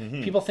all that,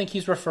 and people think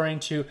he's referring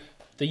to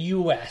the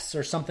U.S.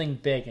 or something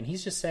big, and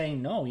he's just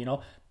saying,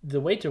 no, the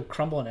way to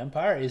crumble an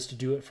empire is to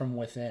do it from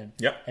within.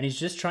 Yep. And he's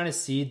just trying to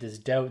seed this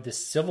doubt,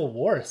 this civil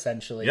war,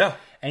 essentially. Yeah.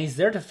 And he's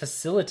there to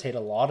facilitate a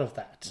lot of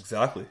that.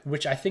 Exactly.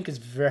 Which I think is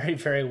very,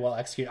 very well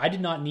executed. I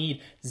did not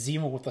need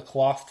Zemo with the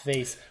cloth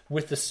face,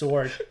 with the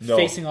sword,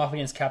 facing off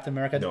against Captain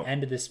America at the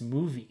end of this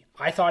movie.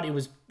 I thought it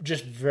was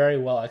just very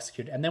well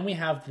executed. And then we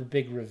have the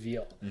big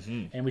reveal.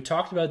 And we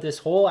talked about this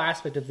whole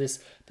aspect of this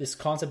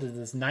concept of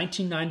this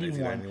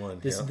 1991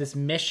 this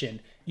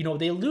mission.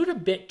 They allude a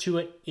bit to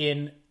it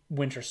in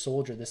Winter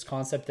Soldier, this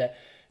concept that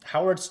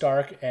Howard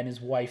Stark and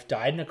his wife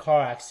died in a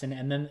car accident,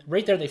 and then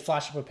right there they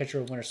flash up a picture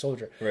of Winter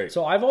Soldier. Right.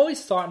 So I've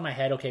always thought in my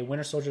head, okay,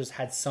 Winter Soldier's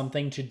had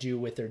something to do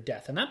with their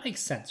death, and that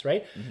makes sense,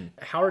 right?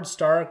 Howard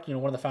Stark,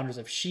 one of the founders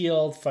of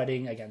S.H.I.E.L.D.,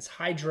 fighting against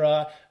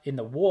Hydra in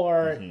the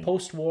war,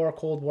 post-war,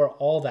 Cold War,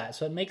 all that.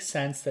 So it makes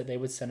sense that they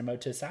would send him out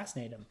to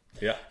assassinate him.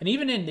 Yeah. And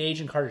even in the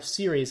Agent Carter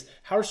series,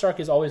 Howard Stark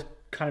is always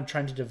kind of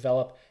trying to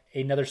develop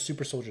another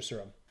super soldier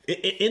serum.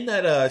 In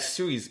that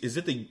series,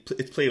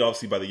 it's played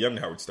obviously by the young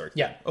Howard Stark?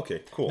 Yeah.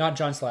 Okay, cool. Not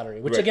John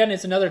Slattery, which again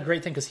is another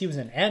great thing because he was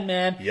in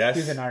Ant-Man, Yes.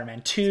 he was in Iron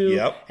Man 2,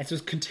 Yep. and so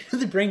it's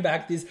continually bring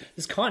back this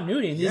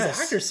continuity. And these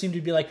Yes. actors seem to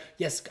be like,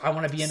 yes, I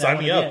want to be in Sign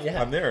that. me up.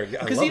 I'm there. Yeah,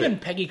 I Because love even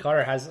it. Peggy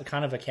Carter has a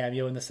kind of a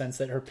cameo in the sense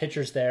that her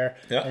picture's there,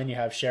 Yeah. and then you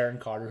have Sharon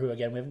Carter, who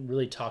again we haven't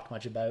really talked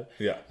much about.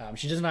 Yeah.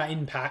 She does not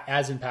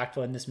as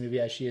impactful in this movie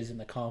as she is in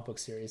the comic book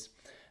series,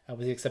 with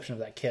the exception of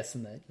that kiss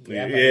and the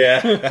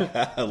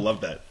Yeah. I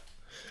love that.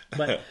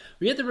 But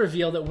we get the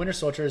reveal that Winter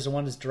Soldier is the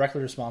one that's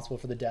directly responsible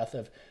for the death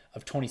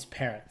of Tony's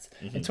parents.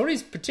 And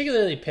Tony's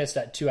particularly pissed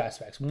at two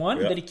aspects.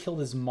 One, that he killed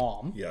his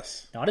mom.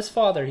 Yes. Not his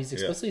father. He's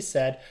explicitly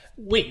said,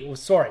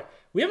 sorry.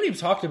 We haven't even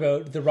talked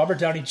about the Robert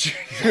Downey Jr.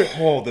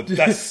 Oh,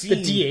 that scene.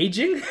 the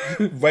de-aging?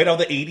 Right out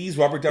of the 80s,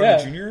 Robert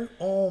Downey Jr.?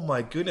 Oh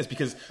my goodness.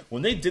 Because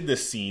when they did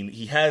this scene,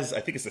 he has,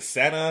 I think it's a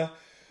Santa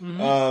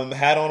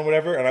hat on or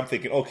whatever. And I'm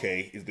thinking,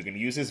 okay, they're going to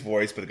use his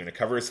voice, but they're going to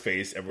cover his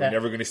face, and we're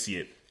never going to see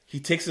it. He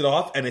takes it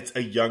off, and it's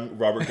a young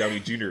Robert Downey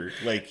Jr.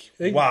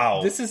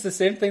 Wow. This is the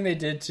same thing they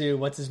did to,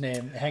 what's his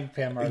name? Hank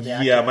Pym, or the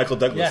actor. Yeah, Michael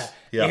Douglas.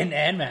 Yeah. In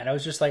Ant-Man. I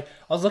was just like,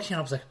 I was looking at it,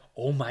 I was like,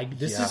 oh my,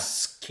 this is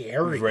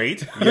scary.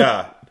 Right?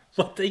 Yeah.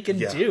 What they can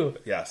do.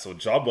 Yeah, so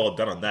job well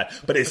done on that.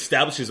 But it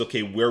establishes,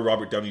 where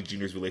Robert Downey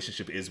Jr.'s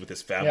relationship is with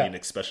his family, and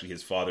especially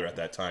his father at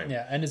that time.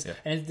 Yeah, and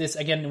this,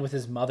 again, with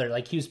his mother,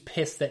 like, he was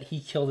pissed that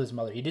he killed his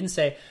mother. He didn't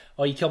say,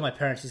 oh, he killed my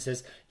parents. He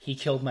says, he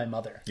killed my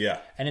mother. Yeah.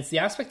 And it's the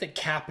aspect that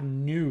Cap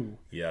knew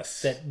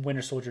that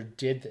Winter Soldier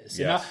did this.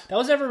 Yes. That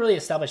was never really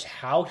established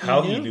how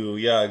he knew.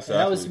 Yeah, exactly.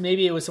 And that was,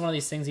 maybe it was one of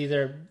these things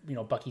either,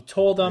 Bucky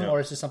told him, or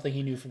it's just something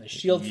he knew from the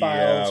S.H.I.E.L.D.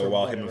 files. Yeah, or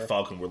while whatever. him and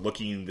Falcon were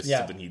looking, this is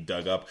something he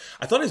dug up.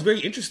 I thought it was very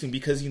interesting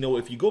because,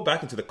 if you go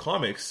back into the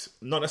comics,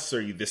 not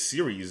necessarily this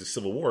series,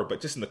 Civil War,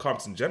 but just in the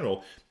comics in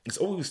general, it's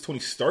always Tony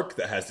Stark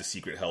that has the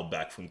secret held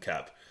back from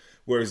Cap.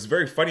 Whereas it's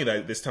very funny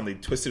that this time they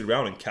twisted it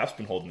around and Cap's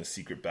been holding the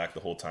secret back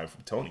the whole time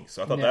from Tony.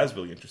 So I thought that was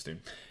really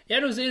interesting. Yeah,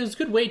 it was a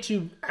good way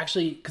to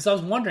actually, because I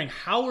was wondering,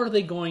 how are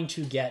they going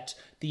to get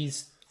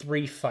these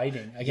three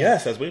fighting again.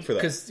 Yes, I was waiting for that.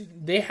 Because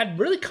they had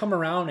really come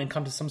around and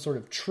come to some sort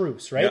of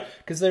truce, right?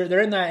 Because they're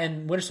in that,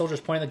 and Winter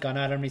Soldier's pointing the gun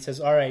at him, and he says,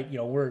 all right,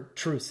 we're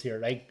truce here.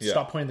 Like,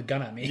 stop pointing the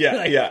gun at me. Yeah,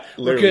 like, Literally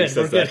we're good,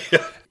 says we're good.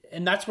 that.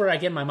 And that's where,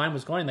 again, my mind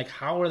was going, like,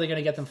 how are they going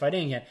to get them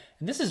fighting again?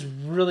 And this is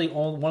really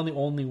one of the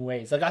only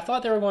ways. Like, I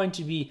thought they were going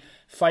to be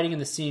fighting in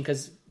the scene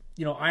because,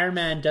 Iron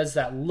Man does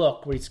that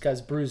look where he's got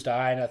his bruised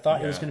eye, and I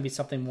thought it was going to be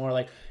something more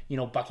like,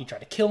 Bucky tried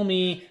to kill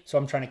me, so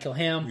I'm trying to kill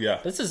him.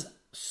 Yeah. This is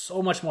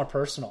so much more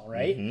personal,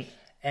 right?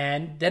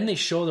 And then they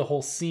show the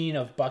whole scene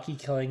of Bucky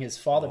killing his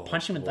father,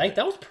 punching him in the leg.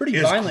 That was pretty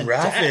violent.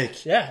 Graphic.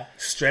 Death. Yeah.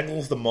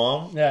 Strangles the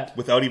mom Yeah.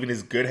 without even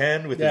his good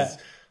hand with his...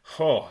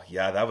 Oh,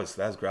 yeah, that was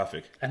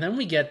graphic. And then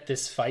we get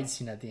this fight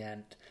scene at the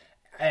end.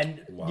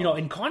 And,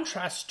 in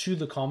contrast to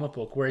the comic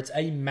book where it's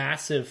a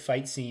massive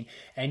fight scene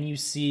and you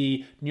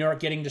see New York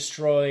getting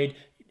destroyed,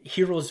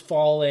 heroes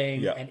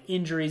falling and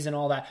injuries and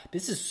all that,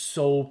 this is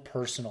so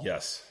personal.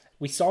 Yes.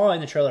 We saw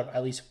in the trailer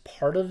at least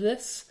part of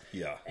this.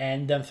 Yeah.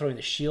 And them throwing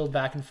the shield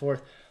back and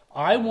forth.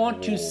 I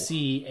want to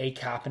see a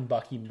Cap and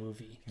Bucky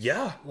movie.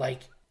 Yeah.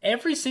 Like,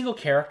 every single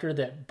character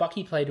that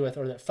Bucky played with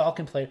or that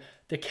Falcon played,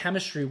 the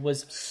chemistry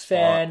was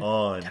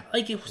on.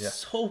 Like, it was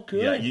so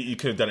good. Yeah, you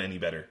could have done it any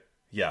better.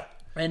 Yeah.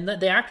 And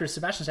the actor,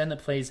 Sebastian Stan,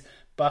 that plays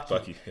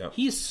Bucky,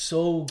 he's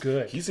so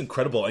good. He's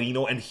incredible. And,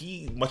 and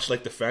he, much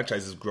like the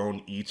franchise, has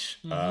grown each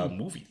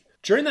movie.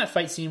 During that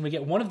fight scene, we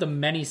get one of the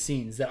many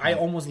scenes that I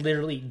almost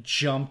literally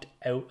jumped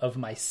out of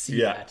my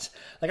seat at.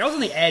 Like, I was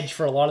on the edge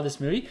for a lot of this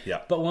movie.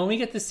 Yeah. But when we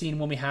get the scene,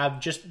 when we have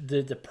just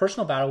the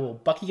personal battle where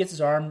Bucky gets his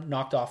arm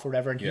knocked off or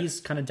whatever, and he's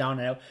kind of down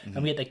and out,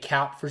 and we get the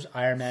Cap versus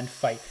Iron Man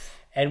fight.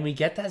 And we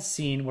get that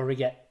scene where we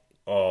get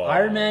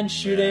Iron Man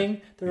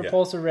shooting the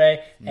repulsor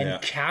ray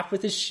and Cap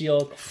with his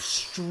shield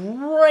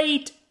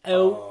straight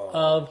out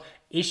of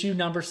issue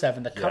number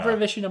 7, the cover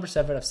of issue number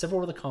 7 of Civil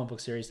War the comic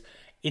book series.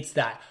 It's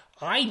that.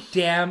 I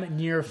damn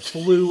near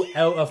flew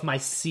out of my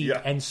seat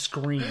and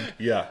screamed.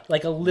 Yeah.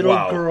 Like a little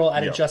girl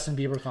at a Justin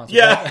Bieber concert.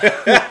 Yeah.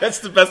 That's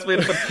the best way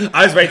to put it.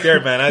 I was right there,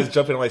 man. I was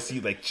jumping on my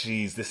seat like,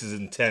 geez, this is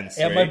intense.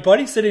 And my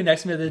buddy sitting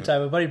next to me at the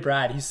time, my buddy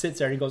Brad, he sits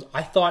there and he goes,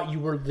 I thought you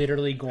were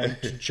literally going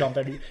to jump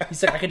out.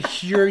 He's like, I could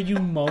hear you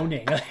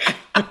moaning.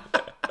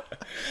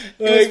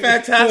 It was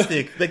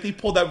fantastic. Like, they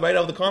pulled that right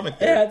out of the comic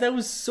there. Yeah, that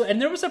was so...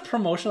 And there was a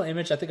promotional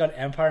image, I think, on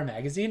Empire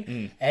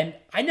Magazine. And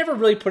I never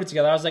really put it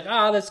together. I was like,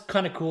 that's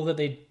kind of cool that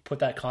they put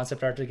that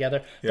concept art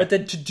together. But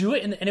then to do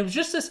it... And it was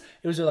just this...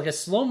 It was like a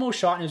slow-mo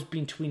shot, and it was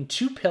between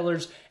two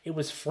pillars. It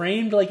was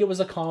framed like it was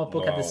a comic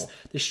book. Had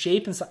the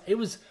shape and stuff. It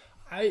was...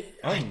 I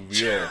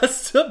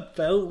just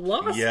about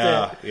lost it.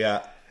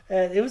 Yeah.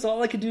 And it was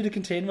all I could do to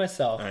contain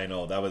myself. I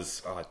know. That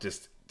was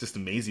just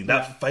amazing.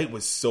 That fight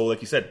was so, like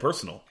you said,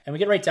 personal. And we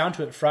get right down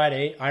to it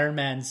Friday. Iron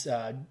Man's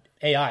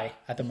AI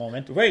at the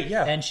moment. Right,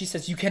 yeah. And she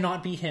says, you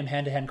cannot beat him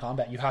hand-to-hand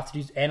combat. You have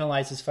to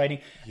analyze his fighting.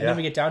 And then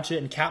we get down to it,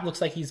 and Cap looks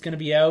like he's going to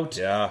be out.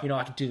 Yeah.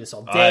 I could do this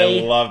all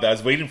day. I love that. I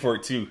was waiting for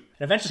it, too.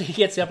 And eventually he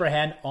gets the upper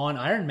hand on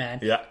Iron Man.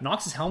 Yeah.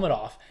 Knocks his helmet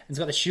off. And he's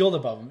got the shield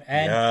above him.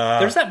 And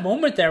there's that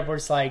moment there where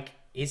it's like,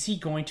 is he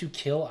going to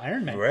kill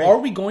Iron Man? Right. Are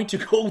we going to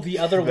go the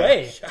other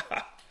way?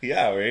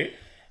 Yeah, right?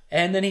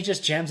 And then he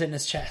just jams it in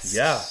his chest.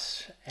 Yeah.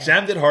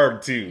 Jammed it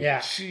hard, too. Yeah.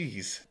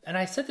 Jeez. And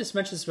I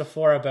mentioned this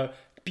before about,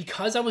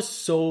 because I was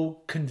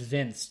so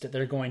convinced that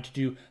they're going to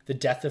do the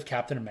death of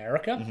Captain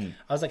America,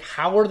 I was like,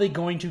 how are they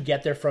going to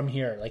get there from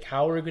here? Like,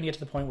 how are we going to get to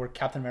the point where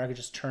Captain America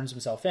just turns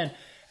himself in?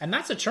 And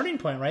that's a turning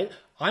point, right?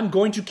 I'm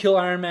going to kill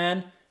Iron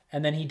Man,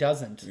 and then he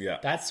doesn't. Yeah.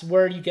 That's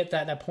where you get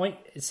that point.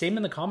 Same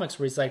in the comics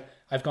where he's like,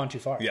 I've gone too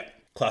far. Yeah.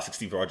 Classic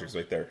Steve Rogers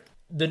right there.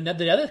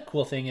 The other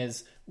cool thing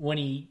is when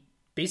he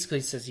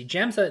basically says he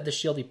jams the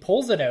shield, he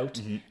pulls it out,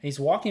 and he's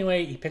walking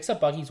away. He picks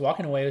up Bucky, he's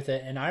walking away with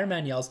it, and Iron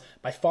Man yells,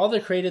 "My father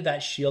created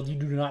that shield. You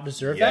do not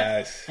deserve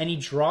that." And he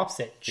drops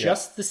it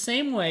just the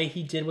same way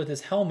he did with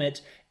his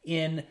helmet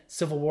in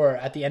Civil War.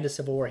 At the end of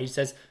Civil War, he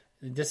says,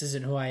 "This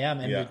isn't who I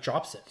am," and he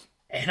drops it.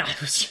 And I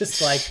was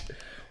just like,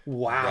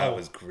 wow. That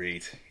was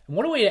great. And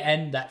what a way to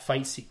end that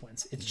fight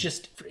sequence. It's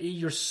just,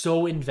 you're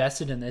so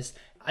invested in this.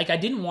 Like, I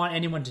didn't want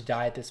anyone to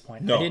die at this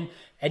point. No. I didn't,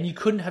 and you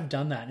couldn't have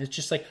done that. It's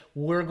just like,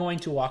 we're going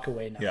to walk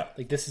away now. Yeah.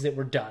 Like, this is it.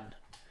 We're done.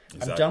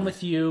 Exactly. I'm done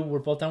with you. We're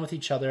both done with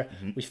each other.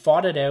 We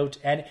fought it out,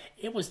 and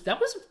that was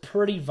a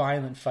pretty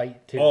violent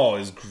fight too. Oh, it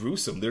was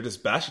gruesome. They're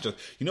just bashing each other.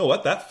 You know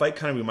what? That fight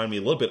kind of reminded me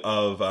a little bit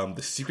of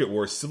the Secret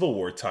War, Civil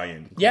War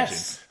tie-in.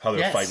 Yes. How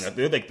they're fighting.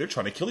 They're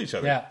trying to kill each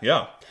other.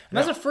 Yeah. And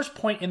that's the first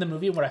point in the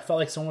movie where I felt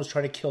like someone was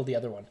trying to kill the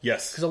other one.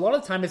 Yes. Because a lot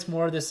of the time it's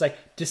more of this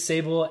like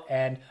disable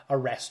and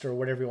arrest or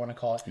whatever you want to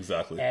call it.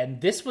 Exactly.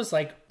 And this was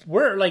like,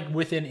 we're like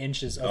within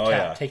inches of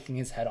Cap taking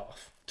his head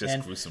off.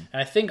 Just gruesome.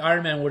 And I think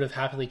Iron Man would have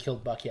happily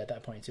killed Bucky at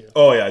that point too.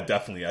 Oh yeah,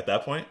 definitely. At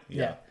that point,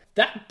 yeah.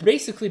 That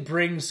basically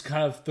brings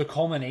kind of the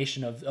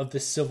culmination of the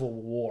Civil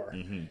War.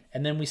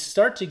 And then we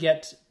start to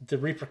get the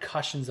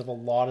repercussions of a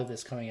lot of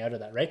this coming out of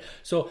that, right?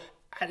 So,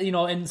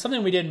 and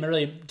something we didn't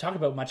really talk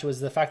about much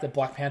was the fact that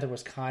Black Panther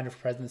was kind of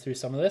present through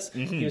some of this.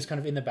 He was kind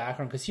of in the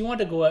background because he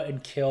wanted to go out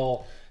and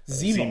kill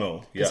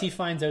Zemo. Because he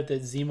finds out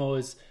that Zemo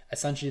is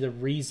essentially the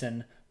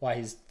reason why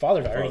his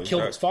father died. Or he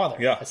killed his father,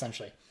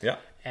 essentially. Yeah.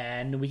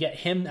 And we get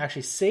him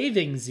actually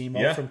saving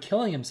Zemo from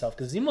killing himself,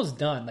 because Zemo's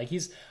done. Like,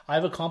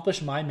 I've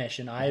accomplished my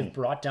mission. I've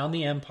brought down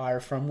the Empire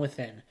from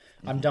within.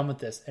 I'm done with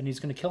this. And he's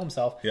going to kill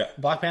himself. Yeah.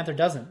 Black Panther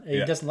doesn't.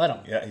 He doesn't let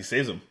him. Yeah, he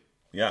saves him.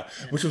 Yeah,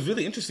 which was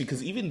really interesting,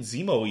 because even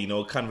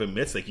Zemo, kind of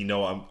admits, like,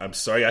 I'm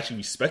sorry, I actually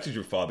respected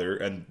your father,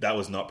 and that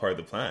was not part of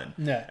the plan.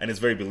 Yeah. And it's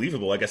very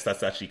believable. I guess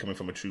that's actually coming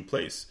from a true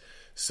place.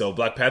 So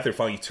Black Panther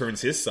finally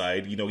turns his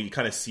side. You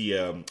kind of see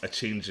a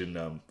change in,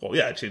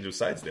 a change of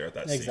sides there at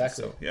that scene.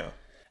 So, yeah.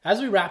 As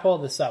we wrap all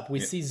this up,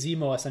 we see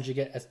Zemo essentially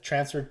get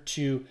transferred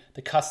to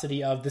the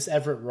custody of this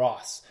Everett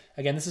Ross.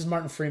 Again, this is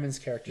Martin Freeman's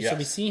character. Yes. So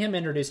we see him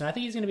introduced, and I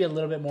think he's going to be a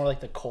little bit more like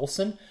the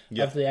Coulson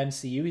of the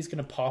MCU. He's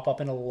going to pop up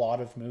in a lot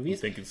of movies.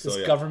 I'm thinking so,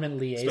 this government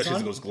liaison. Especially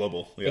as it goes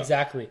global. Yeah.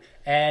 Exactly.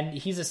 And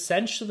he's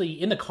essentially,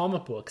 in the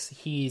comic books,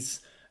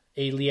 he's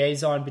a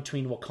liaison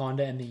between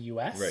Wakanda and the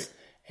U.S. Right.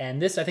 And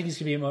this, I think he's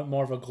going to be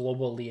more of a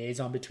global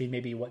liaison between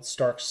maybe what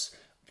Stark's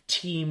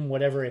team,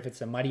 whatever, if it's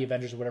the Mighty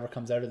Avengers or whatever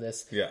comes out of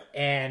this,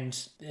 and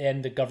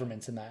the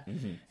governments in that.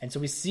 And so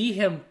we see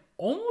him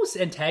almost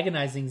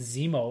antagonizing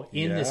Zemo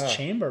in this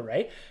chamber,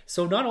 right?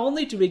 So not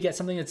only do we get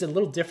something that's a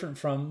little different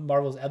from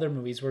Marvel's other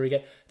movies, where we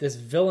get this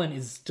villain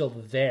is still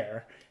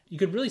there, you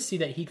could really see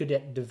that he could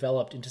get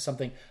developed into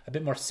something a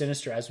bit more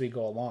sinister as we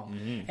go along.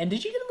 And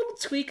did you get a little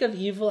tweak of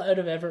evil out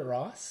of Everett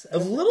Ross? A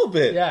little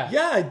bit.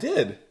 Yeah, I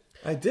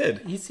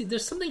did. You see,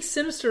 there's something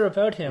sinister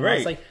about him. Right.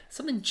 It's like,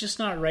 something just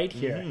not right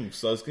here.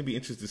 So I was going to be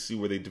interested to see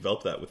where they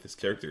develop that with this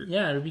character.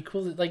 Yeah, it would be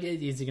cool. Like,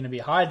 is he going to be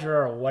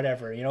Hydra or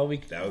whatever?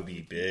 That would be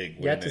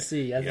big. Yet to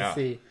see.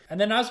 And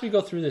then as we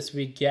go through this,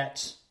 we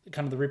get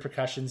kind of the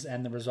repercussions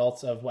and the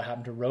results of what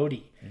happened to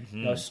Rhodey.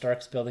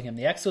 Stark's building him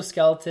the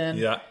exoskeleton.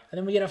 Yeah. And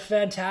then we get a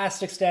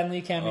fantastic Stan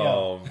Lee cameo.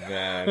 Oh,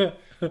 man.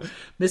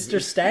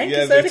 Mr. Stank?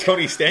 Yeah, the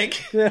Tony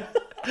Stank.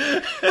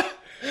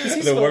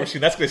 The War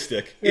Machine, that's going to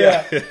stick.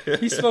 Yeah.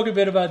 He spoke a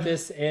bit about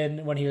this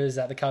when he was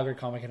at the Calgary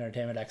Comic and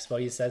Entertainment Expo.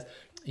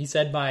 He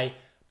said my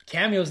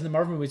cameos in the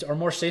Marvel movies are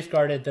more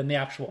safeguarded than the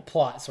actual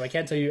plot, so I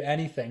can't tell you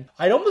anything.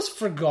 I'd almost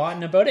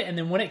forgotten about it, and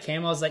then when it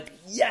came, I was like,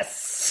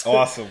 yes!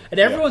 Awesome. And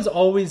everyone's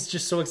always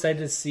just so excited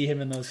to see him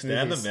in those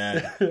movies. Stan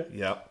the man.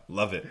 Yep,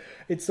 love it.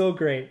 It's so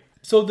great.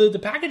 So the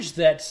package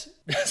that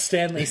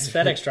Stanley's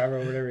FedEx driver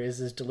or whatever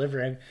is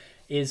delivering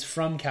is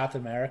from Captain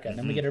America. And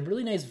then we get a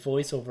really nice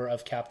voiceover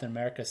of Captain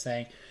America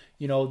saying,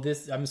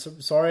 I'm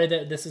sorry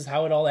that this is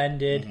how it all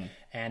ended,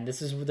 and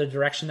this is the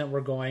direction that we're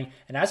going.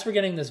 And as we're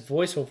getting this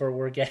voiceover,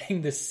 we're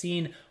getting this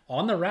scene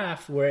on the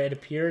raft where it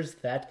appears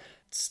that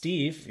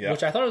Steve,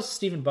 which I thought it was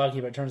Stephen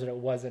Buggy, but it turns out it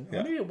wasn't.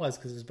 Or maybe it was,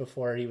 because it was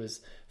before he was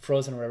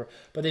frozen or whatever.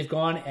 But they've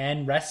gone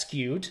and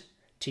rescued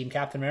Team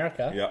Captain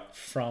America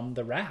from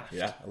the raft.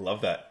 Yeah, I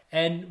love that.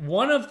 And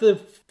one of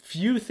the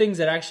few things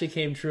that actually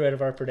came true out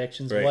of our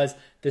predictions was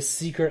the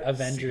Secret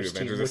Avengers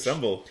team.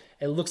 Assemble.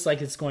 It looks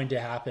like it's going to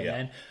happen.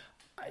 And,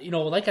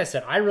 like I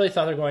said, I really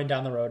thought they were going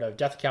down the road of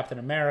Death of Captain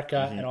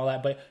America and all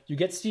that. But you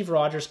get Steve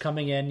Rogers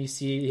coming in. You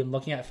see him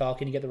looking at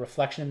Falcon. You get the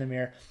reflection in the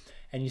mirror.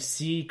 And you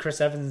see Chris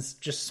Evans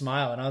just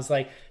smile. And I was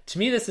like, to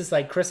me, this is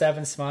like Chris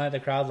Evans smiling at the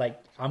crowd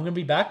like, I'm going to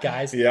be back,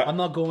 guys. Yeah. I'm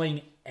not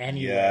going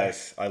anywhere.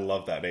 Yes, I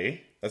love that, eh?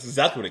 That's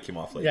exactly what it came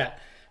off like. Yeah.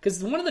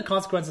 Because one of the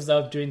consequences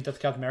of doing Death of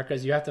Captain America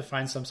is you have to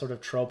find some sort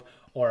of trope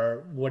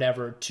or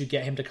whatever to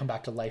get him to come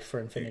back to life for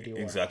Infinity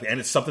War. Exactly. And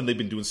it's something they've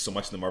been doing so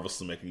much in the Marvel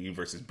Cinematic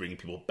Universe, is bringing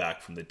people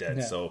back from the dead.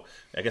 Yeah. So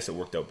I guess it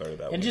worked out better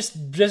that way. And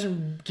just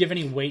doesn't give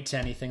any weight to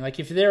anything. Like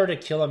if they were to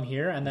kill him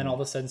here and then all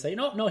of a sudden say,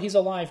 no, he's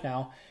alive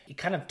now, it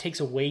kind of takes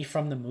away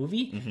from the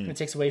movie. And it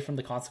takes away from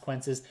the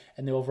consequences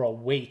and the overall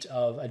weight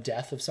of a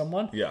death of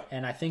someone. Yeah.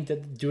 And I think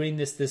that doing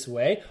this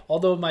way,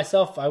 although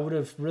myself, I would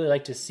have really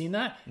liked to have seen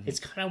that,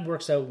 it kind of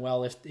works out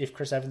well if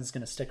Chris Evans is going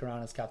to stick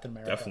around as Captain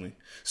America. Definitely.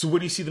 So where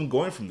do you see them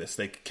going from this?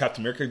 Like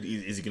Captain America,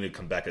 is he going to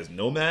come back as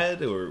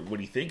Nomad, or what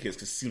do you think? Because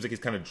it seems like he's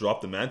kind of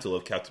dropped the mantle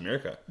of Captain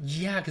America.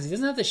 Yeah, because he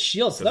doesn't have the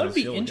shield, so that would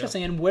be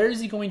interesting. And where is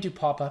he going to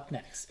pop up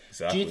next?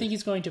 Exactly. Do you think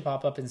he's going to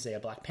pop up in, say,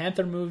 a Black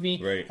Panther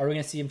movie? Right. Are we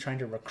going to see him trying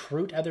to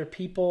recruit other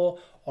people?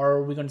 Or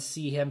are we going to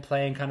see him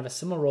playing kind of a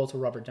similar role to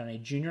Robert Downey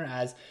Jr.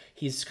 as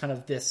he's kind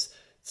of this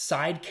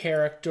side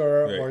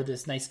character or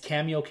this nice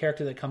cameo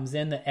character that comes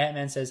in that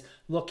Ant-Man says,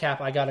 look,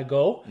 Cap, I gotta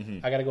go.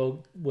 I gotta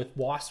go with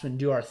Wasp and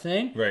do our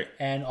thing. Right.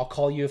 And I'll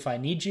call you if I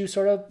need you,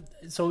 sort of.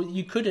 So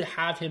you could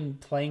have him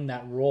playing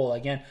that role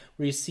again,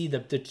 where you see the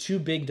two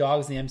big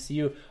dogs in the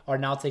MCU are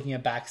now taking a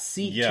back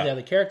seat to the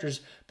other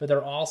characters, but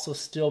they're also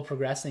still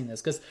progressing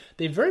this, because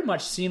they very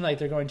much seem like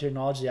they're going to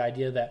acknowledge the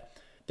idea that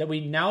we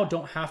now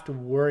don't have to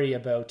worry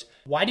about,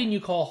 why didn't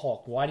you call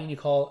Hulk? Why didn't you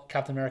call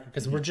Captain America?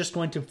 Because we're just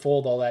going to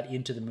fold all that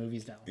into the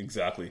movies now.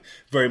 Exactly.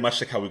 Very much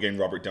like how we're getting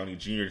Robert Downey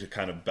Jr. to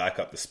kind of back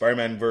up the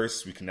Spider-Man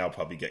verse, we can now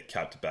probably get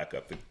Cap to back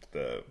up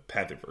the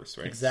Panther verse,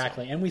 right?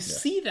 Exactly. And we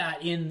see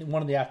that in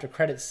one of the after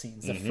credits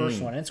scenes, the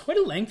first one. And it's quite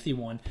a lengthy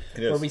one,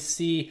 where we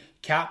see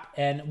Cap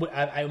and what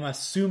I'm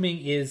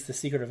assuming is the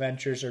Secret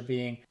Adventures are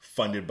being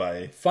funded.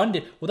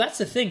 Well, that's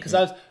the thing, because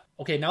I was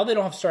okay, now they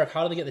don't have Stark.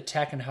 How do they get the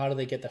tech and how do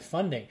they get the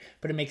funding?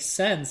 But it makes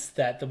sense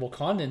that the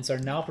Wakandans are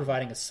now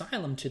providing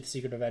asylum to the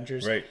Secret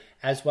Avengers, Right.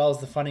 as well as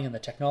the funding and the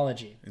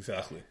technology.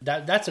 Exactly.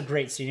 That's a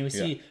great scene. We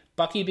see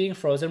Bucky being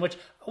frozen, which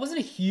I wasn't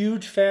a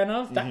huge fan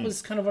of. That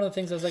was kind of one of the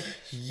things I was like,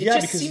 it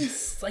just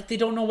seems like they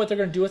don't know what they're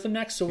going to do with him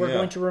next, so we're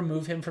going to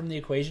remove him from the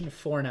equation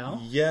for now.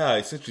 Yeah,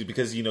 essentially,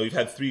 because, you've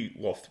had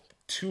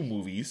 2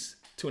 movies,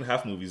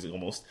 2.5 movies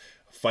almost,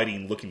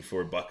 fighting, looking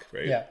for Buck,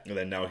 right? Yeah. And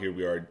then now here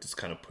we are just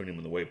kind of putting him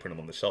in the way, putting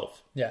him on the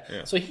shelf. Yeah.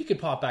 So he could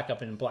pop back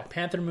up in a Black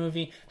Panther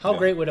movie. How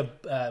great would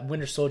a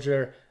Winter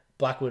Soldier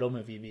Black Widow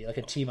movie be? Like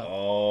a team up.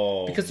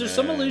 Oh, because there's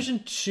some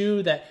allusion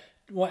to that.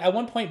 Well, at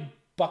one point,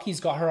 Bucky's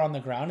got her on the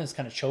ground and is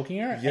kind of choking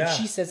her. Yeah.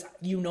 And she says,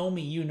 you know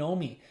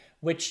me.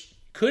 Which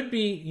could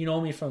be, you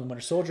know me from the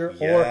Winter Soldier.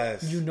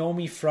 Yes. Or you know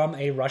me from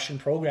a Russian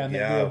program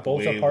that we were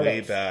both a part way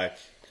of. back.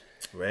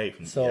 Right.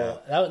 So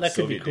that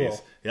could be cool.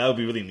 Days. Yeah, that would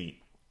be really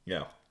neat.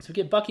 Yeah. So we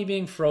get Bucky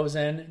being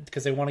frozen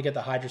because they want to get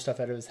the Hydra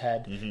stuff out of his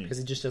head Mm-hmm. because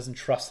he just doesn't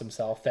trust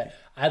himself. That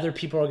either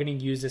people are going to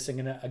use this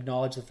and going to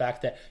acknowledge the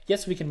fact that,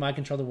 yes, we can mind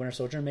control the Winter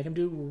Soldier and make him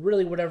do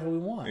really whatever we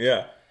want.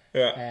 Yeah.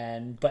 Yeah.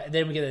 But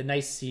then we get a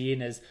nice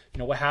scene as,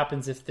 what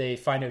happens if they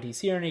find out he's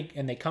here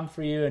and they come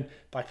for you, and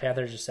Black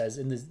Panther just says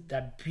in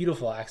that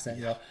beautiful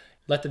accent,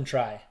 let them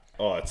try.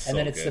 Oh, it's And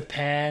then it's the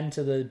pan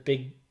to the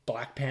big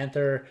Black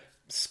Panther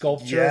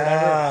sculpture.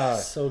 Yeah,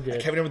 so good. I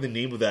can't remember the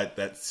name of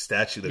that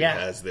statue that he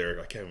has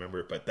there. I can't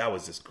remember, but that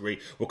was just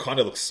great.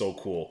 Wakanda looks so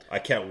cool. I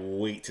can't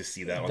wait to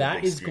see that on the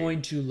big is screen.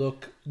 going to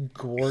look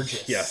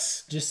gorgeous.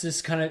 Yes. Just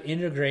this kind of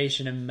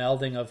integration and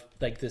melding of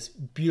like this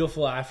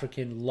beautiful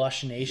African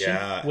lush nation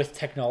with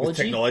technology. With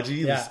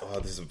technology,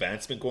 there's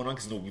advancement going on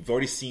because we've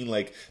already seen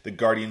like the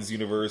Guardians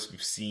universe,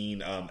 we've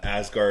seen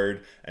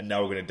Asgard, and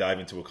now we're going to dive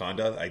into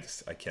Wakanda.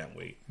 I can't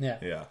wait.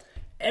 Yeah.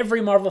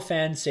 Every Marvel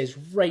fan stays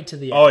right to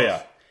the end. Oh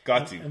yeah.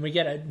 Got to. And we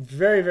get a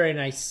very, very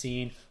nice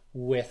scene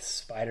with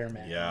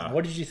Spider-Man. Yeah.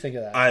 What did you think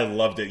of that? I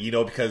loved it,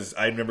 because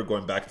I remember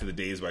going back to the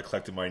days where I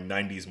collected my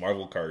 90s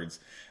Marvel cards,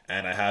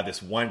 and I had this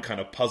one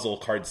kind of puzzle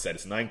card set.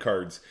 It's 9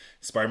 cards.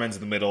 Spider-Man's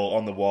in the middle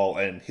on the wall,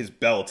 and his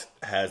belt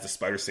has the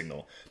spider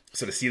signal.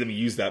 So to see them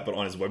use that, but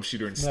on his web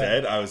shooter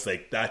instead, I was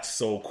like, that's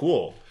so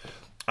cool.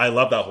 I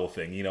love that whole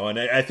thing, and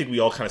I think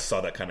we all kind of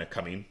saw that kind of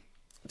coming.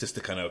 Just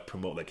to kind of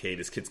promote, like, hey,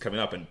 this kid's coming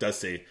up, and it does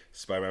say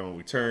Spider-Man Will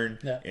Return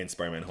and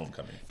Spider-Man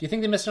Homecoming. Do you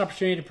think they missed an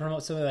opportunity to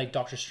promote something like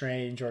Doctor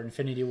Strange or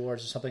Infinity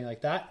Wars or something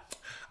like that?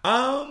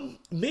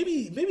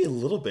 Maybe a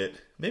little bit,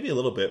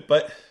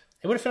 but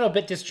it would have felt a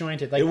bit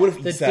disjointed. Like it would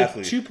have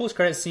the 2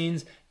 post-credit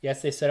scenes.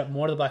 Yes, they set up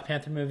more to the Black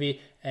Panther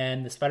movie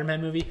and the Spider-Man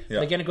movie. Yeah.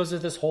 But again, it goes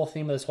with this whole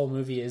theme of this whole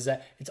movie is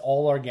that it's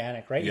all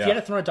organic, right? Yeah. If you had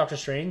to throw a Doctor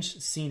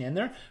Strange scene in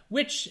there,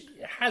 which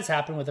has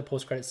happened with the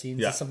post-credit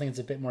scenes, it's something that's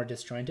a bit more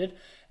disjointed.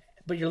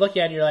 But you're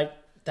looking at it, you're like,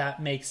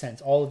 that makes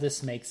sense. All of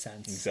this makes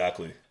sense.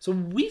 Exactly. So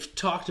we've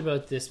talked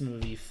about this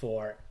movie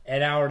for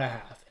an hour and a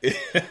half.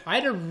 I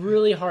had a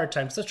really hard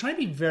time because I was trying to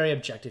be very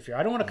objective here.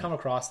 I don't want to come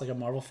across like a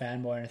Marvel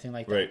fanboy or anything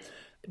like that. Right.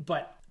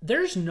 But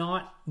there's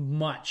not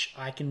much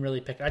I can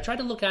really pick. I tried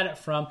to look at it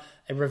from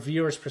a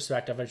reviewer's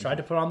perspective. I tried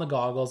to put on the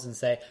goggles and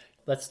say,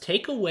 let's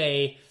take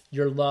away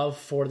your love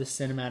for the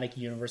cinematic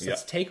universe.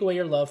 Let's take away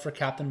your love for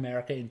Captain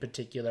America in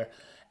particular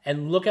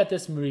and look at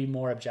this movie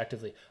more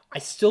objectively. I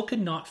still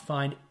could not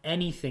find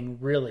anything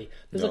really.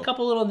 There's a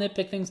couple little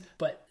nitpick things,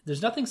 but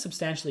there's nothing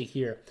substantially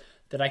here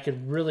that I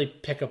could really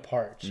pick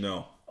apart.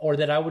 No. Or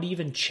that I would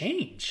even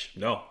change.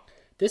 No.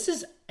 This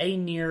is a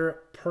near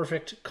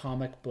perfect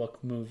comic book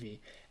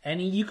movie.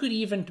 And you could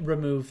even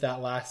remove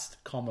that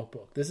last comic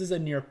book. This is a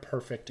near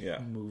perfect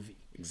movie.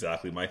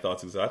 Exactly. My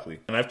thoughts exactly.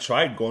 And I've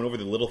tried going over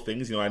the little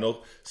things. I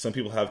know some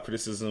people have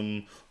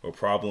criticism or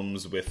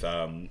problems with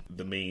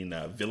the main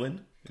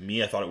villain.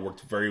 Me, I thought it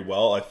worked very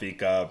well. I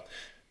think,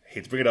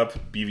 hate to bring it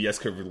up, BVS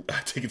could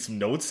have taken some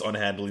notes on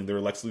handling their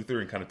Lex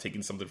Luthor and kind of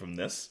taking something from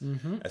this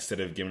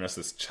instead of giving us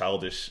this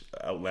childish,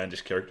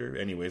 outlandish character.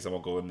 Anyways, I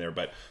won't go in there.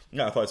 But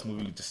I thought this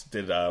movie just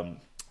did a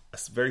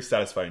very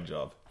satisfying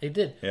job. It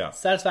did. Yeah.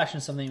 Satisfaction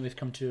is something we've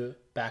come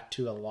back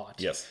to a lot.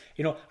 Yes.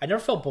 I never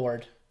felt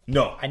bored.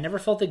 No. I never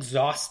felt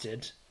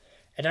exhausted.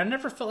 And I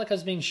never felt like I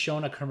was being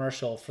shown a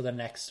commercial for the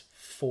next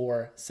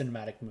 4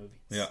 cinematic movies.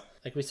 Yeah.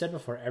 Like we said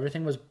before,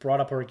 everything was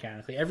brought up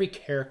organically. Every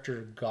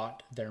character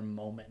got their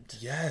moment.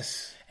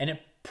 Yes. And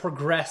it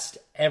progressed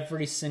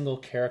every single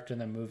character in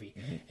the movie.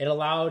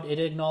 It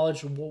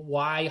acknowledged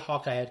why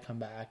Hawkeye had come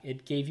back.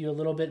 It gave you a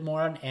little bit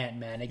more on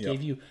Ant-Man. It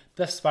gave you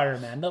the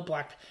Spider-Man, the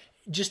Black...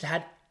 Just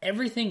had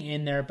everything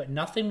in there, but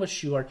nothing was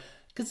shoehorned.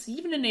 Because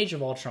even in Age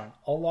of Ultron,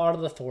 a lot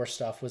of the Thor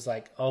stuff was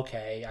like,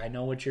 okay, I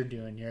know what you're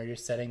doing here. You're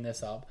setting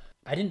this up.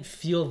 I didn't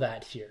feel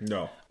that here.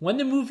 No. When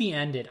the movie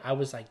ended, I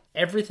was like,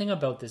 everything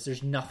about this,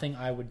 there's nothing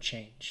I would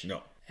change.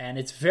 No. And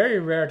it's very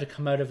rare to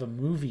come out of a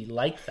movie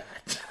like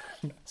that.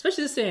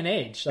 Especially this day and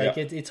age. Like,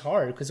 it's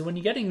hard. Because when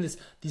you're getting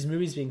these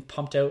movies being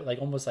pumped out, like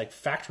almost like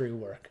factory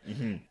work,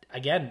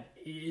 again,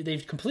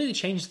 they've completely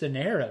changed the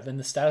narrative and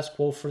the status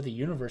quo for the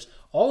universe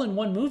all in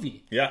one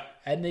movie. Yeah.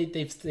 And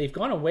they've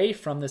gone away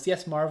from this.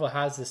 Yes, Marvel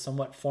has this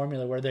somewhat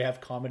formula where they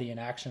have comedy and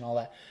action and all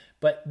that.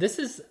 But this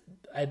is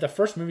the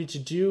first movie to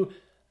do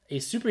a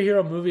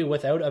superhero movie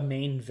without a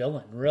main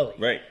villain, really.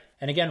 Right.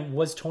 And again,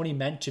 was Tony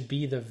meant to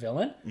be the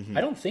villain? I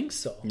don't think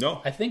so.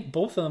 No. I think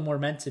both of them were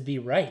meant to be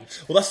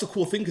right. Well, that's the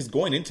cool thing, because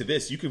going into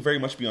this, you could very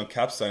much be on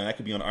Cap's side, and I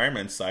could be on Iron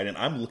Man's side, and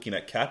I'm looking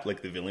at Cap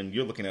like the villain,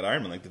 you're looking at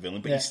Iron Man like the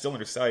villain, but Yeah. you still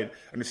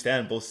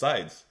understand both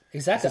sides.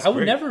 Exactly. This is I would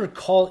great. never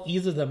call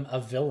either of them a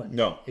villain.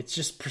 No. It's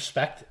just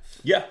perspective.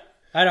 Yeah.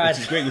 I know. Which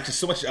is great, which is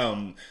so much, I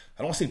don't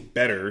want to say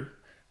better,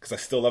 because I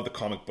still love the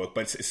comic book,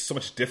 but it's so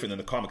much different than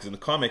the comic. Because in the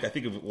comic, I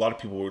think a lot of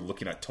people were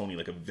looking at Tony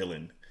like a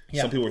villain.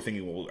 Yeah. Some people were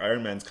thinking, well,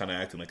 Iron Man's kind of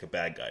acting like a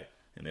bad guy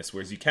in this,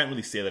 whereas you can't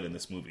really say that in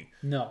this movie.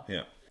 No.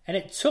 Yeah. And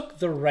it took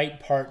the right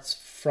parts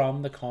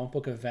from the comic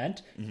book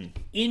event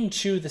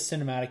into the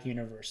cinematic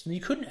universe. And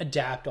you couldn't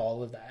adapt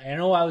all of that. I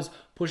know I was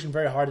pushing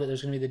very hard that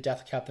there's going to be the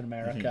death of Captain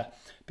America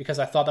because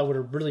I thought that would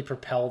have really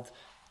propelled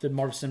the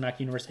Marvel Cinematic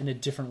Universe in a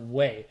different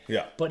way.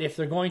 Yeah. But if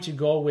they're going to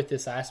go with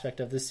this aspect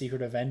of the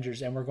Secret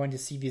Avengers and we're going to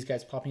see these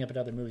guys popping up in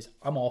other movies,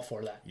 I'm all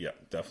for that. Yeah,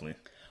 definitely.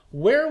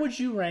 Where would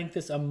you rank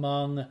this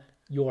among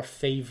your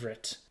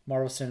favorite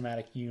Marvel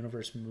Cinematic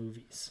Universe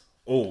movies?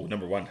 Oh,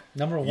 number one.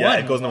 Number one? Yeah,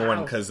 it goes number Wow.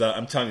 one, because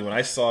I'm telling you, when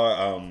I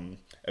saw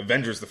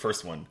Avengers, the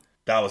first one,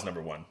 that was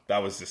number one.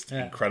 That was just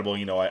incredible.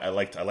 You know, I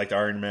liked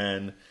Iron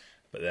Man,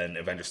 but then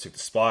Avengers took the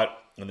spot.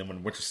 And then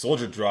when Winter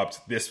Soldier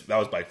dropped, that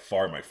was by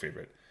far my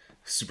favorite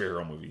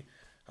superhero movie.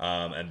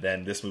 And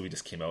then this movie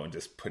just came out and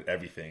just put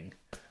everything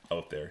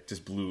out there.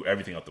 Just blew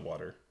everything out the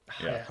water.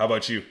 Yeah. How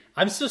about you?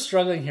 I'm still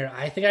struggling here.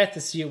 I think I have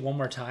to see it one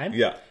more time.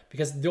 Yeah.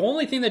 Because the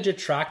only thing that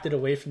detracted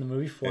away from the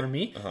movie for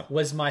me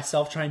was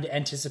myself trying to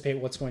anticipate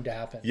what's going to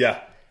happen. Yeah.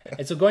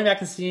 And so going back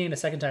and seeing it a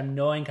second time,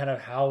 knowing kind of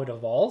how it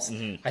evolves,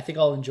 I think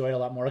I'll enjoy it a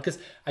lot more. Because,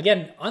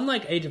 again,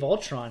 unlike Age of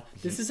Ultron,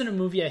 this isn't a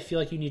movie I feel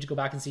like you need to go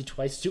back and see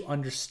twice to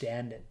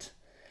understand it.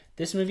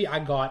 This movie I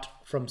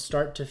got from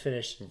start to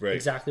finish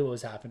exactly what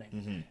was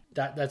happening.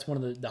 That's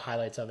one of the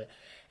highlights of it.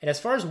 And as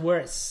far as where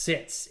it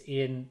sits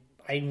in...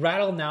 I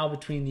rattle now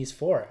between these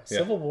four.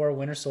 Civil War,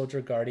 Winter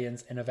Soldier,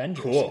 Guardians, and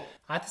Avengers. Cool.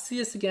 I have to see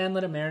this again,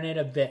 let it marinate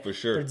a bit. For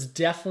sure. But it's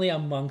definitely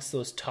amongst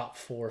those top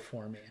four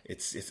for me.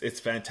 It's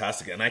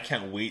fantastic, and I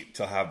can't wait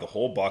to have the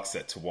whole box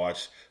set to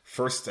watch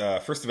first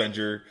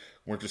Avenger,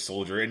 Winter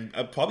Soldier, and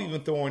I'd probably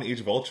even throw on Age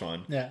of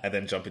Ultron, and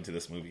then jump into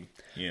this movie.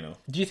 You know,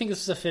 do you think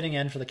this is a fitting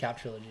end for the Cap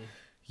trilogy?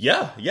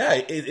 Yeah,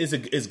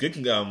 it's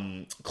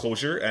good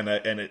closure, and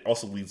it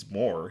also leads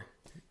more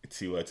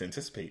to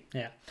anticipate.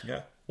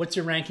 Yeah. What's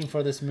your ranking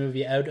for this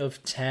movie out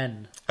of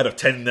 10? Out of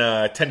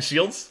 10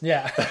 shields?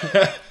 Yeah.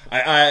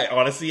 I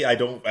honestly, I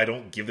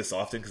don't give this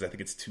often because I think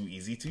it's too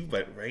easy to.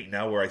 But right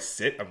now, where I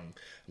sit, I'm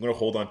going to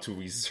hold on to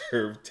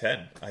reserve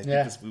 10. I think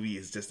this movie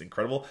is just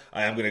incredible.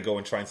 I am going to go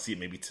and try and see it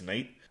maybe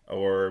tonight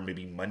or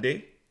maybe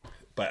Monday.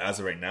 But as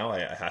of right now, I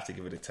have to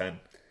give it a 10.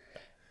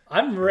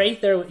 I'm right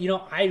there. You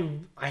know,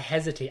 I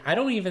hesitate. I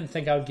don't even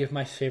think I would give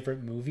my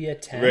favorite movie a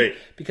 10. Right.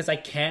 Because I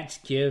can't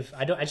give...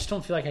 I just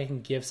don't feel like I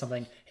can give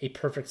something a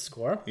perfect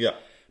score. Yeah.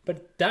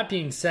 But that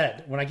being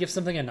said, when I give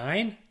something a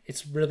 9,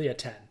 it's really a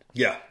 10.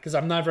 Yeah. Because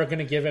I'm never going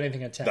to give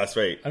anything a 10. That's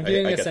right. I'm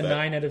giving I this a get that.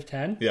 9 out of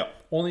 10. Yeah.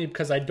 Only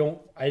because I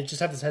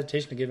just have this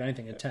hesitation to give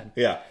anything a 10.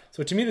 Yeah.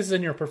 So to me, this is a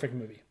near perfect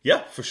movie.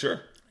 Yeah, for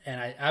sure.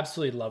 And I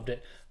absolutely loved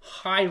it.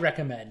 High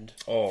recommend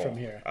from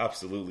here.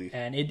 Absolutely.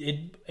 And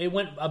it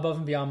went above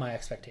and beyond my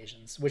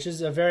expectations, which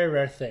is a very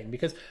rare thing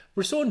because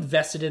we're so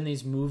invested in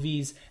these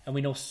movies and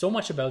we know so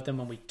much about them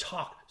and we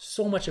talk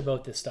so much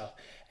about this stuff.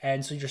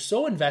 And so you're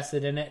so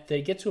invested in it that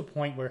you get to a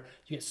point where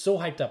you get so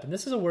hyped up. And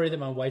this is a worry that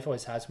my wife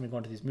always has when we go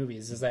into these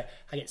movies is that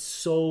I get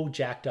so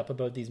jacked up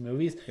about these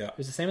movies. Yeah. It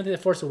was the same with The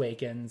Force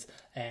Awakens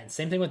and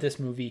same thing with this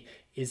movie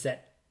is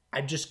that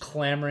I'm just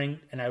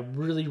clamoring and I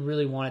really,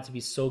 really want it to be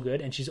so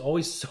good. And she's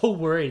always so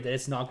worried that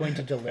it's not going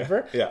to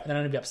deliver. Yeah. And then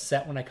I'm going to be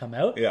upset when I come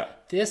out. Yeah.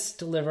 This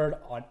delivered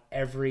on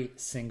every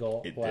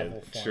single It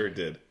level. did. Sure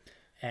did.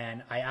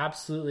 And I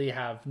absolutely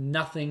have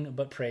nothing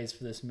but praise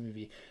for this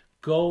movie.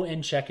 Go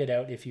and check it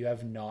out if you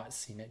have not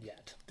seen it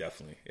yet.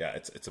 Definitely. Yeah,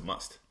 it's a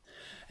must.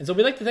 And so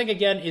we'd like to thank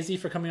again Izzy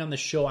for coming on the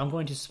show. I'm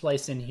going to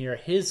splice in here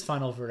his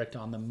final verdict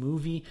on the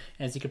movie.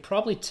 And as you could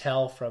probably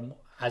tell from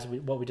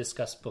what we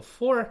discussed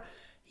before,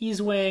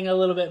 he's weighing a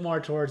little bit more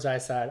towards our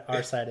side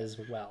as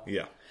well.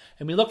 Yeah.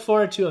 And we look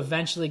forward to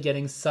eventually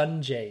getting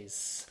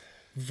Sanjay's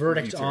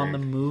verdict on the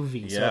movie.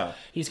 Yeah. So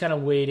he's kind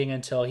of waiting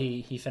until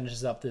he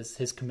finishes up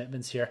his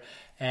commitments here.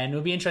 And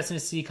it'll be interesting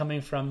to see coming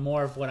from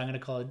more of what I'm going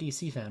to call a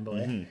DC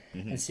fanboy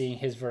and seeing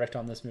his verdict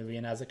on this movie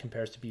and as it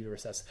compares to B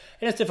vs.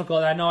 And it's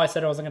difficult. I know I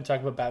said I wasn't going to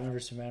talk about Batman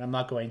vs. Superman. I'm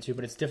not going to,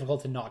 but it's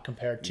difficult to not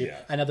compare it to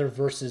another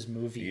versus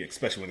movie. Yeah,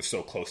 especially when they're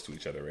so close to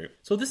each other, right?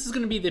 So this is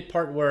going to be the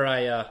part where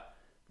I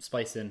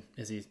spice in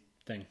Izzy's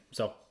thing.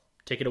 So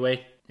take it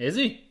away,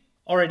 Izzy.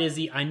 All right,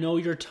 Izzy, I know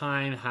your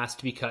time has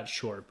to be cut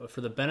short, but for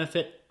the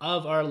benefit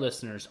of our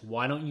listeners,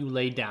 why don't you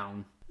lay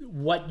down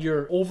what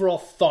your overall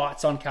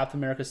thoughts on Captain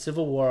America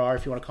Civil War are,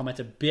 if you want to comment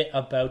a bit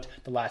about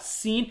the last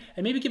scene,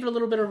 and maybe give it a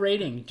little bit of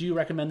rating. Do you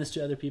recommend this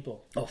to other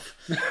people? Oh,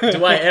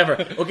 do I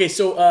ever? Okay,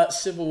 so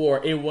Civil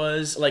War, it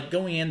was like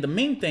going in, the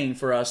main thing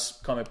for us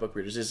comic book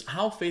readers is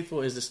how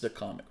faithful is this to the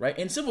comic, right?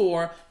 In Civil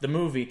War, the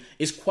movie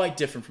is quite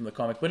different from the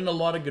comic, but in a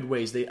lot of good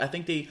ways. I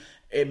think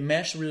it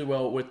meshed really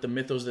well with the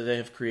mythos that they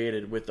have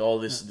created with all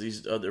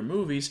these other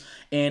movies,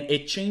 and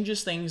it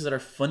changes things that are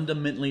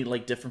fundamentally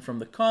like different from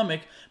the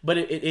comic, but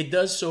it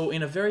does so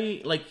in a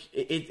very like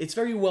it's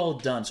very well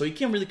done. So you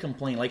can't really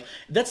complain. Like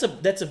that's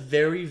a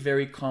very,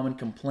 very common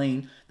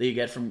complaint that you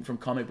get from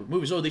comic book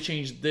movies. Oh, they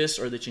changed this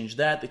or they changed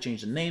that, they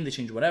changed the name, they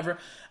changed whatever,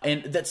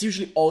 and that's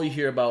usually all you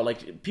hear about.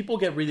 Like people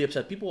get really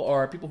upset. People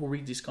who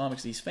read these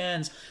comics, these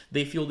fans,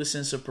 they feel this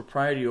sense of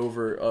propriety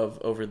over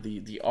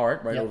the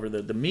art, right? Yep. Over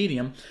the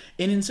medium.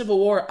 And in Civil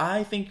War,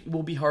 I think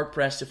we'll be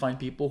hard-pressed to find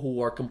people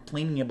who are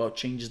complaining about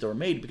changes that were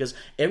made because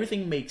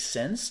everything makes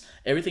sense.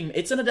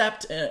 It's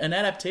an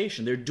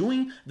adaptation. They're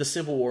doing the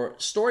Civil War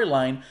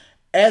storyline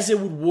as it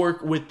would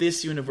work with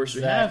this universe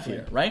we have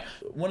here, right?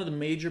 One of the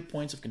major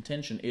points of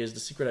contention is the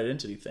secret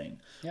identity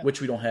thing,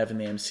 which we don't have in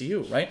the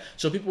MCU, right?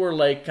 So people were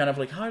like, kind of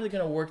like, how are they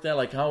going to work that?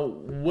 Like,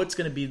 what's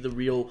going to be the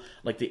real,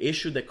 like, the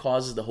issue that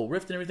causes the whole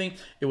rift and everything?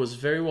 It was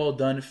very well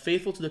done,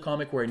 faithful to the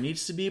comic where it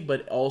needs to be,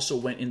 but also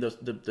went in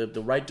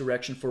the right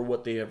direction for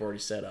what they have already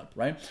set up,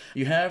 right?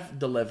 You have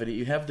the levity,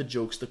 you have the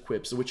jokes, the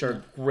quips, which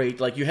are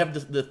great. Like, you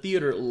have the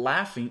theater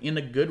laughing in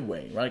a good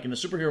way, right? Like in a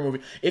superhero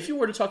movie. If you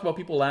were to talk about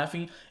people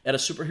laughing at a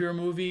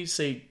superhero movie,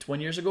 say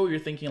 20 years ago, you're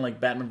thinking like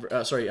Batman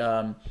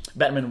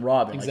and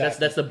Robin. Exactly. Like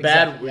that's the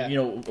bad,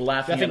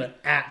 laughing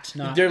at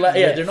not.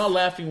 They're not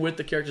laughing with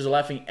the characters. They're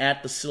laughing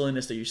at the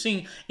silliness that you're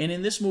seeing. And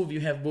in this movie,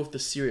 you have both the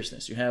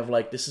seriousness. You have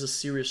like this is a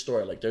serious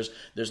story. Like there's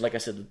like I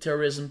said, the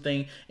terrorism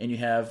thing, and you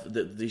have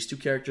these two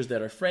characters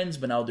that are friends,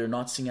 but now they're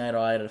not seeing eye to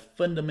eye at a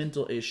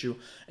fundamental issue,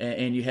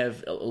 and you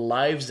have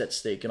lives at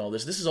stake and all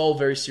this. This is all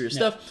very serious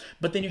stuff.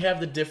 But then you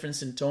have the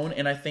difference in tone,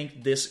 and I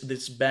think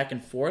this back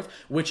and forth,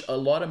 which a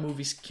lot of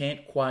movies can't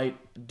quite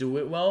do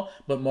it well,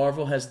 but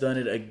Marvel has done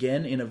it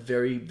again in a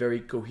very, very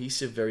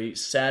cohesive, very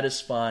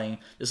satisfying.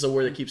 This is a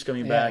word that keeps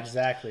coming back.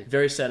 Exactly.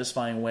 Very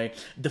satisfying way.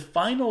 The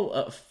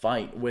final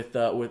fight with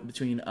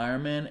between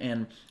Iron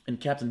Man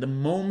and Captain, the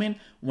moment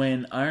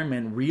when Iron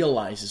Man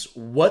realizes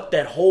what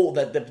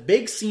that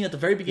big scene at the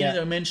very beginning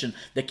that I mentioned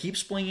that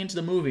keeps playing into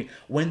the movie,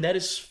 when that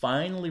is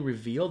finally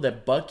revealed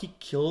that Bucky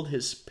killed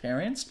his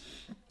parents.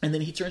 And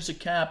then he turns to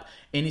Cap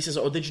and he says,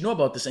 "Oh, did you know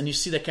about this?" And you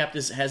see that Cap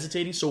is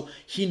hesitating, so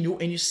he knew.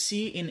 And you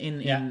see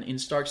in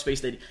Stark's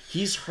face that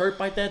he's hurt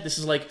by that. This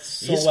is like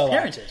so his well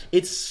parents. Acted.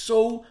 It's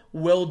so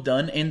well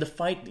done, and the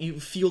fight, you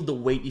feel the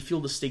weight, you feel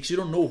the stakes. You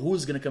don't know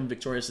who's going to come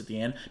victorious at the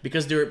end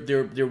because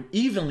they're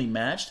evenly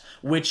matched,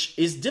 which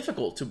is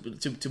difficult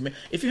to make.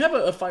 If you have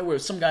a fight where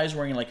some guy's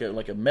wearing like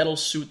a metal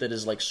suit that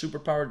is like super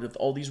powered with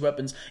all these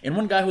weapons, and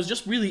one guy who's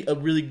just really a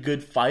really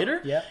good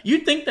fighter,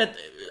 you'd think that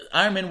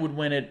Iron Man would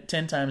win it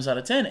 10 times out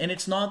of 10. And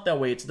it's not that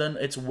way. It's done.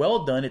 It's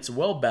well done. It's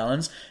well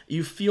balanced.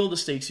 You feel the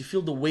stakes. You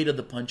feel the weight of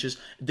the punches,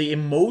 the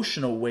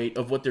emotional weight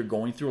of what they're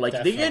going through. Like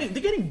they're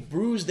getting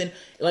bruised and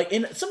like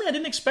in something I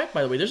didn't expect.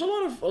 By the way, there's a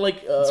lot of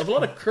a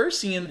lot of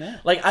cursing and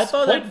like I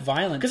thought quite that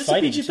violent because it's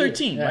a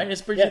PG-13, right?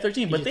 It's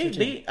PG-13, but PG-13.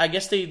 they I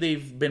guess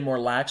they've been more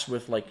lax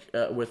with like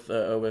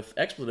with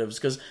expletives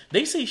because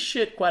they say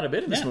shit quite a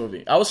bit in this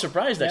movie. I was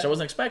surprised actually. I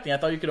wasn't expecting. I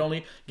thought you could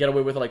only get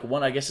away with like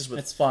one. I guess it's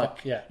with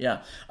fuck.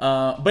 Yeah.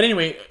 But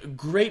anyway,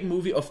 great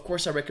movie. Of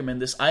course, I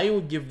recommend this. I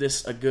would give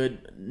this a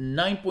good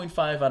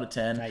 9.5 out of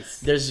 10. Nice.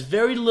 There's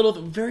very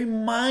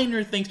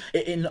minor things.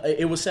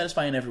 It was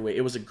satisfying in every way.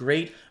 It was a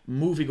great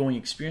movie-going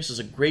experience. It was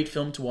a great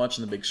film to watch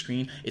on the big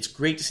screen. It's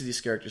great to see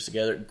these characters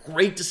together.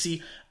 Great to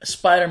see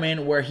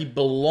Spider-Man where he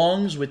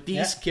belongs with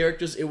these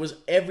characters. It was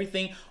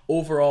everything.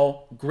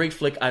 Overall, great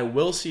flick. I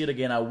will see it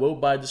again. I will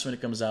buy this when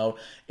it comes out.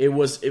 It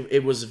was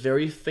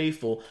very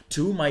faithful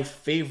to my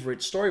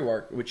favorite story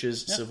arc, which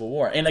is Civil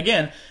War. And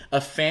again,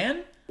 a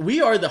fan, we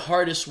are the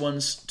hardest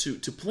ones to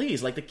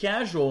please. Like the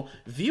casual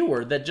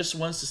viewer that just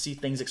wants to see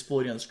things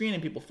exploding on the screen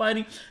and people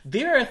fighting,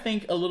 they're, I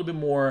think, a little bit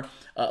more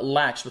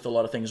lax with a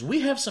lot of things.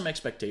 We have some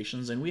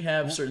expectations and we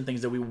have certain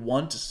things that we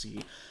want to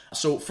see.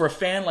 So for a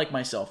fan like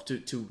myself to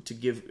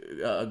give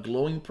a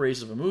glowing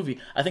praise of a movie,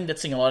 I think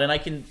that's saying a lot. And I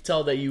can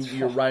tell that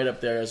you're right up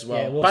there as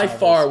well. By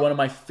far, one of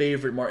my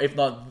favorite, if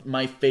not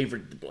my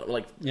favorite,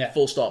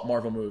 full stop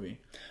Marvel movie.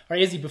 All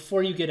right, Izzy,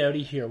 before you get out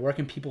of here, where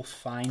can people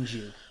find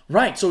you?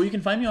 Right, so you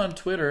can find me on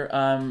Twitter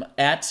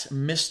at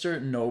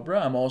Mr.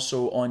 Nobra. I'm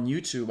also on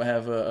YouTube. I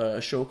have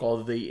a show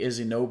called The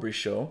Izzy Nobry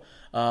Show.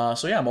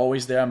 So yeah, I'm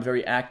always there. I'm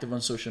very active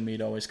on social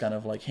media, always kind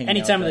of like hanging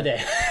any out time of the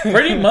there. day.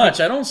 Pretty much.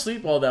 I don't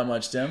sleep all that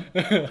much, Tim.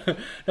 No,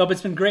 but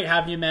it's been great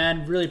having you,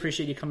 man. Really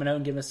appreciate you coming out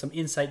and giving us some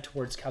insight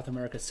towards Captain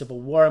America Civil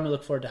War. And we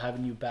look forward to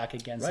having you back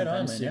again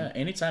sometime soon. Yeah,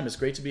 anytime. It's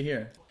great to be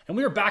here. And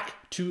we are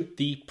back to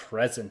the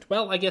present.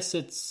 Well, I guess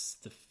it's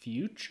the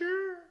future?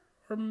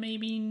 Or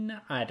maybe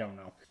not. I don't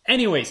know.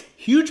 Anyways,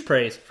 huge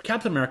praise for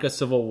Captain America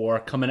Civil War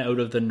coming out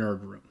of the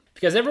Nerd Room.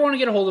 If you guys ever want to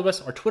get a hold of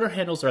us, our Twitter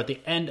handles are at the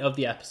end of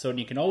the episode, and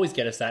you can always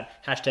get us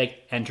at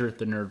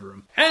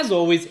 #EnterTheNerdRoom. As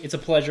always, it's a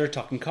pleasure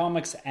talking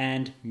comics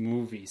and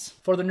movies.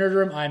 For the Nerd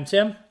Room, I'm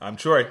Tim. I'm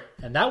Troy.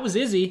 And that was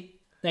Izzy.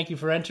 Thank you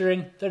for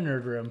entering the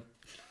Nerd Room.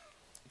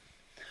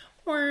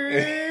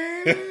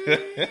 I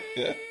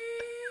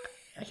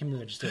can't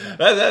believe I just did that.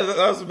 That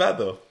wasn't bad,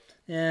 though.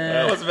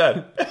 Yeah. That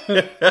wasn't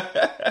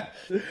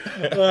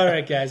bad. All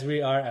right, guys,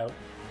 we are out.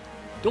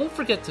 Don't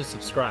forget to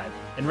subscribe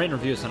and rate and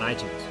review us on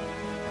iTunes.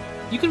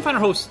 You can find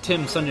our hosts,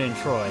 Tim, Sunday, and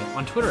Troy,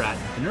 on Twitter at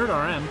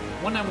TheNerdRM,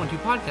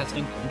 1912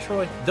 Podcasting, and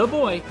Troy,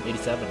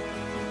 TheBoy87.